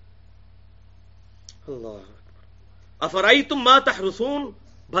 اللہ افرائیتم ما تحرثون،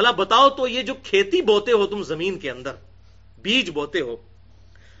 بھلا بتاؤ تو یہ جو کھیتی بوتے ہو تم زمین کے اندر، بیج بوتے ہو،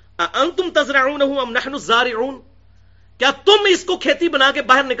 انتم تزرعونہ ام نحن الزارعون، کیا تم اس کو کھیتی بنا کے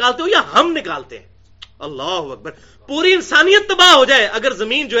باہر نکالتے ہو یا ہم نکالتے ہیں؟ اللہ اکبر، پوری انسانیت تباہ ہو جائے اگر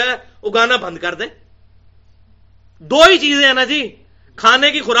زمین جو ہے اگانا بند کر دیں. دو ہی چیزیں ہیں نا جی،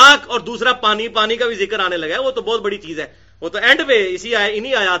 کھانے کی خوراک اور دوسرا پانی. پانی کا بھی ذکر آنے لگا ہے، وہ تو بہت بڑی چیز ہے، وہ تو اینڈ پہ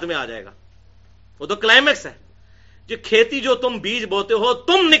انہی آیات میں آ جائے گا، وہ تو کلائمیکس ہے. جو کھیتی جو تم بیج بوتے ہو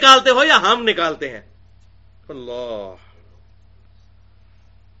تم نکالتے ہو یا ہم نکالتے ہیں؟ اللہ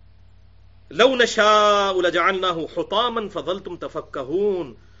لو نشاء لجعلناہ حطاما فظلتم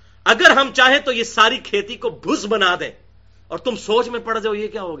تفکہون، اگر ہم چاہیں تو یہ ساری کھیتی کو بھس بنا دیں اور تم سوچ میں پڑ جاؤ یہ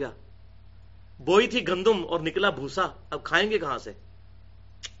کیا ہو گیا، بوئی تھی گندم اور نکلا بھوسا، اب کھائیں گے کہاں سے؟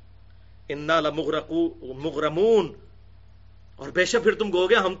 انا لمغرمون، اور بے شک پھر تم کہو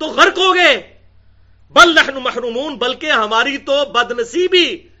گے ہم تو غرق ہو گئے. بل نحن محرومون، بلکہ ہماری تو بد نصیبی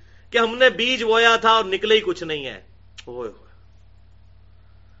کہ ہم نے بیج بویا تھا اور نکلے ہی کچھ نہیں ہے.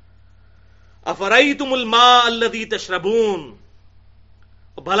 افرأیتم الماء الذی تشربون،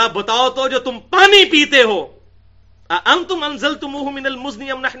 بھلا بتاؤ تو جو تم پانی پیتے ہو، انتم انزلتموہ من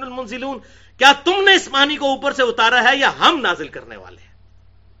المزن ام نحن المنزلون، کیا تم نے اس پانی کو اوپر سے اتارا ہے یا ہم نازل کرنے والے ہیں؟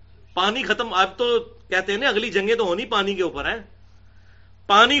 پانی ختم، اب تو کہتے ہیں نا اگلی جنگیں تو ہونی پانی کے اوپر ہیں،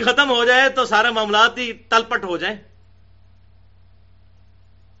 پانی ختم ہو جائے تو سارے معاملات ہی تلپٹ ہو جائیں.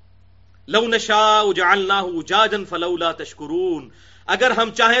 لو نشاء جعلناہ اجاجا فلولا تشکرون، اگر ہم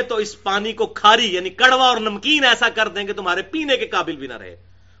چاہیں تو اس پانی کو کھاری یعنی کڑوا اور نمکین ایسا کر دیں کہ تمہارے پینے کے قابل بھی نہ رہے.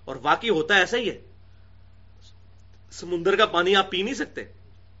 اور واقعی ہوتا ہے ایسا ہی ہے، سمندر کا پانی آپ پی نہیں سکتے،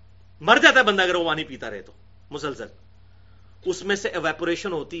 مر جاتا ہے بندہ اگر وہ پانی پیتا رہے تو مسلسل. اس میں سے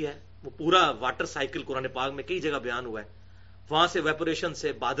ایویپوریشن ہوتی ہے، وہ پورا واٹر سائیکل قرآن پاک میں کئی جگہ بیان ہوا ہے. وہاں سے ایویپوریشن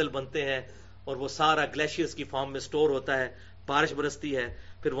سے بادل بنتے ہیں اور وہ سارا گلیشیئرز کی فارم میں سٹور ہوتا ہے، بارش برستی ہے،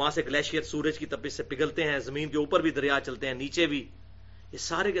 پھر وہاں سے گلیشیئر سورج کی تپش سے پگھلتے ہیں، زمین کے اوپر بھی دریا چلتے ہیں، نیچے بھی. یہ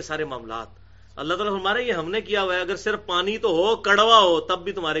سارے کے سارے معاملات اللہ تعالیٰ ہمارے یہ ہم نے کیا ہوا ہے. اگر صرف پانی تو ہو، کڑوا ہو، تب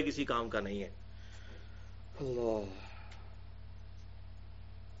بھی تمہارے کسی کام کا نہیں ہے. اللہ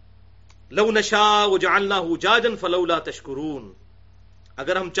لو نشاء جعلناہ اجاجا فلولا تشکرون،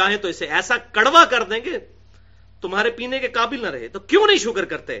 اگر ہم چاہیں تو اسے ایسا کڑوا کر دیں گے تمہارے پینے کے قابل نہ رہے، تو کیوں نہیں شکر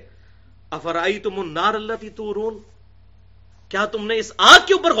کرتے؟ افرأیتم النار التی تورون، کیا تم نے اس آگ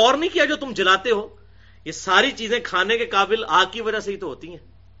کے اوپر غور نہیں کیا جو تم جلاتے ہو؟ یہ ساری چیزیں کھانے کے قابل آگ کی وجہ سے ہی تو ہوتی ہیں،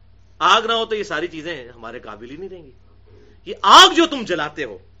 آگ نہ ہو تو یہ ساری چیزیں ہمارے قابل ہی نہیں رہیں گی. یہ آگ جو تم جلاتے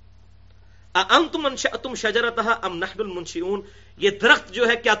ہو، انتم انشأتم شجرتها ام نحن المنشئون، یہ درخت جو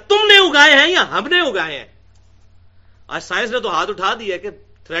ہے کیا تم نے اگائے ہیں یا ہم نے اگائے ہیں؟ آج سائنس نے تو ہاتھ اٹھا دیا کہ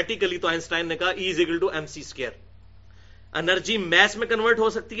تھریٹیکلی تو آئنسٹائن نے کہا E=mc². انرجی میس میں کنورٹ ہو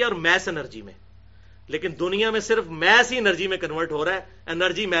سکتی ہے اور میس انرجی میں، لیکن دنیا میں صرف میس ہی انرجی میں کنورٹ ہو رہا ہے،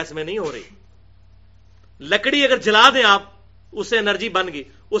 انرجی میس میں نہیں ہو رہی. لکڑی اگر جلا دیں آپ، اس سے انرجی بن گئی،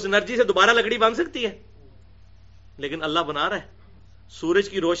 اس انرجی سے دوبارہ لکڑی بن سکتی ہے، لیکن اللہ بنا رہا ہے. سورج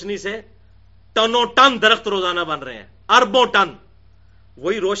کی روشنی سے ٹنوں ٹن درخت روزانہ بن رہے ہیں، اربوں ٹن.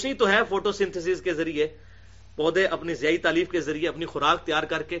 وہی روشنی تو ہے فوٹو سنتھسس کے ذریعے، پودے اپنی ذیلی تالیف کے ذریعے اپنی خوراک تیار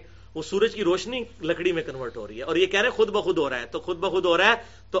کر کے وہ سورج کی روشنی لکڑی میں کنورٹ ہو رہی ہے. اور یہ کہہ رہے ہیں خود بخود ہو رہا ہے، تو خود بخود ہو رہا ہے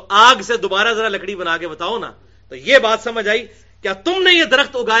تو آگ سے دوبارہ ذرا لکڑی بنا کے بتاؤ نا. تو یہ بات سمجھ آئی، کیا تم نے یہ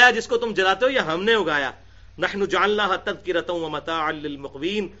درخت اگایا جس کو تم جلاتے ہو یا ہم نے اگایا؟ نحن جعلناها تذکرۃ ومتاعا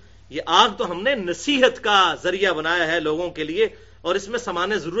للمقوین، یہ آگ تو ہم نے نصیحت کا ذریعہ بنایا ہے لوگوں کے لیے، اور اس میں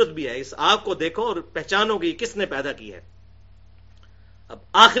سامان ضرورت بھی ہے. اس آگ کو دیکھو اور پہچانو گی کس نے پیدا کی ہے. اب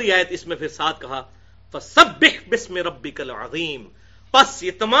آخری آیت اس میں پھر ساتھ کہا فسبح باسم ربک العظیم، پس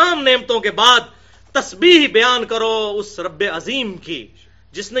یہ تمام نعمتوں کے بعد تسبیح بیان کرو اس رب عظیم کی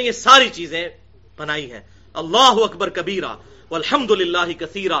جس نے یہ ساری چیزیں بنائی ہیں. اللہ اکبر کبیرہ والحمد للہ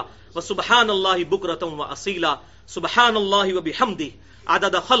کثیرہ وسبحان اللہ بکرۃ واصیلا، سبحان اللہ وبحمدہ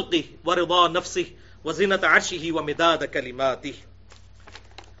عدد خلقہ ورضا نفسہ وزنۃ عرشہ ومداد کلماتہ.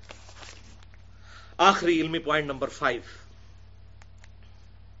 آخری علمی پوائنٹ نمبر 5،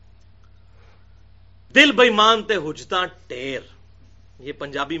 دل بے مانتے حجتا ٹیر. یہ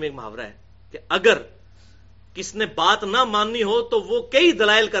پنجابی میں ایک محاورہ ہے کہ اگر کس نے بات نہ ماننی ہو تو وہ کئی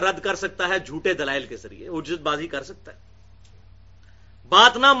دلائل کا رد کر سکتا ہے جھوٹے دلائل کے ذریعے، حجت بازی کر سکتا ہے.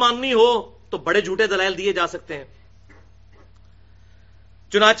 بات نہ ماننی ہو تو بڑے جھوٹے دلائل دیے جا سکتے ہیں.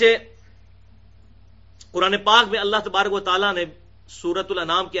 چنانچہ قرآن پاک میں اللہ تبارک و تعالیٰ نے سورۃ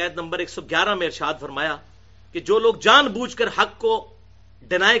الانعام کی آیت نمبر 111 میں ارشاد فرمایا کہ جو لوگ جان بوجھ کر حق کو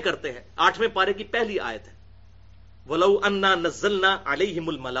ڈینائی کرتے ہیں، 8ویں پارے کی پہلی آیت ہے، وَلَوْ أَنَّا نَزَّلْنَا عَلَيْهِمُ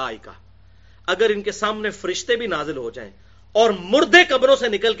الْمَلَائِكَةَ، اگر ان کے سامنے فرشتے بھی نازل ہو جائیں اور مردے قبروں سے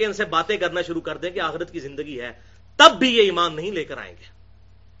نکل کے ان سے باتیں کرنا شروع کر دیں کہ آخرت کی زندگی ہے، تب بھی یہ ایمان نہیں لے کر آئیں گے.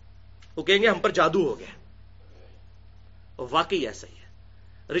 وہ کہیں گے ہم پر جادو ہو گیا. اور واقعی ایسا ہی ہے.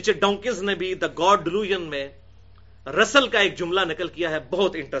 رچرڈ ڈانکنز نے بھی دا گاڈ ڈیلوژن میں رسل کا ایک جملہ نقل کیا ہے،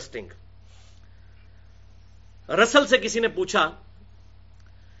 بہت انٹرسٹنگ. رسل سے کسی نے پوچھا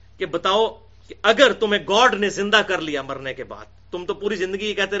کہ بتاؤ کہ اگر تمہیں گاڈ نے زندہ کر لیا مرنے کے بعد، تم تو پوری زندگی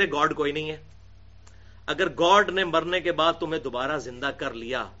یہ کہتے رہے گاڈ کوئی نہیں ہے، اگر گاڈ نے مرنے کے بعد تمہیں دوبارہ زندہ کر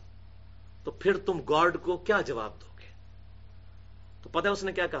لیا تو پھر تم گاڈ کو کیا جواب دو گے؟ تو پتہ ہے اس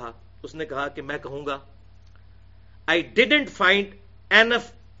نے کیا کہا؟ اس نے کہا کہ میں کہوں گا I didn't find enough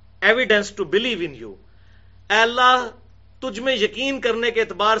evidence to believe in you. اے اللہ، تجھ میں یقین کرنے کے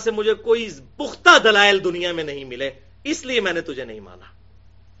اعتبار سے مجھے کوئی پختہ دلائل دنیا میں نہیں ملے، اس لیے میں نے تجھے نہیں مانا.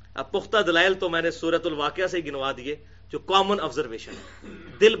 اب پختہ دلائل تو میں نے سورۃ الواقعہ سے گنوا دیے جو کامن آبزرویشن ہے.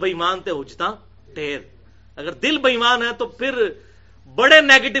 دل بے ایمان تے اجتا ٹھیر. اگر دل بے ایمان ہے تو پھر بڑے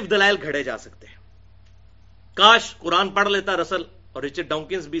نیگیٹو دلائل گھڑے جا سکتے ہیں. کاش قرآن پڑھ لیتا رسل، اور رچرڈ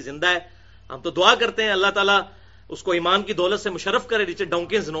ڈانکنز بھی زندہ ہے. ہم تو دعا کرتے ہیں اللہ تعالیٰ اس کو ایمان کی دولت سے مشرف کرے رچرڈ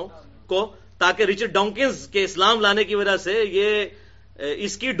ڈانکنز کو، تاکہ رچرڈ ڈانکنز کے اسلام لانے کی وجہ سے یہ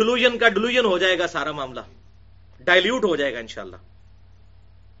اس کی ڈیلوژن کا ڈیلوژن ہو جائے گا، سارا معاملہ ڈائلیوٹ ہو جائے گا انشاءاللہ.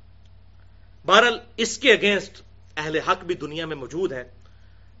 بہرحال اس کے اگینسٹ اہل حق بھی دنیا میں موجود ہیں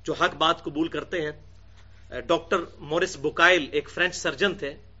جو حق بات قبول کرتے ہیں. ڈاکٹر مورس بوکائل ایک فرینچ سرجن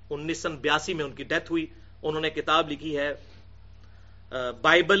تھے، 1982 میں ان کی ڈیتھ ہوئی. انہوں نے کتاب لکھی ہے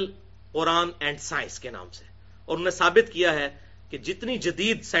بائبل، قرآن اینڈ سائنس کے نام سے، اور انہوں نے ثابت کیا ہے کہ جتنی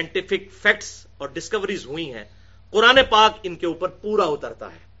جدید سائنٹیفک فیکٹس اور ڈسکوریز ہوئی ہیں، قرآن پاک ان کے اوپر پورا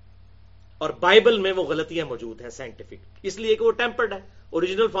اترتا ہے، اور بائبل میں وہ غلطیاں موجود ہیں سائنٹیفک، اس لیے کہ وہ ٹیمپرڈ ہے،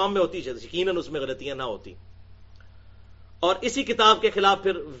 اوریجنل فارم میں ہوتی ہے، یقیناً اس میں غلطیاں نہ ہوتی. اور اسی کتاب کے خلاف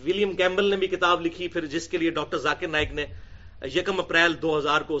پھر ولیم کیمبل نے بھی کتاب لکھی، پھر جس کے لیے ڈاکٹر ذاکر نائک نے 1 اپریل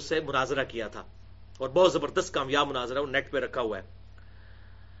 2000 کو اس سے مناظرہ کیا تھا، اور بہت زبردست کامیاب مناظرہ، وہ نیٹ پہ رکھا ہوا ہے.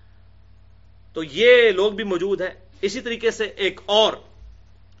 تو یہ لوگ بھی موجود ہیں. اسی طریقے سے ایک اور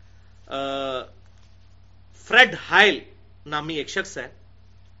فریڈ ہائل نامی ایک شخص ہے،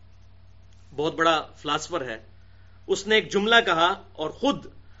 بہت بڑا فلاسفر ہے. اس نے ایک جملہ کہا، اور خود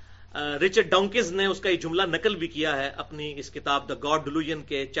رچرڈ ڈانکنز نے اس کا یہ جملہ نقل بھی کیا ہے اپنی اس کتاب دا گاڈ ڈیلوژن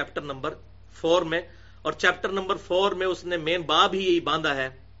کے چیپٹر نمبر 4 میں. اور چیپٹر نمبر 4 میں اس نے مین باب ہی یہی باندھا ہے،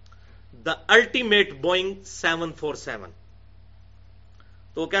 دا الٹیمیٹ بوئنگ 747.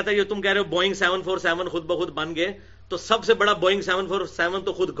 تو وہ کہتا ہے یہ تم کہہ رہے ہو بوئنگ 747 خود بخود بن گئے، تو سب سے بڑا بوئنگ 747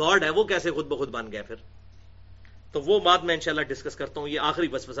 تو خود گاڈ ہے، وہ کیسے خود بخود بن گیا پھر؟ تو وہ بات میں انشاءاللہ ڈسکس کرتا ہوں، یہ آخری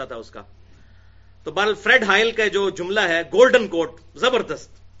وسوسہ تھا اس کا. تو بہرحال فریڈ ہائل کا جو جملہ ہے گولڈن کوٹ،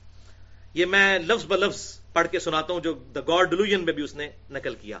 زبردست، یہ میں لفظ بلفظ پڑھ کے سناتا ہوں جو دا گاڈ ڈیلوژن میں بھی اس نے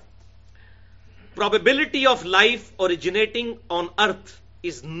نقل کیا. Probability of life originating on earth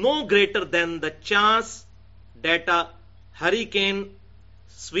is no greater than the chance that a hurricane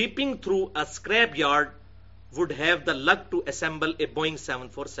sweeping through a scrapyard would have the luck to assemble a Boeing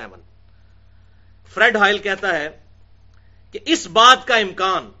 747. Fred Hoyle کہتا ہے کہ اس بات کا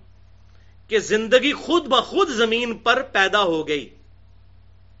امکان کہ زندگی خود بخود زمین پر پیدا ہو گئی،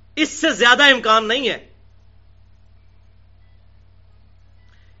 اس سے زیادہ امکان نہیں ہے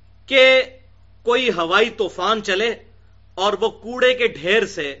کہ کوئی ہوائی طوفان چلے اور وہ کوڑے کے ڈھیر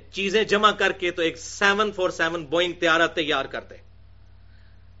سے چیزیں جمع کر کے تو ایک 747 بوئنگ طیارہ تیار کر دے.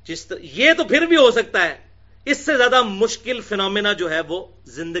 یہ تو پھر بھی ہو سکتا ہے، اس سے زیادہ مشکل فینومینا جو ہے وہ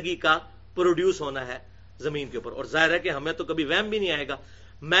زندگی کا پروڈیوس ہونا ہے زمین کے اوپر. اور ظاہر ہے کہ ہمیں تو کبھی وہم بھی نہیں آئے گا.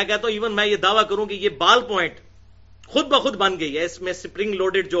 میں کہتا ہوں ایون میں یہ دعویٰ کروں کہ یہ بال پوائنٹ خود بخود بن گئی ہے، اس میں سپرنگ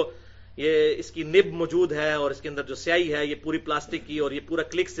لوڈڈ جو یہ اس کی نب موجود ہے اور اس کے اندر جو سیاہی ہے یہ پوری پلاسٹک کی، اور یہ پورا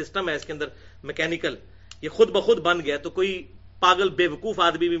کلک سسٹم ہے اس کے اندر میکینیکل، یہ خود بخود بن گیا. تو کوئی پاگل بے وقوف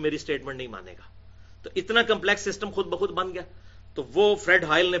آدمی بھی میری سٹیٹمنٹ نہیں مانے گا. تو اتنا کمپلیکس سسٹم خود بخود بن گیا. تو وہ فریڈ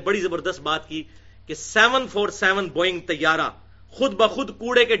ہائل نے بڑی زبردست بات کی کہ 747 بوئنگ طیارہ خود بخود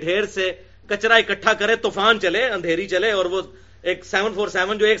کوڑے کے ڈھیر سے کچرا اکٹھا کرے، طوفان چلے، اندھیری چلے، اور وہ ایک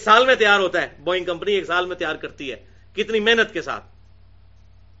 747 جو 1 سال میں تیار ہوتا ہے، بوئنگ کمپنی 1 سال میں تیار کرتی ہے کتنی محنت کے ساتھ،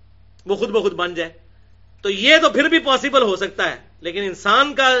 وہ خود بخود بن جائے. تو یہ تو پھر بھی پاسبل ہو سکتا ہے، لیکن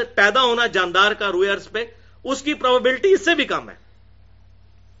انسان کا پیدا ہونا جاندار کا روئے ارض پہ، اس کی پروبیبلٹی اس سے بھی کم ہے.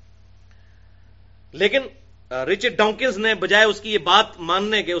 لیکن رچرڈ ڈانکنز نے بجائے اس کی یہ بات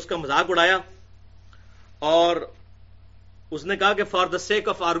ماننے کے اس کا مذاق اڑایا اور اس نے کہا کہ for the sake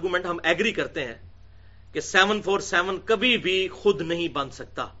of argument ہم ایگری کرتے ہیں کہ 747 کبھی بھی خود نہیں بن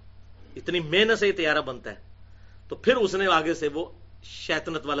سکتا، اتنی محنت سے یہ طیارہ بنتا ہے. تو پھر اس نے آگے سے وہ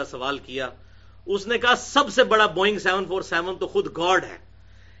شیطنت والا سوال کیا. اس نے کہا سب سے بڑا بوئنگ 747 تو خود گاڈ ہے.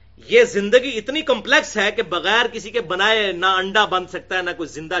 یہ زندگی اتنی کمپلیکس ہے کہ بغیر کسی کے بنائے نہ انڈا بن سکتا ہے نہ کوئی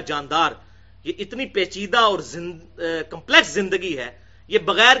زندہ جاندار. یہ اتنی پیچیدہ اور کمپلیکس زندگی ہے، یہ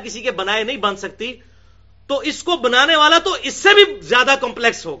بغیر کسی کے بنائے نہیں بن سکتی. تو اس کو بنانے والا تو اس سے بھی زیادہ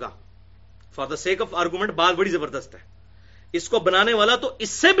کمپلیکس ہوگا. For the sake of argument بات بڑی زبردست ہے. اس کو بنانے والا تو اس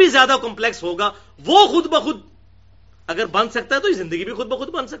سے بھی زیادہ کمپلیکس ہوگا. وہ خود بخود اگر بن سکتا ہے تو یہ زندگی بھی خود بخود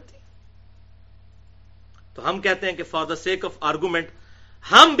بن سکتی. تو ہم کہتے ہیں کہ for the sake of argument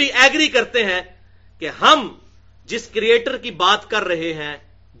ہم بھی ایگری کرتے ہیں کہ ہم جس کریٹر کی بات کر رہے ہیں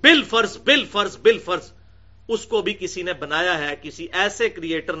بالفرض اس کو بھی کسی نے بنایا ہے، کسی ایسے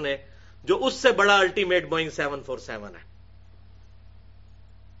کریٹر نے جو اس سے بڑا الٹیمیٹ بوئنگ 747 ہے.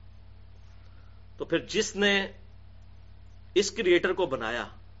 تو پھر جس نے اس کریٹر کو بنایا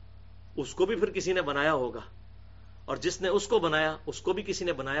اس کو بھی پھر کسی نے بنایا ہوگا، اور جس نے اس کو بنایا اس کو بھی کسی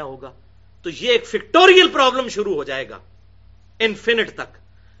نے بنایا ہوگا. تو یہ ایک فیکٹوریل پرابلم شروع ہو جائے گا انفینٹ تک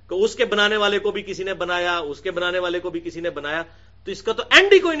کہ اس کے بنانے والے کو بھی کسی نے بنایا، اس کے بنانے والے کو بھی کسی نے بنایا. تو اس کا تو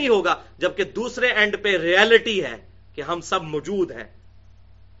اینڈ ہی کوئی نہیں ہوگا. جبکہ دوسرے اینڈ پہ ریالٹی ہے کہ ہم سب موجود ہیں.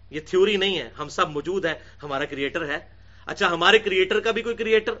 یہ تھیوری نہیں ہے، ہم سب موجود ہیں، ہمارا کریٹر ہے. اچھا ہمارے کریٹر کا بھی کوئی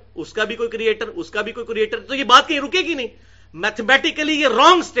کریٹر، اس کا بھی کوئی کریٹر، اس کا بھی کوئی کریٹر، تو یہ بات کہیں رکے گی نہیں. میتھمیٹیکلی یہ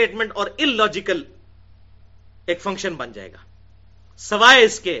رانگ سٹیٹمنٹ اور illogical ایک فنکشن بن جائے گا، سوائے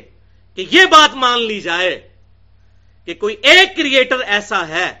اس کے کہ یہ بات مان لی جائے کہ کوئی ایک کریٹر ایسا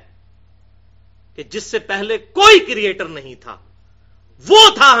ہے کہ جس سے پہلے کوئی کریٹر نہیں تھا، وہ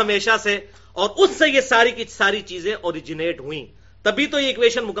تھا ہمیشہ سے، اور اس سے یہ ساری کی ساری چیزیں اوریجنیٹ ہوئیں. تبھی تو یہ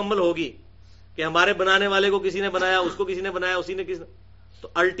ایکویشن مکمل ہوگی کہ ہمارے بنانے والے کو کسی نے بنایا، اس کو کسی نے بنایا، اسی نے کسی نے. تو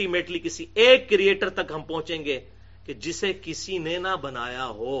الٹیمیٹلی کسی ایک کریٹر تک ہم پہنچیں گے کہ جسے کسی نے نہ بنایا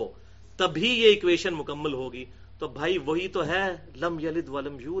ہو، تبھی یہ ایکویشن مکمل ہوگی. تو بھائی وہی تو ہے لم یلد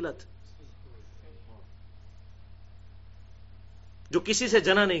ولم یولد، جو کسی سے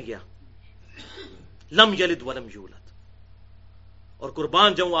جنا نہیں گیا. لم یلد ولم یولد. اور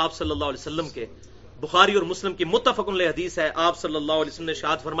قربان جاؤں آپ صلی اللہ علیہ وسلم کے، بخاری اور مسلم کی متفق علیہ حدیث ہے، آپ صلی اللہ علیہ وسلم نے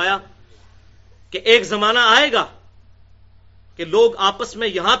ارشاد فرمایا کہ ایک زمانہ آئے گا کہ لوگ آپس میں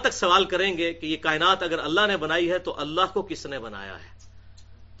یہاں تک سوال کریں گے کہ یہ کائنات اگر اللہ نے بنائی ہے تو اللہ کو کس نے بنایا ہے.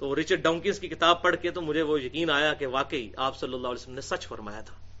 تو رچرڈ ڈانکنز کی کتاب پڑھ کے تو مجھے وہ یقین آیا کہ واقعی آپ صلی اللہ علیہ وسلم نے سچ فرمایا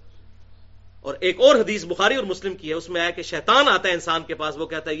تھا. اور ایک اور حدیث بخاری اور مسلم کی ہے، اس میں آیا کہ شیطان آتا ہے انسان کے پاس، وہ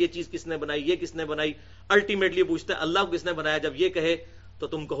کہتا ہے یہ چیز کس نے بنائی، یہ کس نے بنائی. الٹیمیٹلی پوچھتا ہے اللہ کو کس نے بنایا. جب یہ کہے تو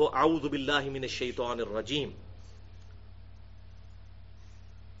تم کہو اعوذ باللہ من الشیطان الرجیم،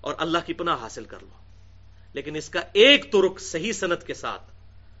 اور اللہ کی پناہ حاصل کر لو. لیکن اس کا ایک ترک صحیح سند کے ساتھ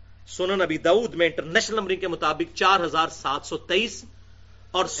سنن ابی داؤد میں انٹرنیشنل نمبرنگ کے مطابق 4723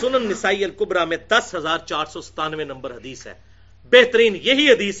 اور سنن نسائی الکبریٰ میں 10497 نمبر حدیث ہے. بہترین یہی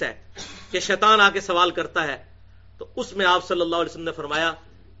حدیث ہے کہ شیطان آ کے سوال کرتا ہے تو اس میں آپ صلی اللہ علیہ وسلم نے فرمایا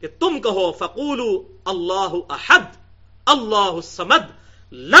کہ تم کہو فقولوا اللہ احد اللہ الصمد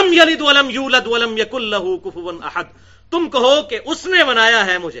لم یلد ولم یولد ولم یکن لہ کفوا احد. تم کہو کہ اس نے بنایا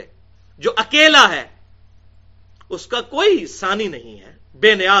ہے مجھے جو اکیلا ہے، اس کا کوئی ثانی نہیں ہے،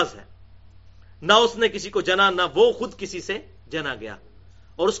 بے نیاز ہے، نہ اس نے کسی کو جنا نہ وہ خود کسی سے جنا گیا،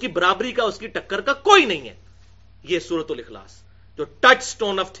 اور اس کی برابری کا اس کی ٹکر کا کوئی نہیں ہے. یہ سورۃ الاخلاص جو ٹچ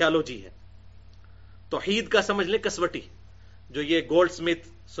سٹون آف تھیالوجی ہے، توحید کا سمجھ لیں کسوٹی، جو یہ گولڈ سمتھ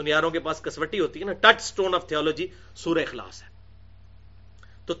سنیاروں کے پاس کسوٹی ہوتی ہے نا، ٹچ سٹون آف تھیالوجی سورہ اخلاص ہے.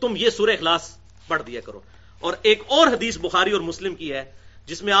 تو تم یہ سورہ اخلاص پڑھ دیا کرو. اور ایک اور حدیث بخاری اور مسلم کی ہے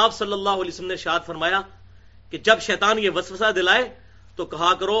جس میں آپ صلی اللہ علیہ وسلم نے ارشاد فرمایا کہ جب شیطان یہ وسوسہ دلائے تو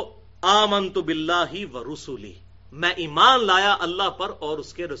کہا کرو آمنت باللہ ورسولہ، میں ایمان لایا اللہ پر اور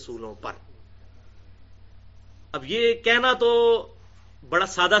اس کے رسولوں پر. اب یہ کہنا تو بڑا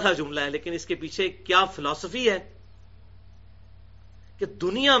سادہ سا جملہ ہے، لیکن اس کے پیچھے کیا فلسفی ہے کہ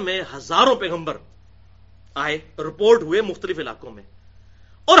دنیا میں ہزاروں پیغمبر آئے، رپورٹ ہوئے مختلف علاقوں میں،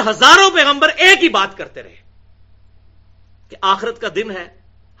 اور ہزاروں پیغمبر ایک ہی بات کرتے رہے کہ آخرت کا دن ہے،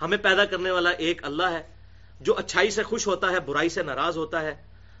 ہمیں پیدا کرنے والا ایک اللہ ہے جو اچھائی سے خوش ہوتا ہے، برائی سے ناراض ہوتا ہے،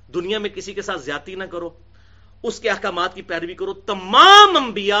 دنیا میں کسی کے ساتھ زیادتی نہ کرو، اس کے احکامات کی پیروی کرو. تمام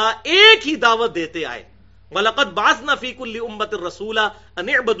انبیاء ایک ہی دعوت دیتے آئے. وَلَقَدْ بَعَثْنَا فِي كُلِّ أُمَّةٍ رَسُولًا أَنِ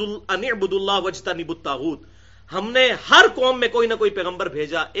اعْبُدُوا اللَّهَ وَاجْتَنِبُوا الطَّاغُوتَ. ہم نے ہر قوم میں کوئی نہ کوئی پیغمبر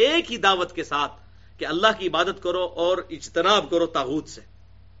بھیجا ایک ہی دعوت کے ساتھ کہ اللہ کی عبادت کرو اور اجتناب کرو طاغوت سے.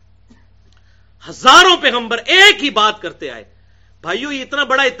 ہزاروں پیغمبر ایک ہی بات کرتے آئے. بھائیو یہ اتنا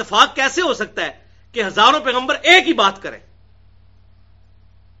بڑا اتفاق کیسے ہو سکتا ہے کہ ہزاروں پیغمبر ایک ہی بات کریں؟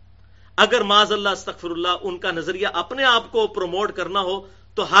 اگر معاذ اللہ استغفر اللہ ان کا نظریہ اپنے آپ کو پروموٹ کرنا ہو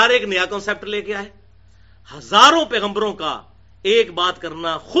تو ہر ایک نیا کنسپٹ لے کے آئے. ہزاروں پیغمبروں کا ایک بات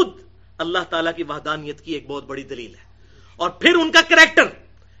کرنا خود اللہ تعالیٰ کی وحدانیت کی ایک بہت بڑی دلیل ہے. اور پھر ان کا کریکٹر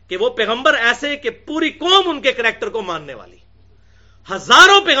کہ وہ پیغمبر ایسے کہ پوری قوم ان کے کریکٹر کو ماننے والی.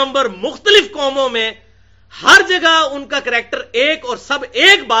 ہزاروں پیغمبر مختلف قوموں میں ہر جگہ ان کا کریکٹر ایک اور سب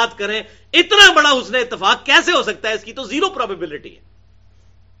ایک بات کریں. اتنا بڑا حسن اتفاق کیسے ہو سکتا ہے؟ اس کی تو زیرو پروبیبلٹی ہے.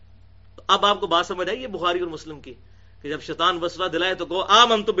 تو اب آپ کو بات سمجھ آئی ہے بخاری اور مسلم کی کہ جب شیطان وسوسہ دلائے تو کہو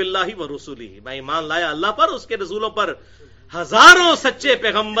آمنت باللہ ورسولہ، میں ایمان لایا اللہ پر، اس کے رسولوں پر. ہزاروں سچے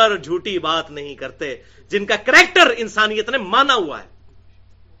پیغمبر جھوٹی بات نہیں کرتے جن کا کریکٹر انسانیت نے مانا ہوا ہے.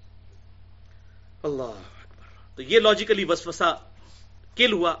 اللہ اکبر. تو یہ لاجیکلی وسوسہ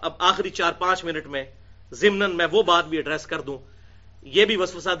کل ہوا. اب آخری 4-5 منٹ میں ضمناً میں وہ بات بھی ایڈریس کر دوں. یہ بھی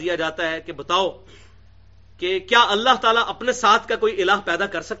وسوسہ دیا جاتا ہے کہ بتاؤ کہ کیا اللہ تعالیٰ اپنے ساتھ کا کوئی الہ پیدا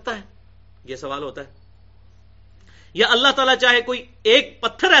کر سکتا ہے؟ یہ سوال ہوتا ہے. یا اللہ تعالیٰ چاہے کوئی ایک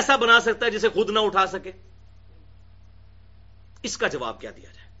پتھر ایسا بنا سکتا ہے جسے خود نہ اٹھا سکے؟ اس کا جواب کیا دیا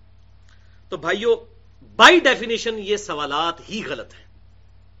جائے؟ تو بھائیو بائی ڈیفینیشن یہ سوالات ہی غلط ہیں.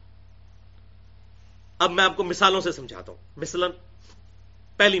 اب میں آپ کو مثالوں سے سمجھاتا ہوں. مثلا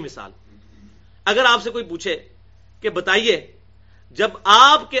پہلی مثال، اگر آپ سے کوئی پوچھے کہ بتائیے جب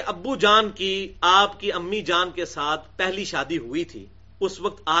آپ کے ابو جان کی آپ کی امی جان کے ساتھ پہلی شادی ہوئی تھی اس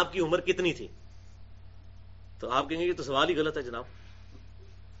وقت آپ کی عمر کتنی تھی؟ تو آپ کہیں گے یہ تو سوال ہی غلط ہے جناب،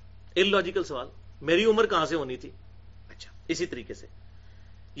 اللاجیکل سوال، میری عمر کہاں سے ہونی تھی؟ اچھا اسی طریقے سے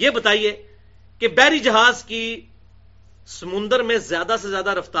یہ بتائیے کہ بحری جہاز کی سمندر میں زیادہ سے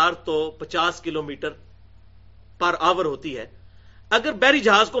زیادہ رفتار تو 50 کلومیٹر پر آور ہوتی ہے. اگر بحری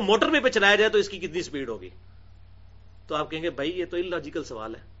جہاز کو موٹر وے پہ چلایا جائے تو اس کی کتنی سپیڈ ہوگی؟ تو آپ کہیں گے بھائی یہ تو اللاجیکل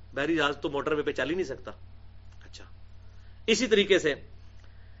سوال ہے، بحری جہاز تو موٹر وے پہ چل ہی نہیں سکتا. اچھا اسی طریقے سے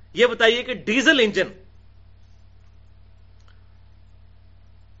یہ بتائیے کہ ڈیزل انجن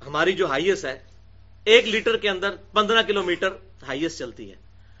ہماری جو ہائیس ہے 1 لیٹر کے اندر 15 کلومیٹر ہائیس چلتی ہے.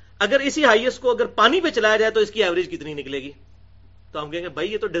 اگر اسی ہائیس کو اگر پانی پہ چلایا جائے تو اس کی ایوریج کتنی نکلے گی؟ تو ہم کہیں گے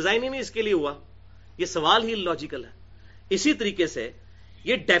بھائی یہ تو ڈیزائن ہی نہیں اس کے لیے ہوا، یہ سوال ہی لاجیکل ہے. اسی طریقے سے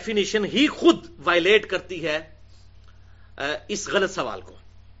یہ ڈیفینیشن ہی خود وائلیٹ کرتی ہے اس غلط سوال کو،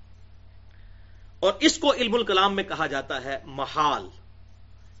 اور اس کو علم الکلام میں کہا جاتا ہے محال.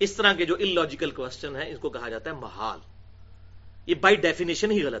 اس طرح کے جو اللاجیکل کوسچن ہیں اس کو کہا جاتا ہے محال. یہ بائی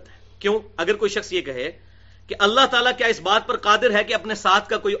ڈیفینیشن ہی غلط ہے. کیوں؟ اگر کوئی شخص یہ کہے کہ اللہ تعالیٰ کیا اس بات پر قادر ہے کہ اپنے ساتھ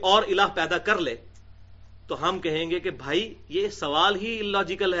کا کوئی اور الہ پیدا کر لے، تو ہم کہیں گے کہ بھائی یہ سوال ہی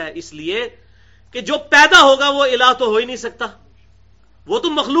اللاجیکل ہے، اس لیے کہ جو پیدا ہوگا وہ الہ تو ہو ہی نہیں سکتا، وہ تو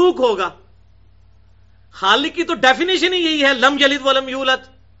مخلوق ہوگا. خالق کی تو ڈیفینیشن ہی یہی ہے لم یلد ولم یولد،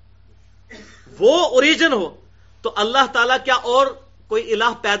 وہ اوریجن ہو. تو اللہ تعالیٰ کیا اور کوئی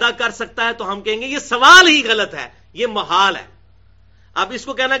الہ پیدا کر سکتا ہے؟ تو ہم کہیں گے یہ سوال ہی غلط ہے، یہ محال ہے. اب اس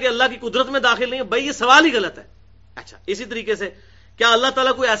کو کہنا کہ اللہ کی قدرت میں داخل نہیں ہے، بھائی یہ سوال ہی غلط ہے. اچھا اسی طریقے سے کیا اللہ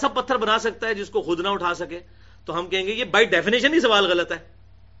تعالیٰ کوئی ایسا پتھر بنا سکتا ہے جس کو خود نہ اٹھا سکے؟ تو ہم کہیں گے یہ بائی ڈیفینیشن ہی سوال غلط ہے.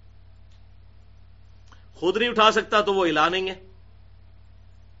 خود نہیں اٹھا سکتا تو وہ الہ نہیں ہے.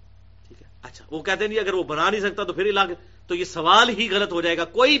 ٹھیک ہے. اچھا وہ کہتے ہیں اگر وہ بنا نہیں سکتا تو پھر الہ، تو یہ سوال ہی غلط ہو جائے گا.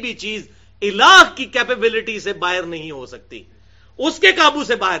 کوئی بھی چیز الہ کی کیپیبلٹی سے باہر نہیں ہو سکتی، اس کے قابو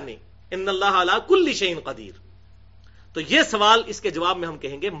سے باہر نہیں. ان اللہ علی کل شیء قدیر. تو یہ سوال اس کے جواب میں ہم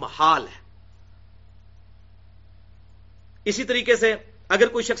کہیں گے محال ہے. اسی طریقے سے اگر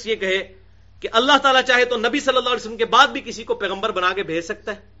کوئی شخص یہ کہے کہ اللہ تعالیٰ چاہے تو نبی صلی اللہ علیہ وسلم کے بعد بھی کسی کو پیغمبر بنا کے بھیج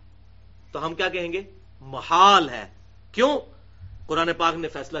سکتا ہے، تو ہم کیا کہیں گے؟ محال ہے. کیوں؟ قرآن پاک نے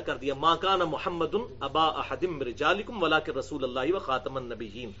فیصلہ کر دیا ما کان محمد ابا احد من رجالکم ولکن رسول اللہ وخاتم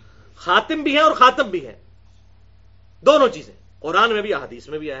النبیین. خاتم بھی ہے اور خاتم بھی ہے، دونوں چیزیں قرآن میں بھی احادیث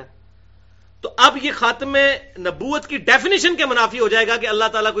میں بھی آیا. تو اب یہ خاتم نبوت کی ڈیفینیشن کے منافی ہو جائے گا کہ اللہ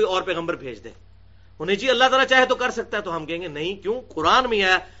تعالیٰ کوئی اور پیغمبر بھیج دے. انہیں جی اللہ تعالیٰ چاہے تو کر سکتا ہے، تو ہم کہیں گے نہیں. کیوں؟ قرآن میں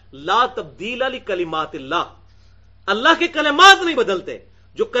آیا لا تبدیل لکلمات اللہ، اللہ کے کلمات نہیں بدلتے.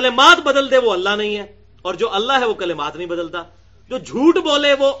 جو کلمات بدل دے وہ اللہ نہیں ہے، اور جو اللہ ہے وہ کلمات نہیں بدلتا. جو جھوٹ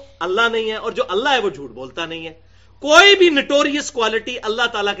بولے وہ اللہ نہیں ہے، اور جو اللہ ہے وہ جھوٹ بولتا نہیں ہے. کوئی بھی نٹوریس کوالٹی اللہ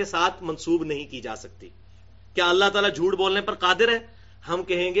تعالیٰ کے ساتھ منسوب نہیں کی جا سکتی. کیا اللہ تعالیٰ جھوٹ بولنے پر قادر ہے؟ ہم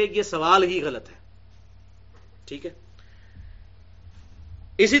کہیں گے یہ سوال ہی غلط ہے. ٹھیک ہے.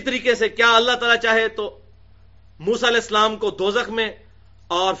 اسی طریقے سے کیا اللہ تعالیٰ چاہے تو موسیٰ علیہ السلام کو دوزخ میں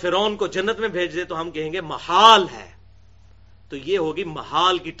اور فرعون کو جنت میں بھیج دے؟ تو ہم کہیں گے محال ہے. تو یہ ہوگی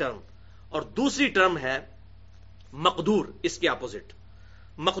محال کی ٹرم. اور دوسری ٹرم ہے مقدور، اس کے اپوزٹ.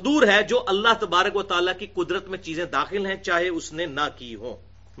 مقدور ہے جو اللہ تبارک و تعالیٰ کی قدرت میں چیزیں داخل ہیں چاہے اس نے نہ کی ہوں.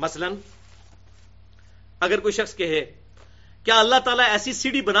 مثلا اگر کوئی شخص کہے کیا اللہ تعالیٰ ایسی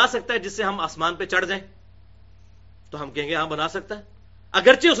سیڑھی بنا سکتا ہے جس سے ہم آسمان پہ چڑھ جائیں، تو ہم کہیں گے ہاں بنا سکتا ہے،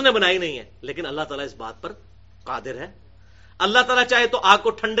 اگرچہ اس نے بنائی نہیں ہے لیکن اللہ تعالیٰ اس بات پر قادر ہے. اللہ تعالیٰ چاہے تو آگ کو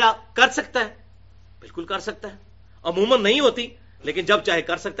ٹھنڈا کر سکتا ہے، بالکل کر سکتا ہے، عموماً نہیں ہوتی لیکن جب چاہے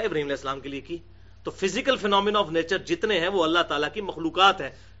کر سکتا ہے. ابراہیم علیہ السلام کے لیے کی. تو فزیکل فینومینا آف نیچر جتنے ہیں وہ اللہ تعالیٰ کی مخلوقات ہیں،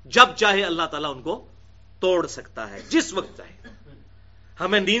 جب چاہے اللہ تعالیٰ ان کو توڑ سکتا ہے جس وقت چاہے.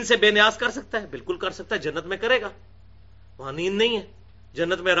 ہمیں نیند سے بے نیاز کر سکتا ہے، بالکل کر سکتا ہے، جنت میں کرے گا، وہاں نیند نہیں ہے،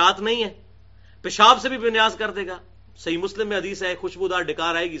 جنت میں رات نہیں ہے. پیشاب سے بھی بے نیاز کر دے گا. صحیح مسلم میں حدیث ہے خوشبودار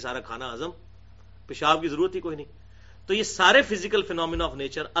ڈکار آئے گی سارا کھانا ہضم، پیشاب کی ضرورت ہی کوئی نہیں. تو یہ سارے فزیکل فینومینا آف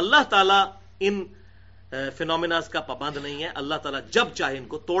نیچر اللہ تعالیٰ ان فینومیناز کا پابند نہیں ہے. اللہ تعالیٰ جب چاہے ان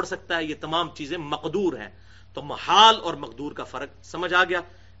کو توڑ سکتا ہے. یہ تمام چیزیں مقدور ہیں. تو محال اور مقدور کا فرق سمجھ آ گیا.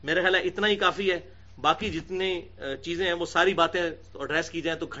 میرے خیال ہے اتنا ہی کافی ہے. باقی جتنی چیزیں ہیں وہ ساری باتیں ایڈریس کی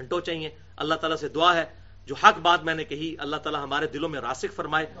جائیں تو گھنٹوں چاہیے. اللہ تعالیٰ سے دعا ہے جو حق بات میں نے کہی اللہ تعالیٰ ہمارے دلوں میں راسخ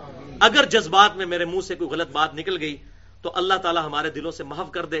فرمائے. اگر جذبات میں میرے منہ سے کوئی غلط بات نکل گئی تو اللہ تعالیٰ ہمارے دلوں سے محو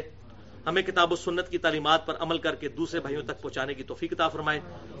کر دے. ہمیں کتاب و سنت کی تعلیمات پر عمل کر کے دوسرے بھائیوں تک پہنچانے کی توفیق عطا فرمائے.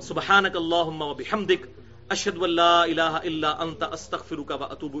 سبحانک اللہم و بحمدک اشہد ان لا الہ الا انت استغفرک و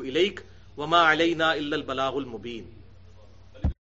اتوب الیک وما علینا الا البلاغ المبین.